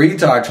like a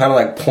retard trying to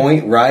like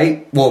point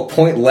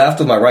left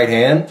with my right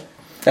hand,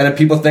 and then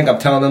people think I'm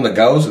telling them to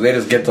go, so they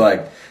just get to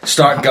like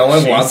start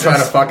going while I'm Jesus. trying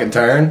to fucking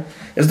turn.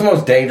 It's the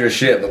most dangerous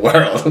shit in the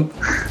world.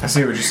 I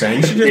see what you're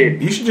saying.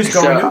 You should just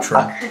go So,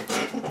 neutral.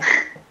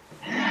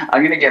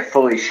 I'm gonna get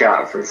fully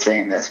shot for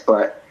saying this,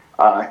 but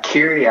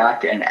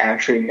Kiriakin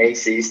actually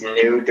makes these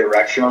new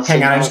directional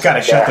Hang on, I just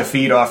gotta shut the that-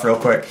 feed off real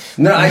quick.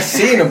 No, I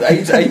seen them. Are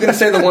you gonna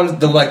say the ones,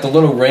 the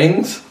little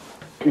rings?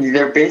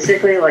 They're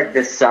basically like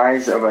the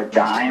size of a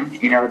dime.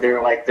 You know,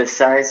 they're like the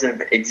size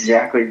of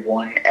exactly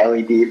one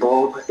LED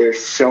bulb. They're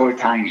so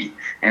tiny.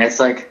 And it's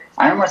like,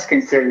 I almost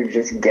consider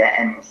just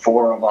getting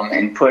 4 of them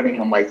and putting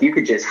them, like, you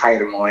could just hide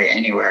them away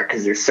anywhere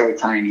because they're so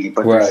tiny,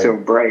 but Right. they're so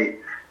bright.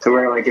 So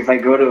where, like, if I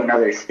go to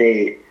another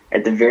state,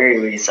 at the very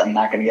least, I'm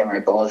not going to get my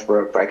balls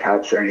broke by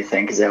cops or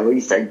anything because at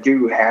least I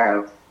do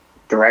have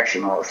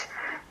directionals.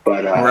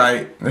 But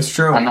Right, that's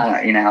true. I'm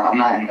not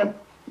in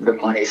the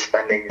money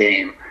spending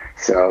game.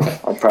 So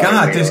I'll probably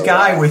God, wait this a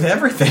guy little with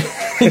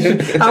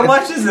everything. How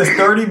much is this?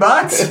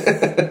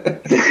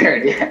 $30?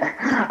 Dude,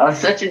 yeah. I'm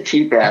such a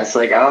cheap ass.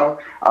 Like I'll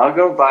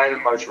go buy the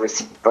most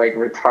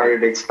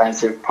retarded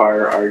expensive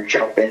part or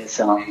jump in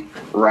some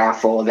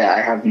raffle that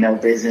I have no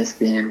business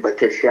being. But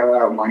to shell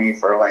out money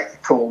for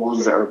like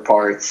tools or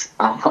parts,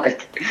 I'm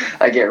like,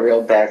 I get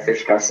real bad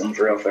fish customs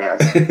real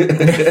fast.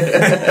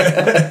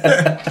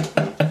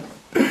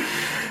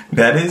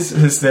 That is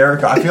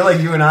hysterical. I feel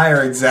like you and I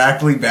are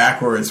exactly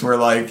backwards. We're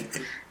like,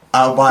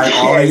 I'll buy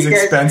all Yeah, these you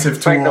guys, expensive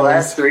tools. Like the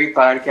last 3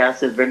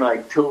 podcasts have been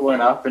like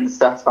tooling up and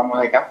stuff. I'm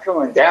like, I'm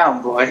feeling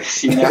down,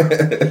 boys. You know,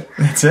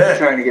 That's it.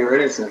 trying to get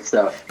rid of some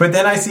stuff. But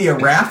then I see a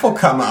raffle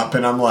come up,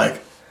 and I'm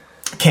like,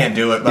 can't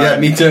do it. Bud. Yeah,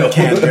 me too.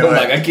 Can't do it.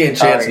 Like I can't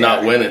chance Oh, yeah.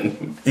 not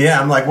winning. Yeah,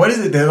 I'm like, what is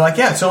it? They're like,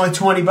 yeah, it's only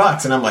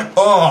 $20, and I'm like,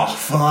 oh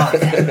fuck,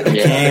 I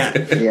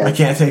can't. Yeah. I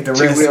can't take the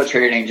Two Wheel risk.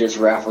 Trading just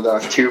raffled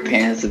off 2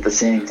 pans at the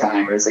same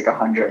time. It was like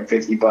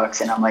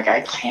 $150, and I'm like,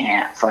 I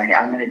can't find it.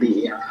 I'm gonna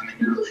be in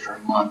noodles for a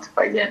month if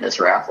I get in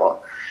this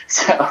raffle.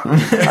 So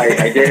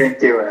I didn't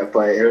do it,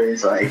 but it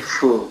was like,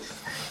 whew,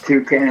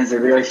 2 pans are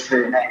really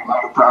straightening out a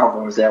lot of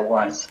problems at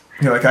once.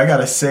 You're like, I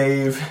gotta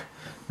save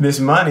this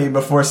money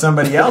before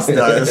somebody else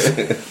does.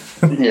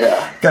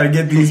 Yeah, Gotta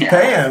get these Yeah.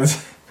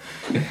 pans.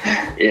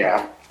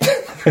 yeah.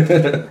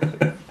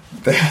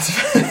 That's.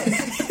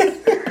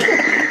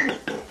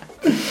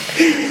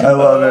 I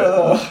love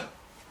it.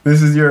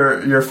 This is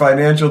your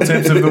financial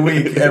tips of the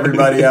week,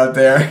 everybody out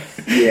there.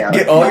 Yeah,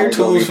 Get all might your as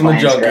well tools be from the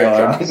playing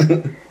scratch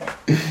junkyard.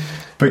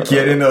 But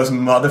get in those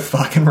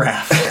motherfucking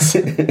raffles.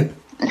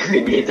 offs.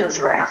 We need those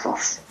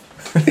raffles.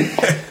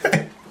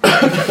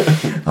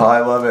 Oh, I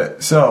love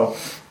it. So,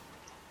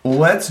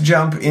 let's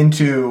jump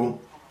into.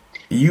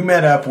 You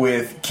met up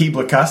with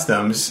Keebler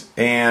Customs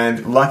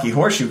and Lucky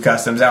Horseshoe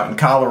Customs out in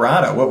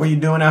Colorado. What were you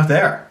doing out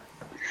there?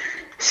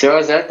 So I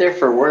was out there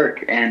for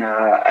work, and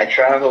I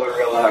travel a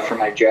real lot for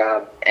my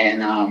job,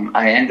 and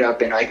I end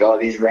up in like all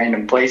these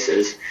random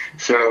places.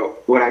 So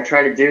what I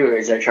try to do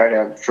is I try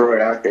to throw it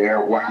out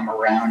there when I'm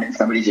around in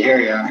somebody's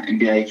area and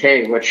be like,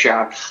 hey, what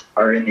shops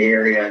are in the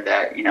area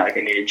that, you know, like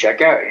I need to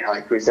check out, you know,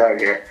 like who's out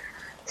here.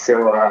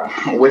 So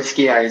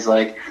Whiskey Eye is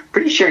like,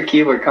 pretty sure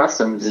Keebler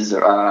Customs is,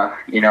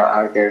 you know,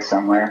 out there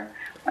somewhere.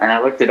 And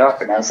I looked it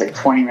up, and I was like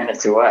 20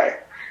 minutes away.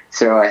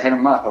 So I hit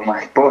him up. I'm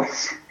like,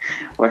 boys,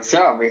 what's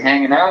up? We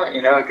hanging out?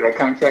 You know, could I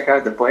come check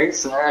out the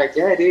place? And they're like,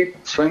 yeah, dude,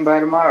 swing by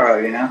tomorrow,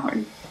 you know,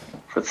 and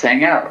let's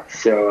hang out.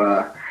 So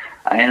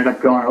I ended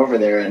up going over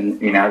there, and,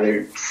 you know,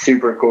 they're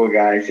super cool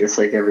guys, just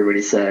like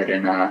everybody said.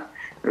 And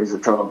it was a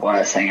total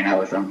blast hanging out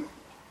with them.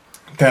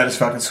 That is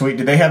fucking sweet.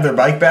 Did they have their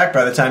bike back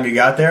by the time you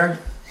got there?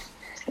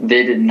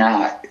 They did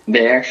not.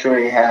 They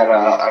actually had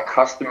a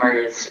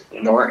customer's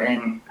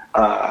Norton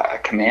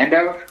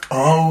Commando.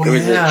 Oh, It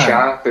was yeah. a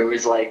chop. It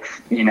was like,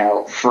 you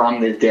know, from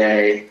the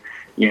day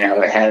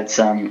it had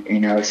some,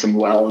 some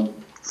weld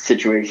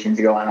situations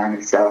going on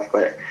and stuff,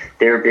 but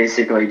they were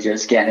basically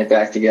just getting it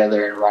back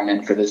together and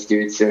running for this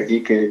dude so he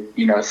could,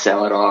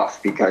 sell it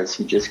off because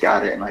he just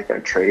got it in like a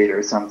trade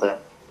or something.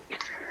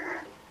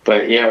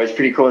 But yeah, it was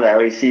pretty cool that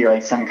we see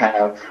like some kind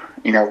of,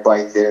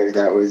 bike there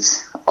that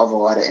was of a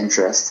lot of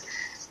interest.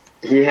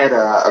 He had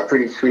a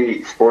pretty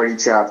sweet sporty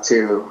chop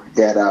too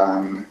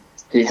that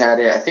he had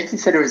it. I think he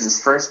said it was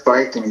his first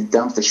bike and he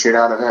dumped the shit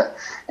out of it,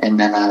 and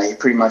then he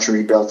pretty much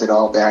rebuilt it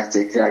all back to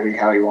exactly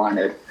how he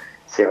wanted.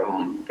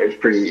 So it was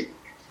pretty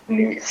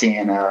neat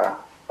seeing a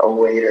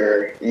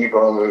later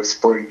Evo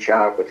sporty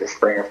chop with a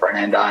Springer front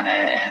end on it,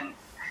 and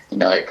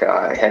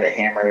it had a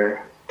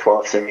Hammer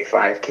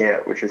 1275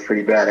 kit, which was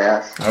pretty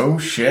badass. Oh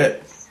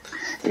shit!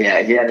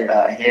 Yeah, he had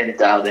it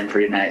dialed in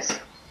pretty nice.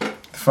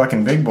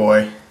 Fucking big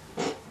boy.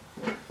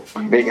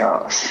 Big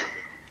house.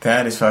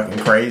 That is fucking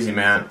crazy,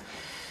 man.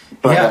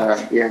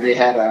 But they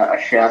had a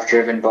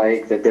shaft-driven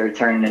bike that they were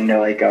turning into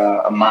like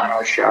a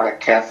mono-shock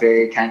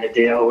cafe kind of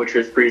deal, which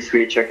was pretty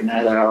sweet. Checking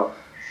that out,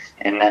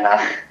 and then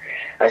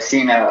I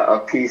seen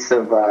a piece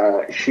of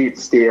sheet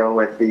steel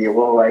with the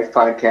Low Life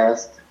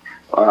podcast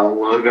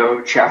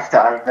logo chopped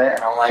out of it,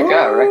 and I'm like,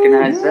 I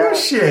recognize that.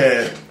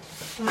 Shit.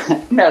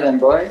 Know them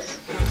boys.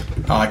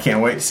 Oh, I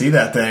can't wait to see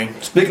that thing.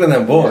 Speaking of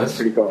them boys, That's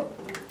pretty cool.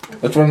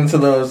 let's run into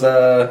those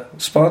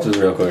sponsors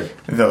real quick.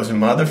 Those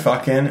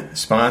motherfucking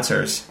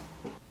sponsors.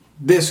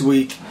 This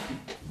week,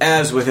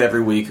 as with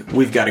every week,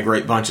 we've got a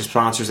great bunch of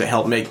sponsors that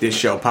help make this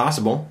show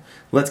possible.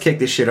 Let's kick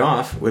this shit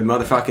off with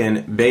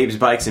motherfucking Babes,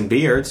 Bikes, and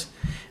Beards.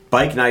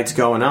 Bike nights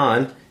going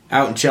on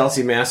out in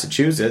Chelsea,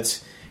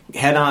 Massachusetts.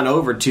 Head on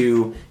over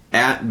to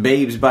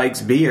 @Babes,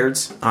 Bikes,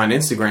 Beards on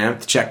Instagram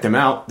to check them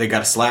out. They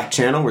got a Slack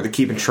channel where they're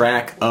keeping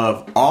track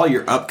of all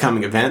your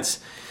upcoming events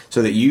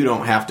so that you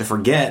don't have to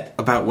forget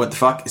about what the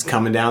fuck is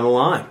coming down the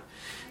line.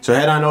 So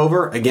head on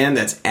over. Again,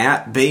 that's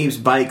 @Babes,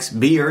 Bikes,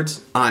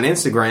 Beards on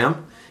Instagram.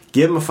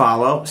 Give them a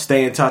follow.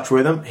 Stay in touch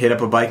with them. Hit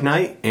up a bike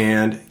night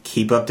and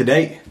keep up to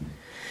date.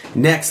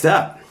 Next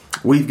up,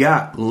 we've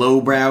got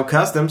Lowbrow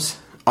Customs.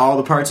 All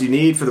the parts you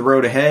need for the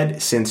road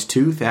ahead since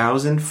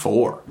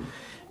 2004.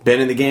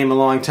 Been in the game a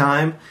long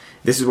time.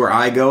 This is where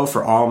I go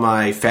for all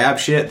my fab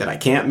shit that I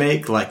can't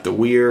make, like the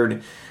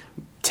weird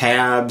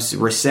tabs,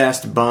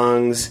 recessed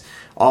bungs,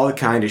 all the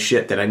kind of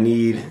shit that I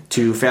need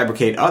to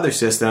fabricate other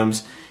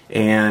systems.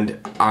 And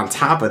on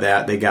top of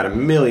that, they got a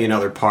million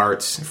other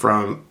parts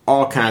from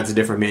all kinds of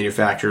different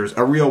manufacturers.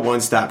 A real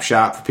one-stop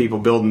shop for people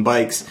building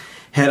bikes.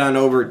 Head on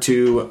over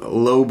to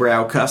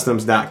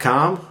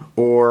lowbrowcustoms.com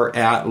or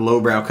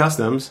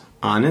 @lowbrowcustoms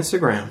on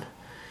Instagram.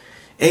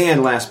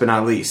 And last but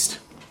not least,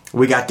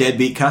 we got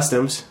Deadbeat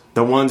Customs,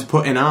 the ones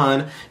putting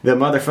on the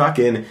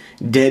motherfucking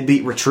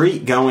Deadbeat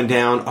Retreat going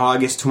down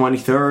August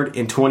 23rd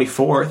and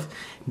 24th.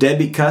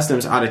 Deadbeat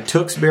Customs out of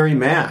Tewksbury,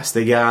 Mass.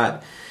 They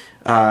got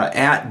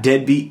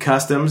 @Deadbeat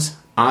Customs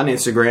on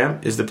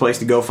Instagram is the place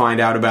to go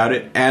find out about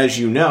it. As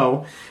you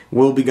know,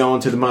 we'll be going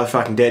to the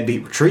motherfucking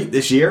Deadbeat Retreat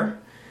this year.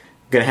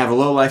 Gonna have a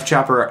Low Life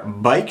Chopper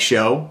bike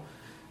show.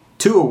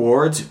 2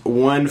 awards,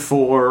 one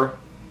for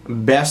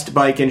Best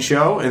Bike and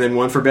Show, and then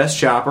one for Best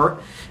Chopper.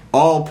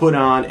 All put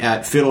on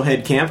at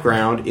Fiddlehead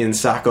Campground in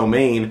Saco,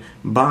 Maine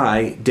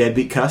by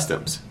Deadbeat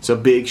Customs. So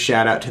big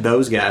shout out to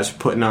those guys for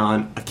putting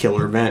on a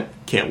killer event.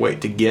 Can't wait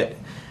to get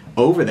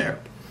over there.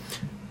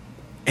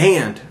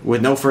 And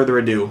with no further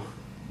ado,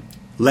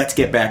 let's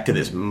get back to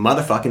this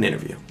motherfucking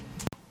interview.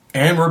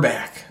 And we're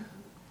back.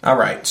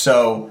 Alright,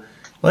 so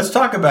let's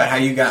talk about how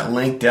you got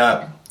linked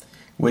up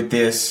with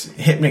this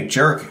Hypnic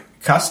Jerk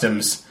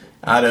Customs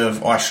out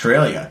of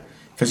Australia.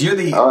 Because you're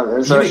the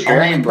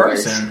only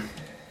person.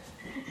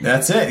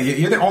 That's it.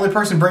 You're the only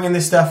person bringing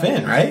this stuff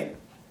in, right?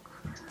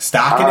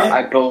 Stocking it?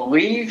 I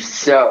believe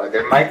so.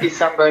 There might be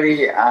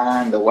somebody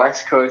on the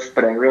West Coast,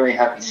 but I really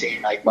haven't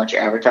seen like much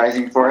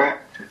advertising for it.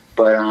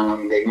 But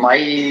they might,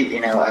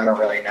 I don't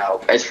really know.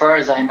 As far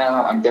as I know,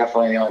 I'm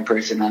definitely the only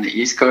person on the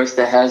East Coast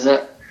that has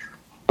it.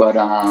 But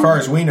as far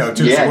as we know,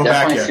 too, yeah, so we'll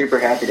definitely back you. Super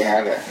happy to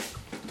have it.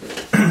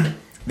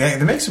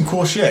 They make some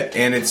cool shit,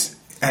 and it's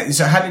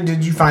so. How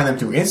did you find them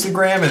through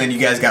Instagram, and then you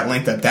guys got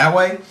linked up that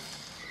way?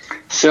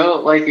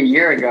 So, like a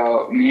year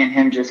ago, me and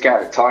him just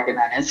got talking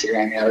on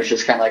Instagram. It was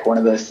just kind of like one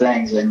of those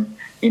things, and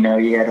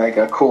he had like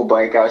a cool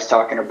bike I was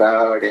talking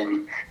about,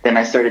 and then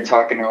I started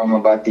talking to him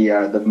about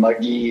the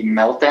Muggy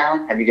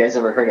Meltdown. Have you guys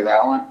ever heard of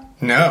that one?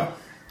 No.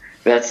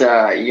 That's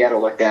you got to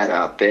look that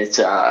up. It's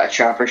a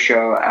chopper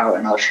show out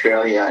in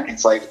Australia, and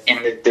it's like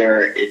in the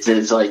dirt. It's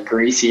as like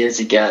greasy as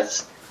it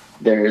gets.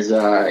 There's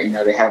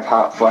they have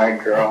hot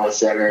flag girls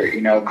that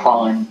are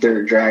calling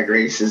dirt drag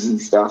races and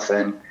stuff,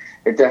 and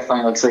it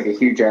definitely looks like a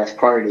huge ass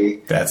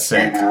party. That's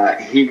sick. And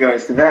he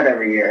goes to that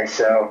every year,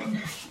 so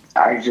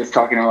I was just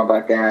talking to him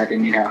about that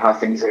and how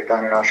things are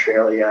done in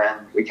Australia,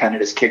 and we kind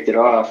of just kicked it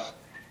off.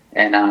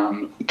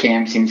 And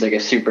Cam seems like a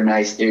super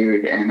nice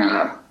dude, and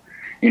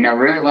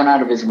really went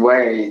out of his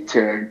way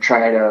to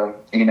try to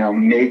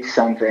make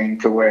something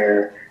to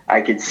where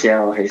I could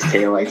sell his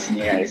taillights in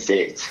the United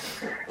States.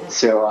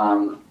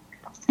 So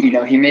you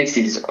know, he makes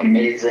these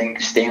amazing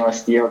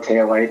stainless steel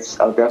taillights.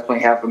 I'll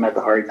definitely have them at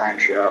the Hard Time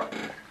Show,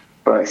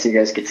 but so you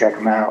guys can check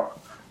them out.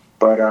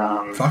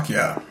 But fuck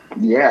yeah.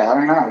 Yeah, I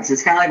don't know. It's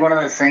just kind of like one of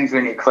those things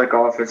when you click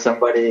off with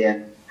somebody,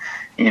 and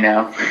you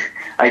know,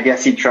 I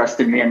guess he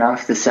trusted me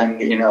enough to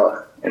send, you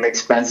know, an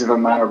expensive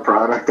amount of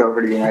product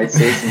over to the United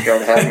States and try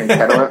to have me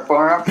pedal it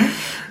for him.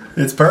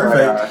 It's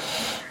perfect.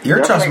 You're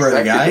a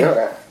trustworthy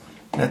guy.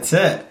 That's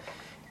it.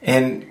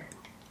 And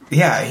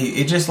yeah,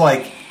 it just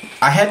like,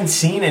 I hadn't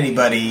seen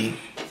anybody.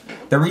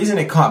 The reason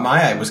it caught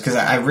my eye was because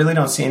I really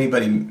don't see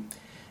anybody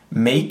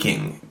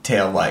making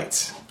tail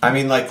lights. I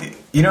mean, like,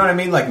 you know what I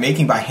mean? Like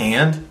making by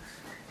hand.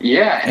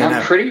 Yeah, and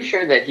I'm pretty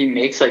sure that he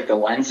makes like the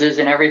lenses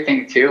and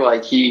everything too.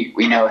 Like he,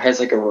 you know,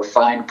 has like a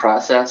refined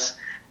process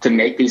to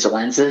make these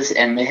lenses,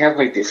 and they have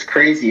like this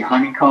crazy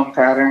honeycomb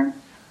pattern.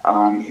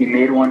 He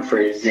made one for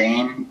his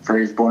Zane, for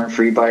his Born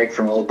Free bike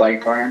from Old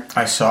Bike Barn.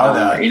 I saw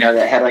that. You know,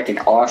 that had like an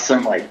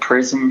awesome like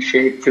prism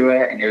shape to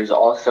it, and it was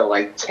also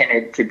like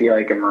tinted to be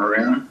like a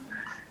maroon.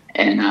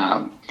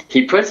 And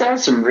he puts out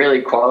some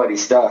really quality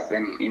stuff,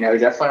 and you know,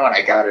 definitely when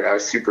I got it, I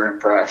was super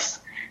impressed.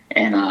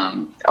 And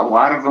a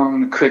lot of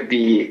them could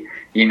be,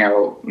 you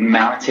know,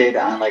 mounted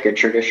on like a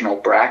traditional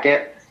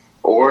bracket,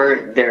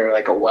 or they're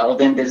like a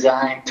weld-in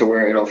design to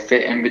where it'll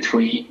fit in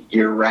between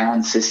your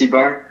round sissy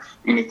bar,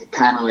 and you can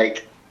kind of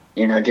like,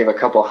 you know, give a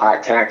couple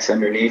hot tacks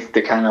underneath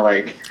to kind of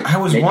like. I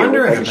was make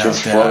wondering it look like about it's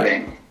just that.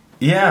 floating.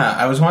 Yeah,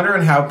 I was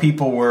wondering how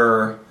people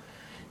were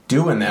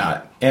doing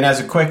that. And as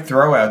a quick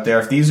throw out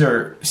there, if these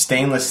are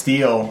stainless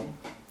steel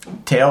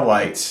tail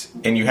lights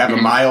and you have a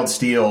mild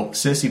steel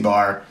sissy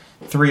bar,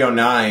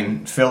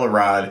 309 filler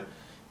rod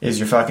is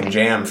your fucking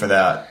jam for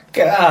that.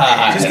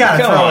 God, just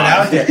gotta come throw on. it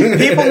out there.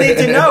 People need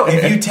to know,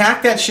 if you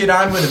tack that shit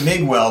on with a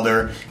MIG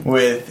welder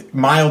with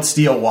mild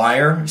steel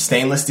wire,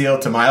 stainless steel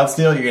to mild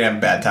steel, you're gonna have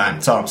a bad time.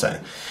 That's all I'm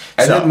saying.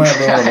 I did my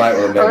little light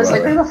with a I was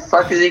like, MIG where the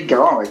fuck is he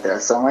going with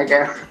this? I'm like,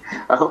 I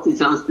hope he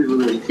tells people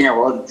that he can't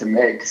weld it to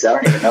MIG, because I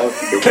don't even know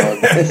if you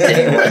can weld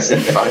stainless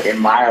and fucking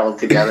mild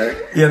together.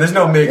 Yeah, there's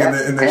no MIG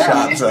in the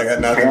shop, so I got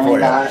nothing for you.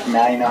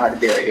 Now you know how to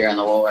do it here on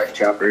the Low Life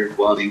Chopper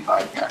Welding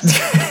Podcast.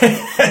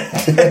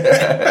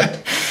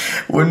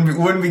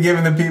 wouldn't be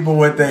giving the people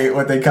what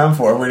they come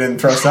for if we didn't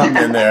throw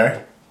something in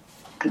there.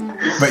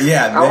 But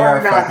yeah, they I are want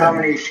to know fucking. how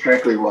many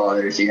strictly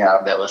welders you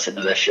have that listen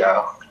to this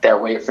show,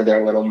 that wait for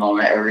their little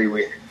moment every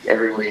week.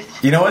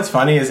 You know what's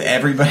funny is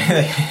everybody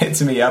that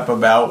hits me up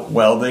about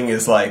welding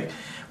is like,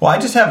 well, I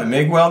just have a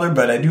MIG welder,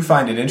 but I do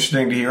find it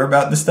interesting to hear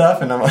about this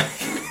stuff. And I'm like,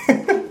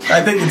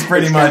 I think it's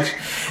pretty much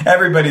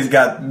everybody's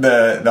got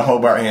the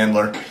Hobart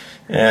handler,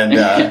 and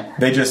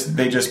they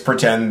just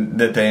pretend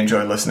that they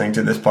enjoy listening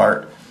to this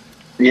part.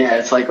 Yeah,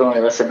 it's like when we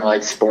listen to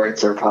like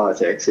sports or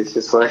politics. It's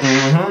just like,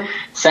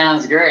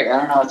 sounds great. I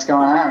don't know what's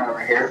going on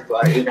over here,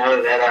 but you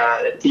know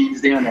that the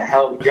team's doing a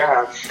hell of a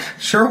job.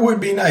 Sure would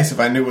be nice if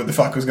I knew what the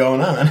fuck was going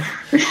on.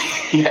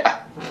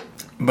 Yeah.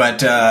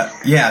 But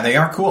yeah, they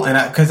are cool.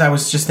 And because I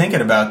was just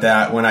thinking about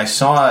that when I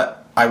saw it,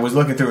 I was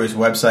looking through his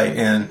website,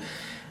 and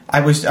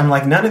I'm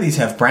like, none of these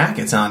have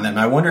brackets on them.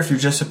 I wonder if you're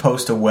just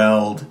supposed to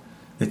weld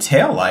the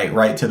tail light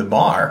right to the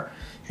bar,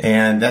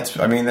 and that's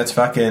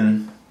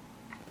fucking.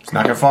 It's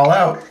not gonna fall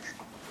out.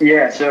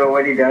 Yeah, so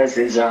what he does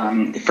is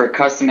for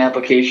custom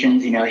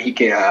applications, you know, he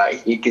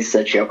could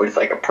set you up with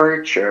like a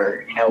perch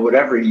or, you know,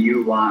 whatever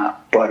you want.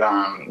 But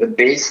the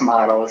base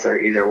models are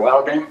either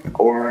welded,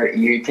 or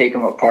you take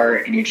them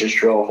apart and you just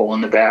drill a hole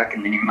in the back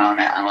and then you mount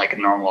it on like a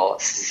normal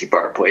sissy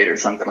bar plate or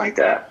something like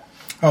that.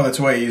 Oh, that's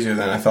way easier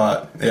than I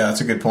thought. Yeah,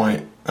 that's a good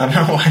point. I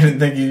don't know why I didn't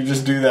think you could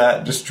just do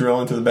that, just drill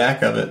into the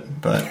back of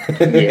it. But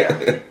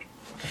Yeah.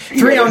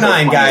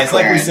 309, guys,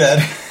 like we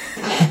said.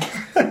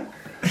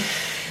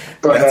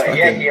 But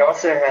yeah, he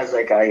also has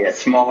like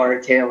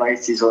smaller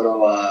taillights, these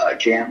little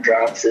jam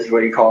drops is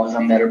what he calls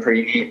them, that are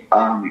pretty neat.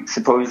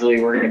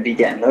 Supposedly we're going to be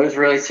getting those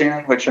really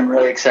soon, which I'm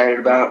really excited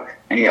about.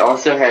 And he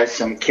also has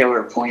some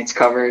killer points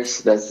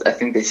covers. I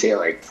think they say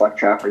like fuck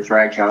choppers,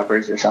 ride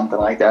choppers, or something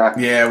like that.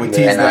 Yeah, we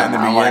teased that in the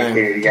I'm like,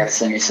 beginning. dude, you got to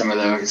send me some of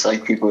those.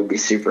 Like, people would be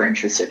super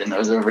interested in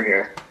those over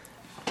here.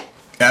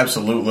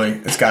 Absolutely,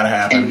 it's got to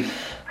happen.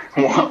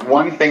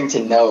 One thing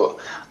to note,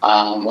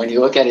 when you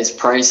look at his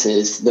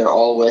prices, they're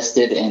all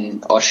listed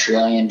in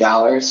Australian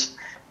dollars,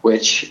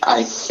 which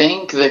I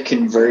think the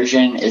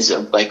conversion is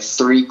of like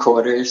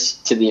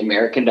 3/4 to the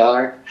American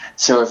dollar.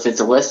 So if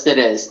it's listed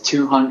as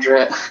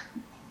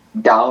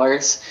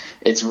 $200,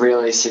 it's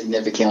really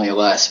significantly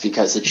less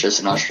because it's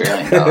just an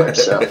Australian dollar.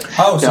 So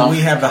so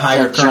we have the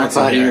higher don't jump currency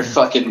out of here. your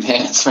fucking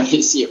pants when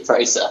you see a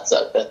price on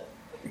something.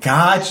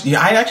 Gosh,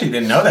 yeah, I actually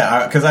didn't know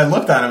that because I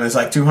looked at them. It's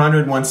like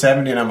 200,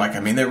 170, and I'm like, I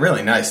mean, they're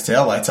really nice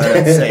taillights. I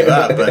have to save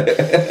up, but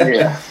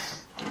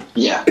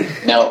yeah,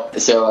 no.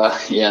 So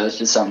that's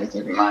just something to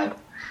keep in mind.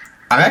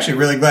 I'm actually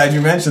really glad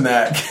you mentioned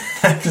that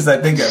because I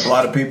think a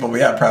lot of people,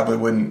 probably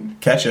wouldn't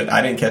catch it.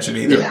 I didn't catch it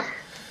either.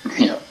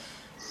 Yeah.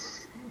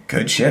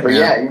 Good shit, But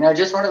man. yeah,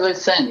 just one of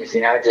those things,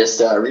 just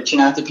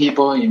reaching out to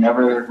people. You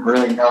never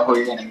really know who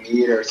you're going to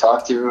meet or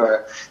talk to,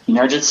 or,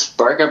 just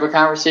spark up a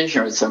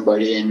conversation with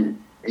somebody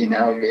and,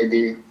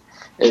 maybe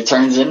it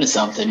turns into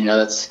something. You know,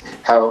 that's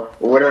how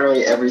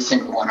literally every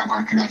single one of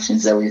our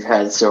connections that we've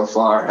had so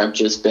far have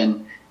just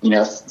been, you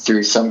know,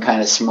 through some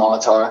kind of small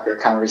talk or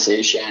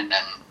conversation, and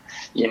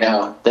you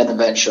know, then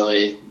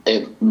eventually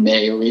it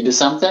may lead to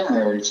something,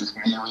 or it just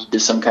may lead to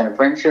some kind of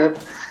friendship.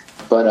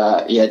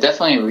 But yeah,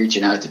 definitely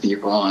reaching out to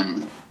people,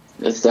 and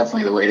that's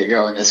definitely the way to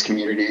go in this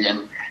community.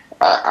 And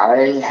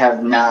I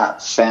have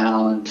not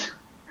found,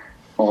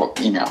 well,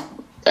 you know,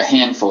 a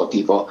handful of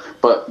people,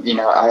 but you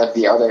know, out of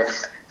the other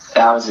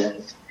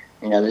thousands,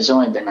 you know, there's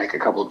only been like a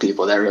couple of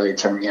people that really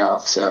turned me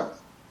off. So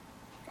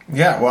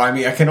yeah, well, I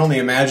mean, I can only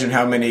imagine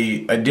how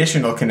many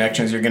additional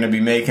connections you're going to be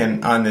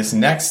making on this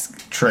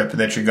next trip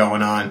that you're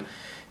going on.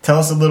 Tell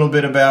us a little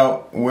bit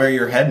about where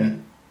you're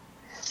heading.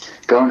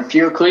 Going to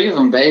Fuel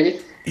Cleveland,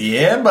 baby.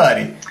 Yeah,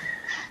 buddy.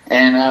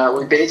 And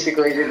we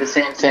basically did the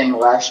same thing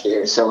last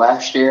year. So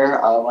last year,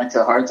 I went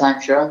to a Hard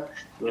Time show,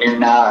 knew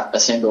not a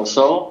single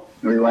soul.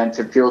 We went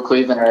to Fuel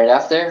Cleveland right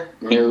after,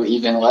 knew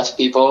even less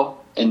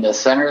people in the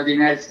center of the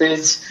United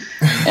States.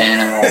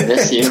 And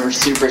this year, we're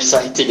super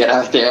psyched to get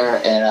out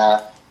there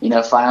and, you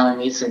know,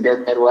 finally meet some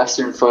good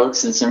Midwestern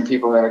folks and some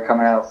people that are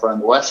coming out from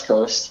the West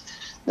Coast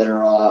that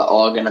are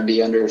all going to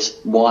be under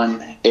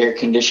one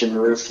air-conditioned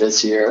roof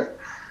this year.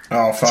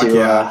 Oh, fuck to,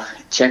 yeah.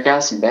 Check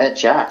out some bad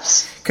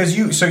chaps. Because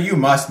you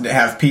must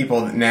have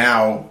people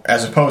now,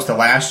 as opposed to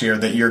last year,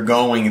 that you're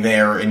going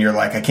there and you're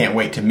like, I can't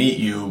wait to meet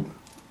you.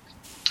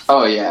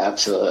 Oh, yeah,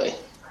 absolutely.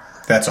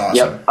 That's awesome.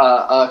 Yep.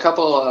 A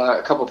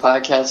couple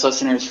podcast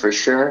listeners for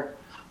sure.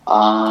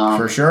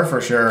 For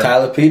sure.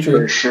 Tyler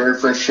Petrie.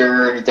 For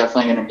sure.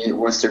 Definitely going to meet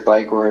Worcester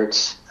Bike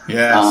Works.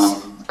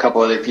 Yes. A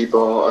couple other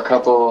people, a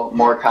couple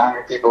more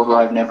common people who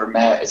I've never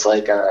met. It's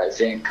like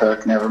Zane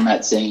Cook, never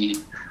met Zane.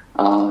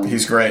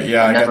 He's great.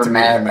 Yeah, I got to meet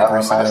him at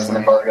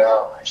recently.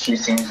 She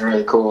seems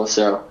really cool.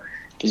 So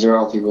these are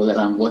all people that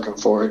I'm looking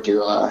forward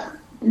to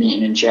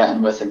meeting and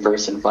chatting with in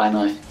person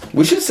finally.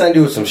 We should send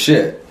you some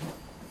shit.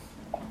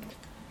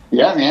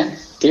 Yeah, man.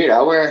 Dude,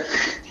 I'll wear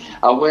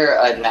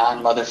a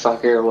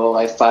non-motherfucker Low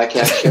Life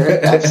podcast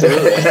shirt.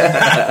 Absolutely.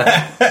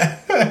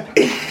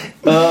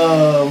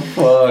 Oh,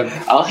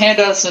 fuck. I'll hand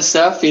out some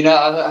stuff. You know,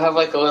 I'll have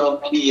like a little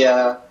mini,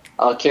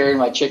 I'll carry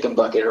my chicken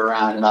bucket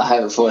around and I'll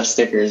have it full of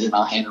stickers and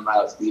I'll hand them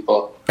out to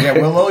people. Yeah,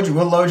 we'll load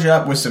you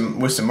up with some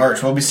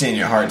merch. We'll be seeing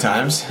you at Hard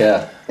Times.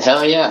 Yeah.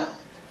 Hell yeah.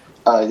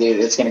 Oh, dude,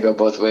 it's going to go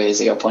both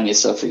ways. I got plenty of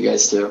stuff for you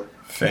guys, too.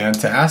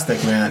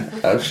 Fantastic, man.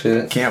 Oh,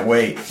 shit. Can't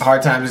wait.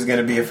 Hard Times is going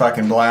to be a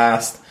fucking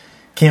blast.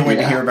 Can't wait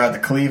to hear about the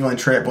Cleveland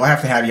trip. We'll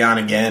have to have you on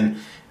again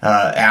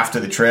after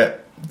the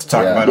trip to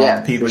talk about all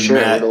the people you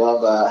met. We'd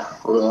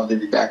love to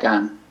be back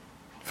on.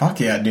 Fuck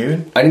yeah,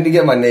 dude. I need to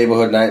get my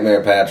neighborhood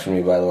nightmare patch from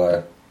you, by the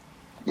way.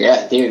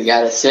 Yeah, dude, you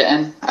got it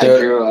sitting. I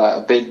drew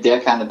a big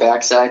dick on the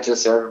backside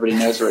just so everybody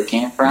knows where it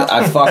came from.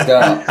 I fucked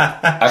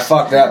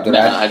up. Dude. No,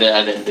 I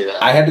didn't do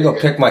that. I had to go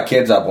pick my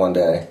kids up one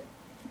day.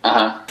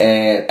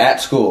 And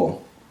at school.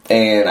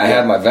 And I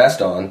had my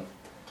vest on.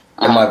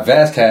 And my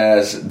vest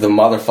has the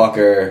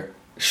motherfucker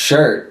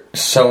shirt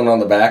sewn on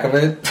the back of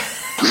it.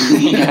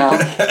 Yeah.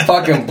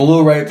 Fucking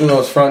blew right through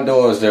those front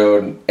doors,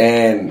 dude.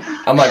 And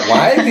I'm like,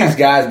 why are these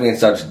guys being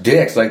such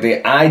dicks? Like,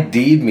 they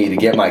ID'd me to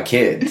get my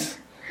kids.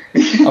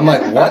 I'm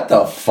like, what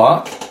the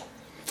fuck?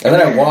 And then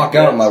I walk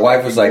out and my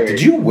wife was like,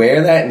 did you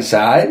wear that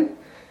inside? And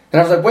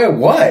I was like, wait,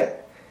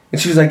 what?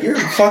 And she was like, you're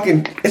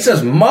fucking, it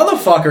says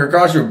motherfucker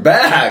across your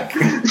back.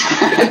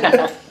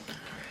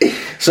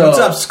 So, what's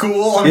up,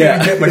 school? I'm going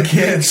to get my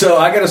kids. So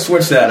I got to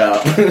switch that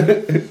up.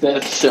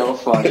 That's so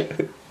funny.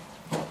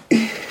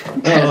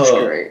 That's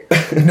great.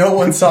 No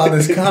one saw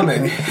this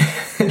coming.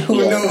 Who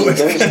knew?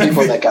 There's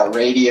people that got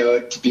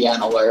radioed to be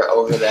on alert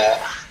over that.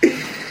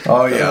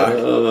 Oh, yeah.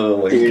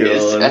 Oh, my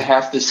Dude, God.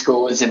 half the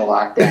school was in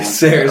lockdown.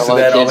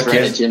 Seriously, all all the the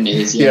kids were in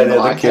kids. the gymnasium. Yeah,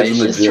 the other kids in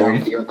the just gym. trying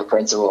to deal with the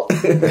principal.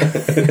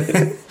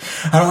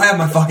 I don't have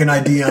my fucking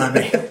ID on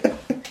me.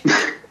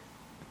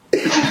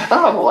 I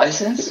have a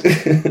license.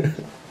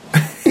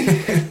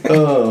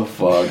 Oh,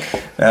 fuck.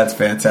 That's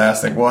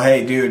fantastic. Well,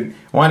 hey, dude,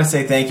 I want to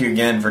say thank you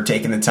again for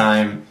taking the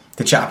time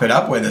to chop it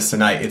up with us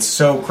tonight. It's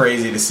so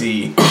crazy to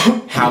see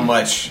how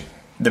much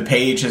the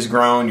page has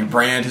grown, your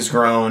brand has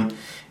grown,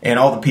 and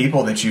all the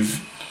people that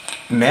you've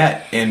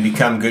met and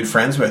become good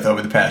friends with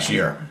over the past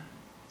year.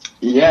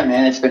 Yeah,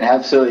 man, it's been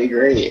absolutely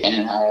great.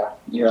 And,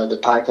 you know, the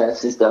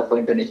podcast has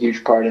definitely been a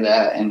huge part of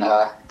that. And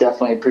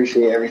definitely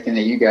appreciate everything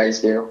that you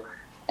guys do.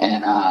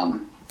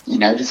 And, you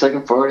know, just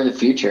looking forward to the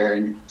future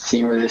and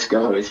seeing where this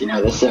goes. You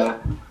know, it's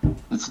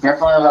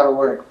definitely a lot of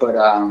work, but,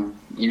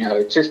 you know,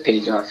 it just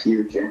pays off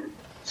huge. And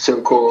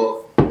so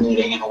cool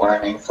meeting and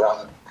learning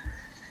from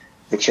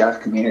the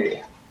chef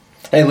community.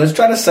 Hey, let's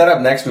try to set up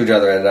next to each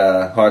other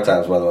at Hard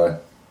Times, by the way.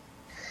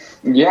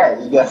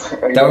 Yeah, you guys.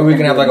 That way we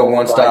can have like a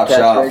one-stop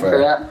shop for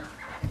that.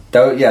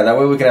 That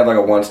way we can have like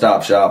a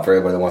one-stop shop for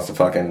everybody that wants to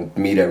fucking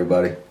meet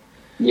everybody.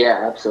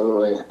 Yeah,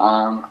 absolutely.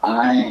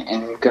 I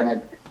am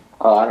gonna.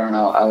 Oh, I don't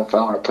know if I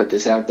want to put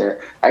this out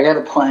there. I got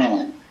a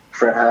plan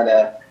for how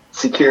to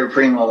secure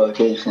Primo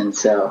location,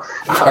 so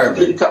I'll be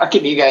Perfect.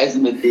 talking to you guys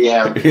in the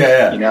DM.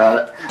 Yeah. You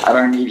know, I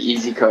don't need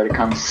EasyCo to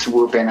come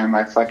swoop in on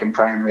my fucking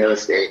prime real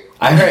estate.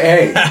 I heard.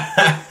 Hey,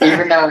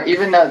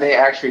 Even though they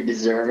actually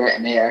deserve it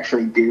and they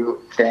actually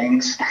do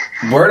things.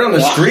 word on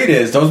the street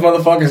is those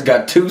motherfuckers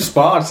got 2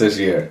 spots this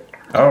year.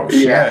 Oh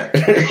shit!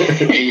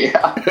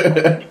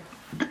 Yeah.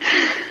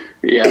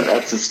 Yeah,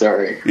 that's the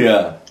story.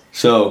 Yeah.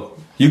 So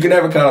you can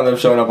never count on them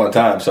showing up on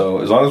time. So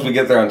as long as we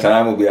get there on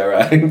time, we'll be all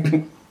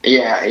right.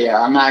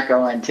 Yeah. I'm not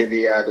going to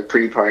the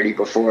pre-party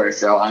before,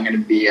 so I'm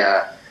gonna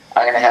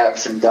have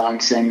some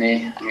dunks in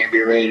me. I'm gonna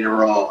be ready to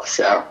roll.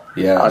 So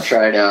Yeah.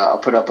 I'll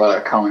put up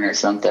a cone or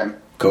something.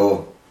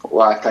 Cool.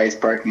 Locked ice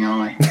parking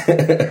only.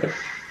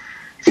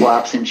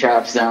 Flops and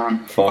chops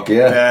zone. Fuck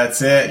yeah.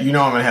 That's it. You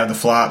know I'm gonna have the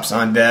flops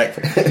on deck.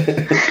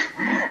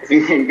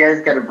 You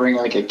guys got to bring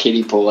like a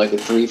kiddie pool, like a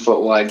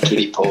 3-foot wide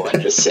kiddie pool,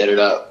 and just set it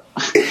up.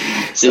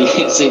 so you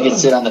can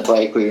sit on the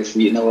bike with your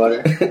feet in the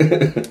water.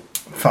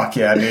 Fuck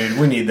yeah, dude.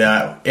 We need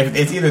that. If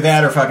it's either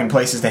that or fucking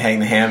places to hang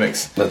the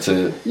hammocks. That's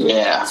it.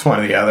 Yeah. It's one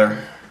or the other.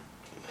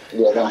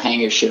 Yeah, don't hang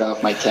your shit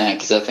off my tank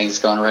because that thing's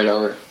going right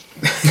over.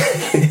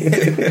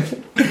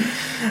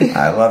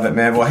 I love it,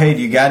 man. Well, hey,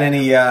 do you got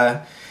any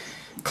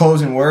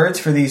closing words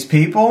for these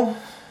people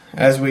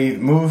as we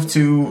move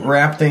to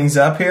wrap things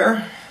up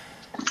here?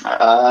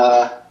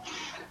 I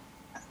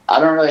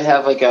don't really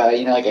have like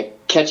a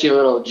catchy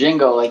little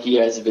jingle like you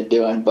guys have been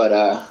doing, but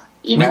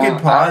We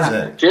could pause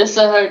it. Just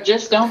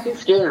don't be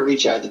scared to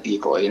reach out to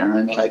people. You know what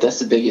I mean? Like that's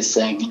the biggest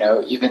thing. You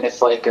know, even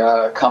if like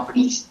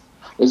companies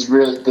is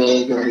really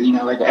big, or you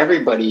know, like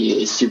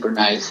everybody is super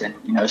nice and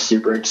you know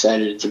super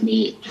excited to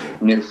meet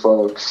new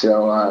folks.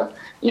 So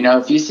you know,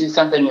 if you see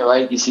something you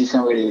like, you see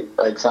somebody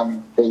like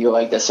some that you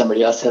like that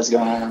somebody else has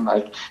going on,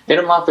 like hit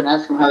them up and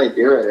ask them how they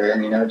do it,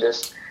 and you know,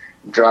 just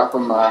drop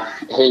them.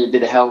 Hey, you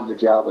did a hell of a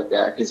job with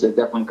that, because it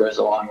definitely goes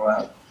a long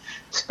way,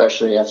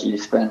 especially after you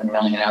spend a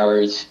million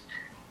hours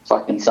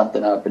fucking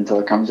something up until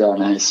it comes out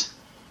nice.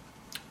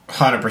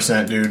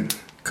 100%, dude.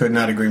 Could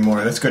not agree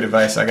more. That's good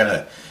advice. I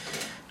gotta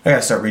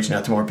start reaching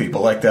out to more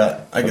people like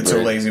that. I get so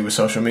Agreed. lazy with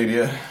social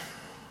media.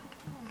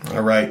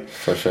 All right.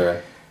 For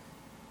sure.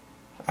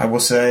 I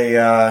will say,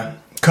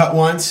 cut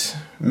once,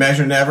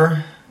 measure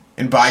never,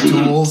 and buy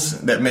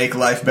tools that make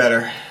life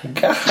better.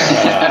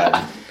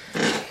 God.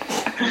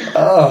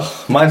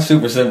 Oh, mine's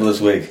super simple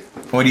this week.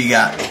 What do you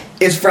got?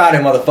 It's Friday,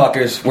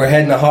 motherfuckers. We're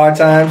heading to hard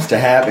times to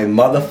have a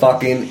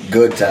motherfucking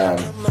good time.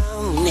 I'm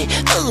on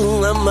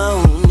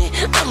it.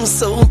 I'm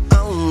so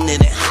on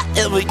it.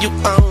 However you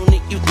own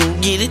it, you can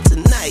get it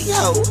tonight,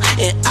 ho.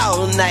 And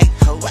all night,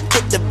 ho. I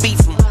get the beat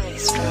from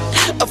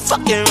a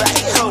fucking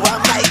right, ho. I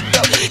might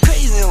go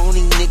crazy on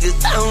these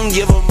niggas. I don't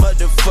give a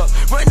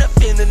motherfucker. Run up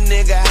in the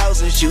nigga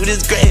house and shoot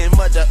his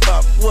grandmother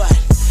up. What?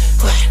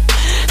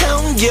 I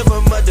don't give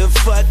a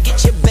motherfucker.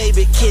 Get your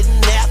baby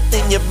kidnapped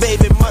and your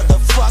baby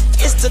motherfucker.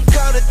 It's the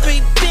count of 3,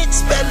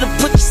 bitch. Better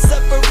put your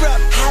supper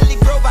up. Holly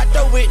Grove, I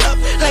throw it up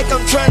like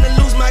I'm trying to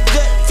lose my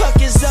gut.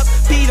 Fuck is up,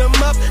 beat 'em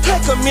up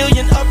like a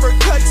million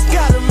uppercuts.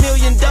 Got a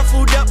million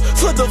duffled up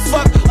for the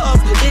fuck of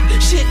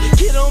it. Shit,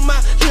 get on my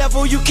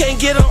level. You can't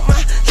get on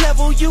my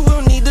level. You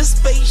will need a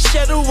space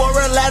shuttle or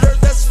a ladder.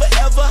 That's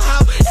forever.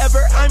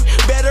 However, I'm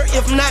better.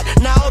 If not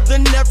now,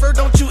 then never.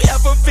 Don't you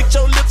ever fix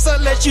your lips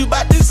unless you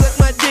about to suck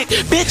my dick.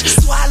 Bitch,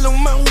 swallow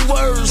my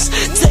words,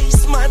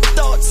 taste my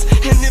thoughts,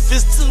 and if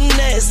it's too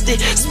nasty,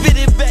 spit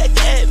it back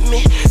at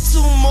me.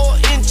 2 more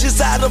inches,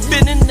 I'd have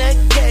been in that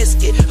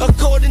casket.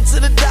 According to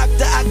the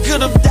doctor, I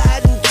could have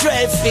died in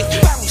traffic.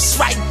 Bounce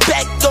right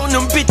back on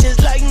them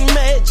bitches like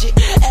magic.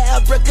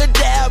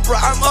 Abracadabra,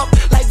 I'm up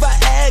like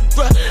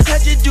Viagra. I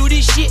just do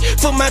this shit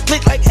for my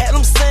clique like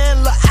Adam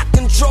Sandler. I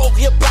control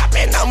hip-hop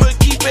and I'ma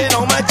keep it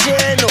on my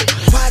channel.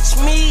 Watch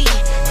me,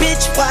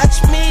 bitch,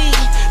 watch me.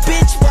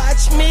 Bitch,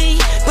 watch me,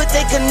 but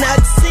they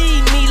cannot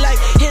see me like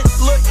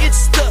Hitler.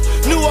 It's the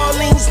New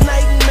Orleans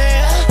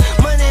nightmare.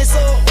 Money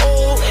so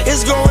old,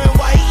 it's growing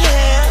white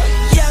hair.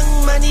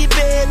 Young money,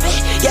 baby,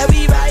 yeah,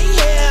 we right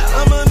here.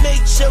 I'ma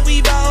make sure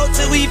we ball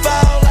till we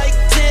fall like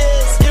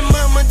this. And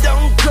mama,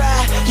 don't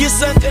cry, your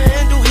son can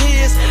handle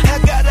his.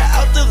 I got her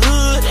out the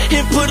hood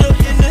and put her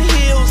in the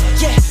hills.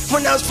 Yeah,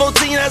 when I was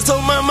 14, I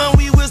told mama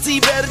we will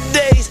see better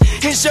days.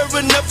 And sure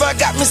enough, I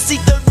got my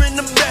seat there in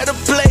a better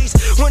place.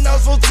 When I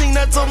was 14,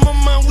 I told my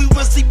mom we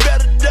would see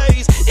better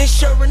days. And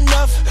sure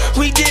enough,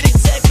 we did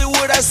exactly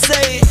what I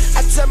said.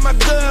 I tell my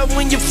girl,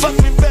 when you fuck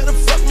me, better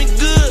fuck me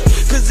good.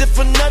 Cause if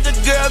another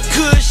girl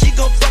could, she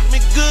gon' fuck me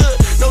good.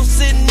 No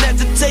sitting at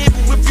the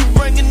table if you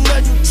bringing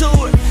nothing to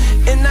it.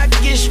 And I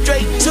get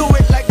straight to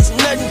it like it's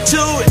nothing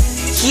to it.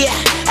 Yeah,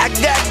 I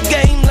got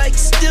game like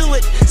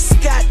Stewart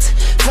Scott.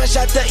 Fresh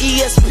out the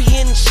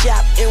ESPN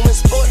shop. And when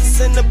sports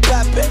in the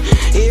poppin',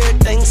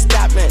 everything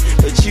stoppin'.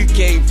 But you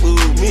can't fool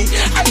me,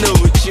 I know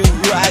what you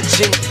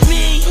watching.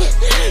 Me,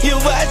 you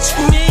watch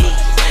me,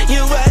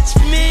 you watch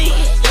me.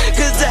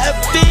 Cause I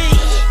be,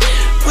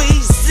 we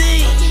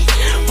see,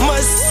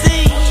 must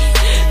see,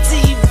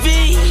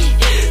 TV,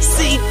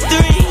 C3.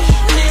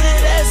 Nigga,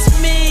 that's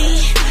me,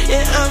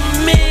 and I'm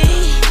me,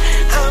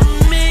 I'm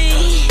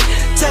me.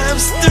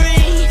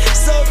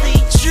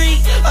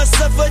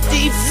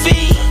 you feel